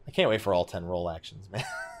 I can't wait for all 10 role actions, man.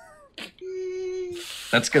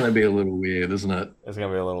 That's going to be a little weird, isn't it? It's going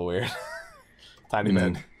to be a little weird. Tiny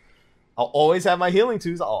bit. I'll always have my healing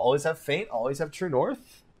twos. I'll always have Feint. I'll always have True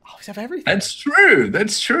North. I'll always have everything. That's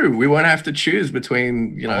true. We won't have to choose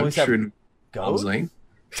between, True Goad.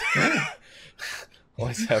 Yeah.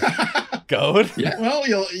 Always have Goad. Yeah. Well,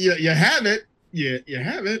 you have it. You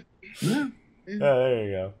have it. Yeah. There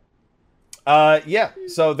you go. Yeah.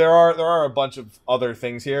 So there are a bunch of other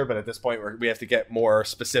things here, but at this point we have to get more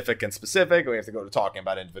specific. We have to go to talking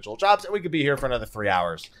about individual jobs, and we could be here for another 3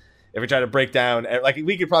 hours if we try to break down. Like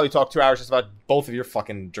we could probably talk 2 hours just about both of your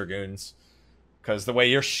fucking Dragoons, because the way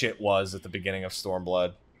your shit was at the beginning of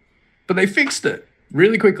Stormblood. But they fixed it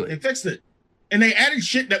really quickly. They fixed it, and they added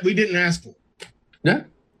shit that we didn't ask for. Yeah.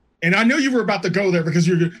 And I know you were about to go there because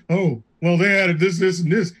you're they added this,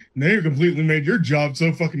 and this, and they completely made your job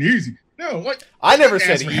so fucking easy. No, what? I never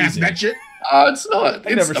said easy. Half that shit. It's not.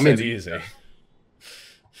 I never said easy.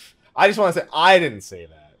 I just want to say I didn't say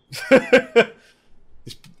that.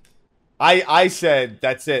 I said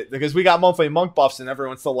that's it because we got monthly monk buffs and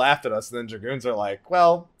everyone still laughed at us. And then Dragoons are like,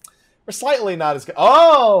 well, we're slightly not as good.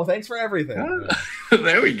 Oh, thanks for everything.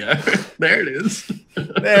 There we go. There it is.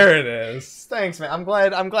 There it is. Thanks, man. I'm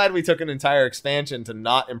glad we took an entire expansion to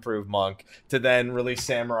not improve Monk to then release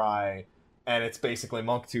Samurai, and it's basically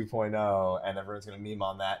Monk 2.0, and everyone's gonna meme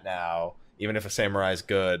on that now, even if a Samurai is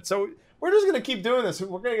good. So we're just gonna keep doing this.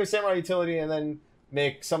 We're gonna give Samurai utility and then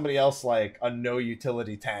make somebody else like a no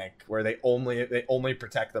utility tank where they only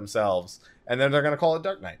protect themselves, and then they're gonna call it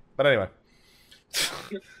Dark Knight. But anyway.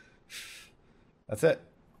 That's it.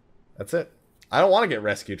 I don't want to get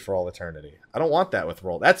rescued for all eternity. I don't want that with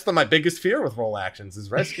roll. That's my biggest fear with roll actions is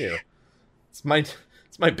rescue. It's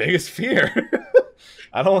my biggest fear.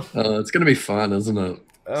 I don't. It's gonna be fun, isn't it?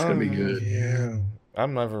 It's gonna be good. Yeah.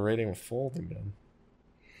 I'm never rating with Fold again.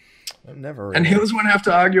 I'm never. And healers won't have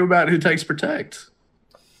to argue about who takes protect.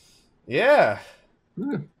 Yeah.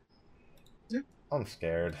 I'm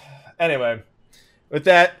scared. Anyway, with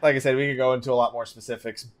that, like I said, we could go into a lot more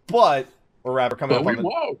specifics, but we're coming up on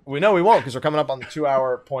the. We know we won't because we're coming up on the 2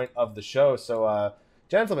 hour point of the show. So,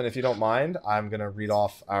 gentlemen, if you don't mind, I'm gonna read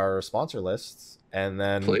off our sponsor lists, and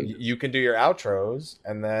then you can do your outros,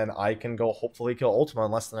 and then I can go hopefully kill Ultima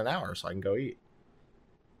in less than an hour, so I can go eat.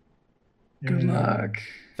 Good luck.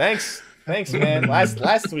 Thanks, man.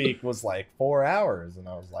 Last week was like 4 hours, and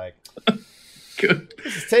I was like, good.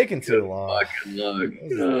 This is taking too long. Good luck.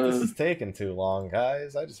 This is taking too long,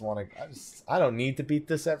 guys. I don't need to beat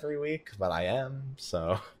this every week, but I am.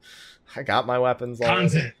 So I got my weapons.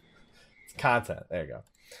 Content. It's content. There you go.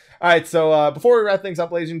 All right, so before we wrap things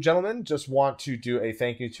up, ladies and gentlemen, just want to do a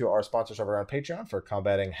thank you to our sponsors over on Patreon for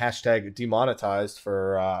combating hashtag demonetized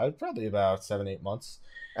for probably about 7-8 months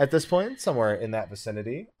at this point, somewhere in that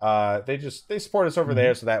vicinity. They support us over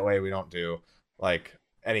there, so that way we don't do like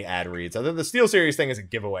any ad reads. Other the Steel Series thing is a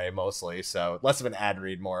giveaway mostly, so less of an ad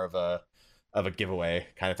read, more of a giveaway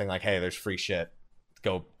kind of thing. Like, hey, there's free shit,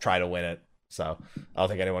 go try to win it. So I don't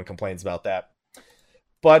think anyone complains about that.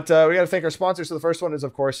 But we got to thank our sponsors. So the first one is,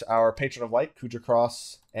 of course, our Patron of Light, Kuja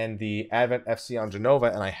Cross, and the Advent FC on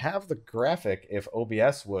Jenova. And I have the graphic if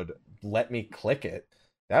OBS would let me click it.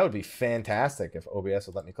 That would be fantastic if OBS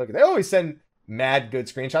would let me click it. They always send mad good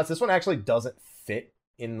screenshots. This one actually doesn't fit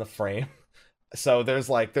in the frame. So there's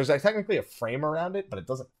technically a frame around it, but it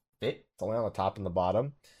doesn't fit. It's only on the top and the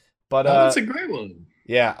bottom. But that's a great one.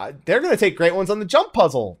 Yeah, they're going to take great ones on the jump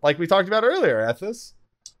puzzle, like we talked about earlier, Ethis.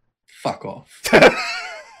 Fuck off.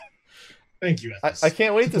 Thank you, Ethis. I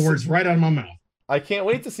can't wait to see words right out of my mouth. I can't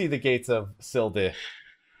wait to see the gates of Silde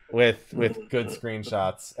with good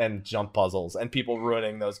screenshots and jump puzzles and people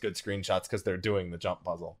ruining those good screenshots because they're doing the jump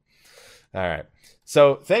puzzle. All right.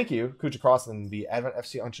 So thank you, Kuja Cross and the Advent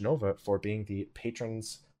FC on Jenova, for being the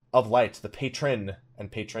patrons of light, the patron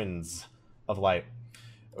and patrons of light.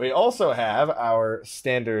 We also have our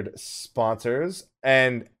standard sponsors,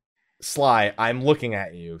 and Sly, I'm looking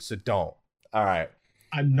at you, so don't. All right.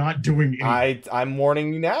 I'm not doing anything. I'm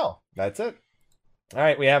warning you now. That's it. All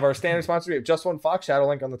right, we have our standard sponsors. We have Just One Fox,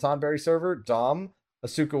 Shadowlink on the Tonberry server, Dom,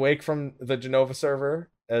 Asuka Wake from the Jenova server.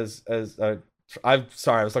 I'm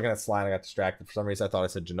sorry, I was looking at Sly and I got distracted. For some reason, I thought I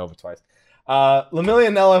said Jenova twice.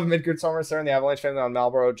 Lamillion Nella of Midgard Summer, and the Avalanche family on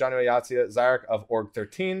Marlboro, Johnny Ayatzia, Zarek of Org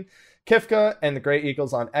 13, Kifka and the Great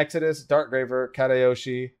Eagles on Exodus, Darkgraver,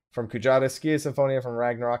 Katayoshi from Kujata, Skia Symphonia from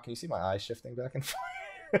Ragnarok. Can you see my eyes shifting back and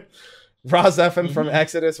forth? Roz Effen from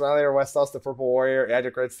Exodus, Riley Westos, the Purple Warrior,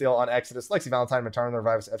 Adric Redsteel on Exodus, Lexi Valentine, Matern, the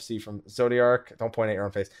Revivus FC from Zodiark. Don't point at your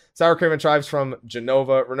own face. Sour Cream and Tribes from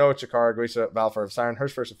Jenova, Renault Chikara, Guisha Valfor of Siren,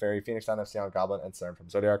 Hirsch First of Fairy, Phoenix Down FC on Goblin, and Siren from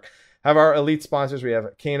Zodiark. Have our elite sponsors. We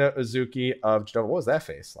have Kana Uzuki of Jenova. What was that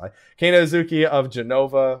face like? Kana Uzuki of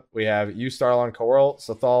Jenova. We have U Starlon Coral,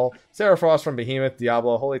 Sothal, Sarah Frost from Behemoth,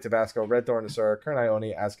 Diablo, Holy Tabasco, Red Thorn Nasur, Kern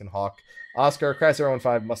Ioni, Askin Hawk, Oscar, Crash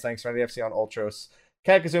 015, Mustang, Serenity FC on Ultros,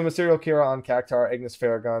 Kakazuma, Serial Kira on Cactar, Ignis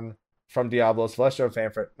Farragun from Diablos, Celestial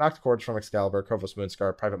Fanfrit, Nocticords from Excalibur, Krovos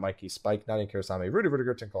Moonscar, Private Mikey, Spike, Nadia Kirasame, Rudy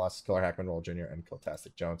Rudiger, Tin Colossus, Killer Hackman, Roll Jr., and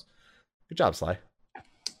Kiltastic Jones. Good job, Sly.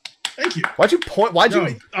 Thank you. Why'd you point?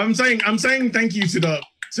 I'm saying thank you to the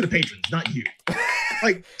patrons, not you.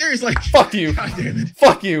 Like there's like fuck you. God damn it.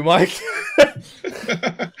 Fuck you, Mike.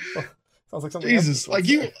 Sounds like something Jesus, like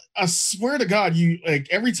you, I swear to God, you like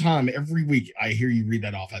every week I hear you read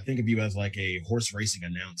that off, I think of you as like a horse racing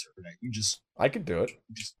announcer. That you just, I could do it.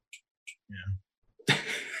 Yeah,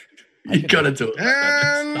 you gotta do it.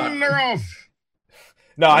 And they're off.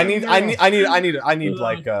 No, I need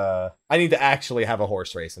to actually have a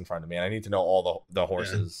horse race in front of me, and I need to know all the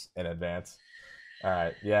horses in advance. All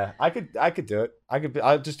right, yeah, I could do it. I do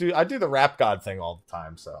the rap god thing all the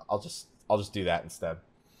time, so I'll just do that instead.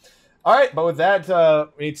 All right, but with that,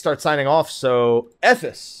 we need to start signing off. So,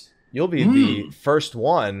 Ethis, you'll be the first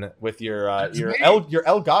one with your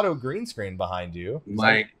Elgato green screen behind you.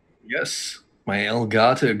 My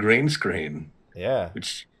Elgato green screen. Yeah,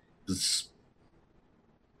 which is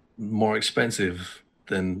more expensive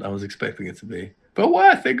than I was expecting it to be, but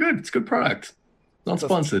worth. They're good. It's a good product. Not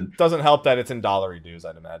sponsored. Doesn't help that it's in dollary dues,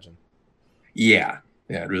 I'd imagine. Yeah,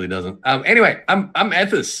 it really doesn't. Anyway, I'm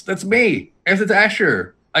Ethis. That's me, Ethis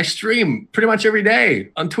Asher. I stream pretty much every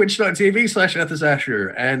day on twitch.tv/Ethis Asher,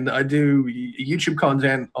 and I do YouTube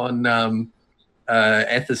content on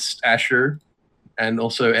Ethis Asher and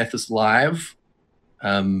also Ethis Live.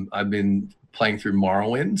 I've been playing through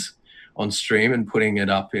Morrowind on stream and putting it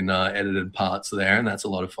up in edited parts there, and that's a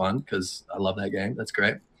lot of fun because I love that game. That's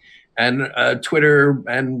great. And Twitter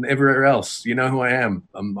and everywhere else, you know who I am.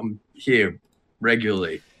 I'm here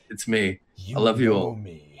regularly. It's me. I love you all.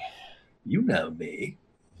 You know me.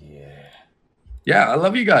 Yeah, I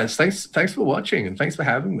love you guys. Thanks for watching, and thanks for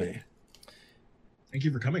having me. Thank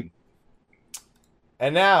you for coming.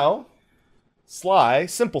 And now, Sly,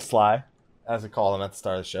 Simple Sly, as we call him at the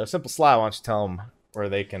start of the show. Simple Sly, why don't you tell them where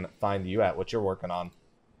they can find you at, what you're working on?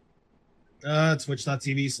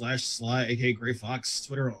 Twitch.tv/Sly, aka Gray Fox,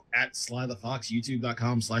 Twitter at Sly the Fox,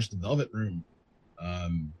 YouTube.com/The Velvet Room.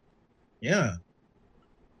 Yeah,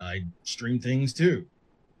 I stream things too.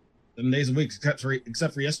 7 days a week,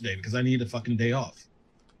 except for yesterday because I needed a fucking day off.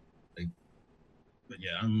 But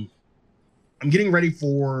yeah, I'm getting ready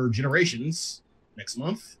for Generations next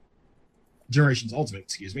month. Generations Ultimate,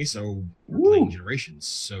 excuse me. So we're playing Generations.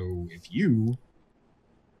 So if you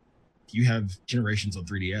have Generations on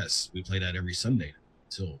 3DS, we play that every Sunday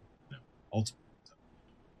until Ultimate. So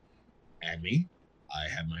add me. I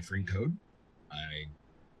have my friend code. I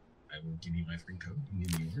will give you my friend code. You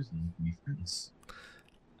give me yours, and we'll be friends.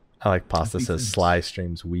 I like Pasta says Sly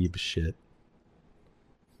streams weeb shit.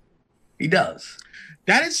 He does.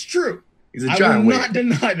 That is true. He's a giant. I will not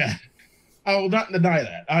deny that. I will not deny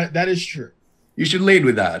that. That is true. You should lead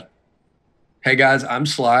with that. Hey guys, I'm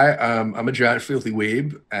Sly. I'm a giant filthy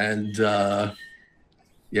weeb, and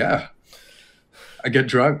yeah, I get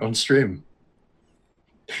drunk on stream.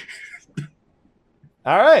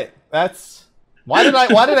 All right, that's why did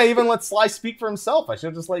I even let Sly speak for himself? I should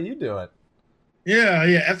have just let you do it.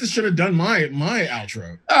 Yeah. Ethan should have done my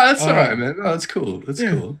outro. Oh, that's all right, man. Oh, that's cool. That's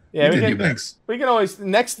cool. Yeah, we can always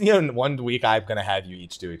next 1 week. I'm gonna have you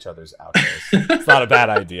each do each other's outros. It's not a bad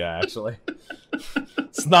idea, actually.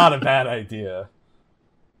 It's not a bad idea.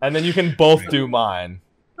 And then you can both do mine.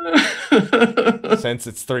 Since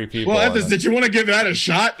it's 3 people. Well, Ethos, did you want to give that a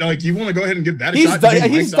shot? Like, you want to go ahead and give that a shot?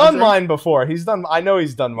 He's done mine before. I know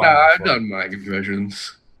he's done mine. I've done my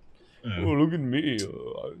versions. Oh, look at me!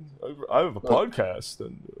 I have a podcast,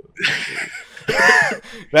 and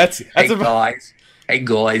that's Hey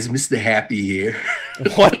guys, Mr. Happy here.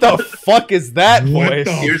 What the fuck is that voice?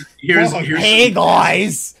 Here's hey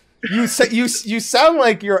guys. You sound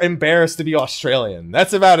like you're embarrassed to be Australian.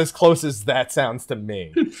 That's about as close as that sounds to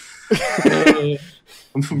me.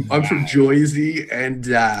 I'm from Jersey, and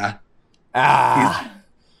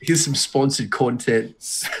here's some sponsored content.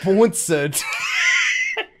 Sponsored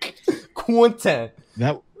content.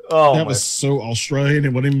 That was so Australian.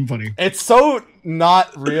 It wasn't even funny. It's so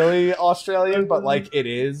not really Australian, but like it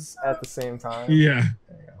is at the same time. Yeah.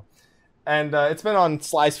 There you go. And it's been on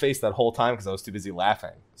Sly's face that whole time because I was too busy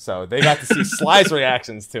laughing. So they got to see Sly's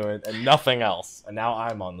reactions to it and nothing else. And now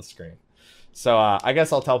I'm on the screen. So I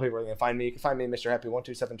guess I'll tell people where they can find me. You can find me Mr.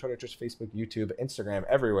 Happy127, Twitter, Twitch, Facebook, YouTube, Instagram,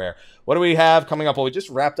 everywhere. What do we have coming up? Well, we just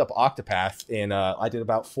wrapped up Octopath in I did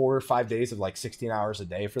about 4 or 5 days of like 16 hours a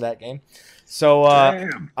day for that game. So I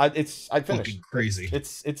finished. Fucking crazy.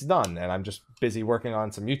 It's done, and I'm just busy working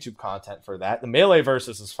on some YouTube content for that. The Melee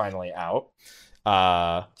Versus is finally out.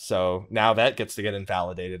 So now that gets to get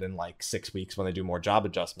invalidated in like 6 weeks when they do more job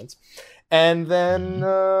adjustments. And then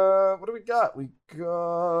what do we got? We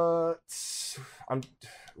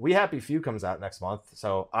Happy Few comes out next month,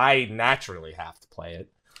 so I naturally have to play it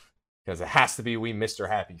because it has to be We Mr.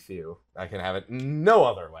 Happy Few. I can have it no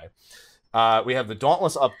other way. We have the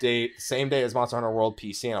Dauntless update same day as Monster Hunter World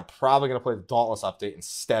PC, and I'm probably gonna play the Dauntless update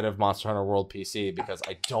instead of Monster Hunter World PC because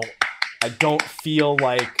I don't feel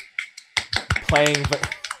like playing.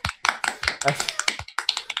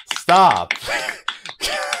 Stop.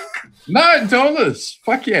 No, Dauntless.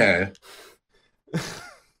 Fuck yeah.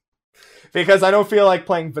 Because I don't feel like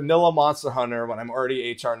playing vanilla Monster Hunter when I'm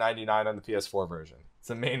already HR 99 on the PS4 version. It's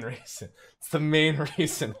the main reason. It's the main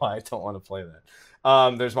reason why I don't want to play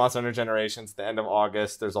that. There's Monster Hunter Generations at the end of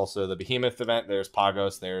August. There's also the Behemoth event. There's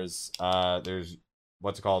Pagos. There's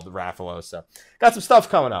what's it called? The Rathalos. So got some stuff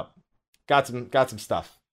coming up. Got some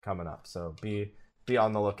stuff coming up. So be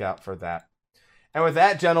on the lookout for that. And with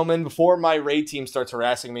that, gentlemen, before my raid team starts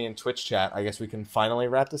harassing me in Twitch chat, I guess we can finally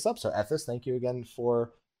wrap this up. So Ethos, thank you again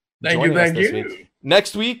for joining us this week.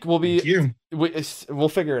 Next week we'll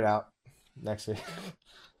figure it out. Next week.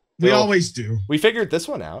 We always do. We figured this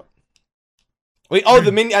one out.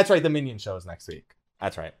 The Minion. That's right. The Minion show is next week.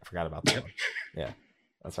 That's right. I forgot about that one. Yeah,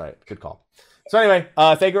 that's right. Good call. So anyway,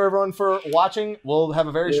 thank you everyone for watching. We'll have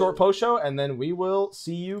a very short post show, and then we will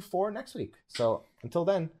see you for next week. So until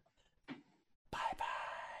then, bye-bye.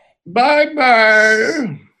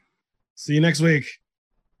 Bye-bye. See you next week.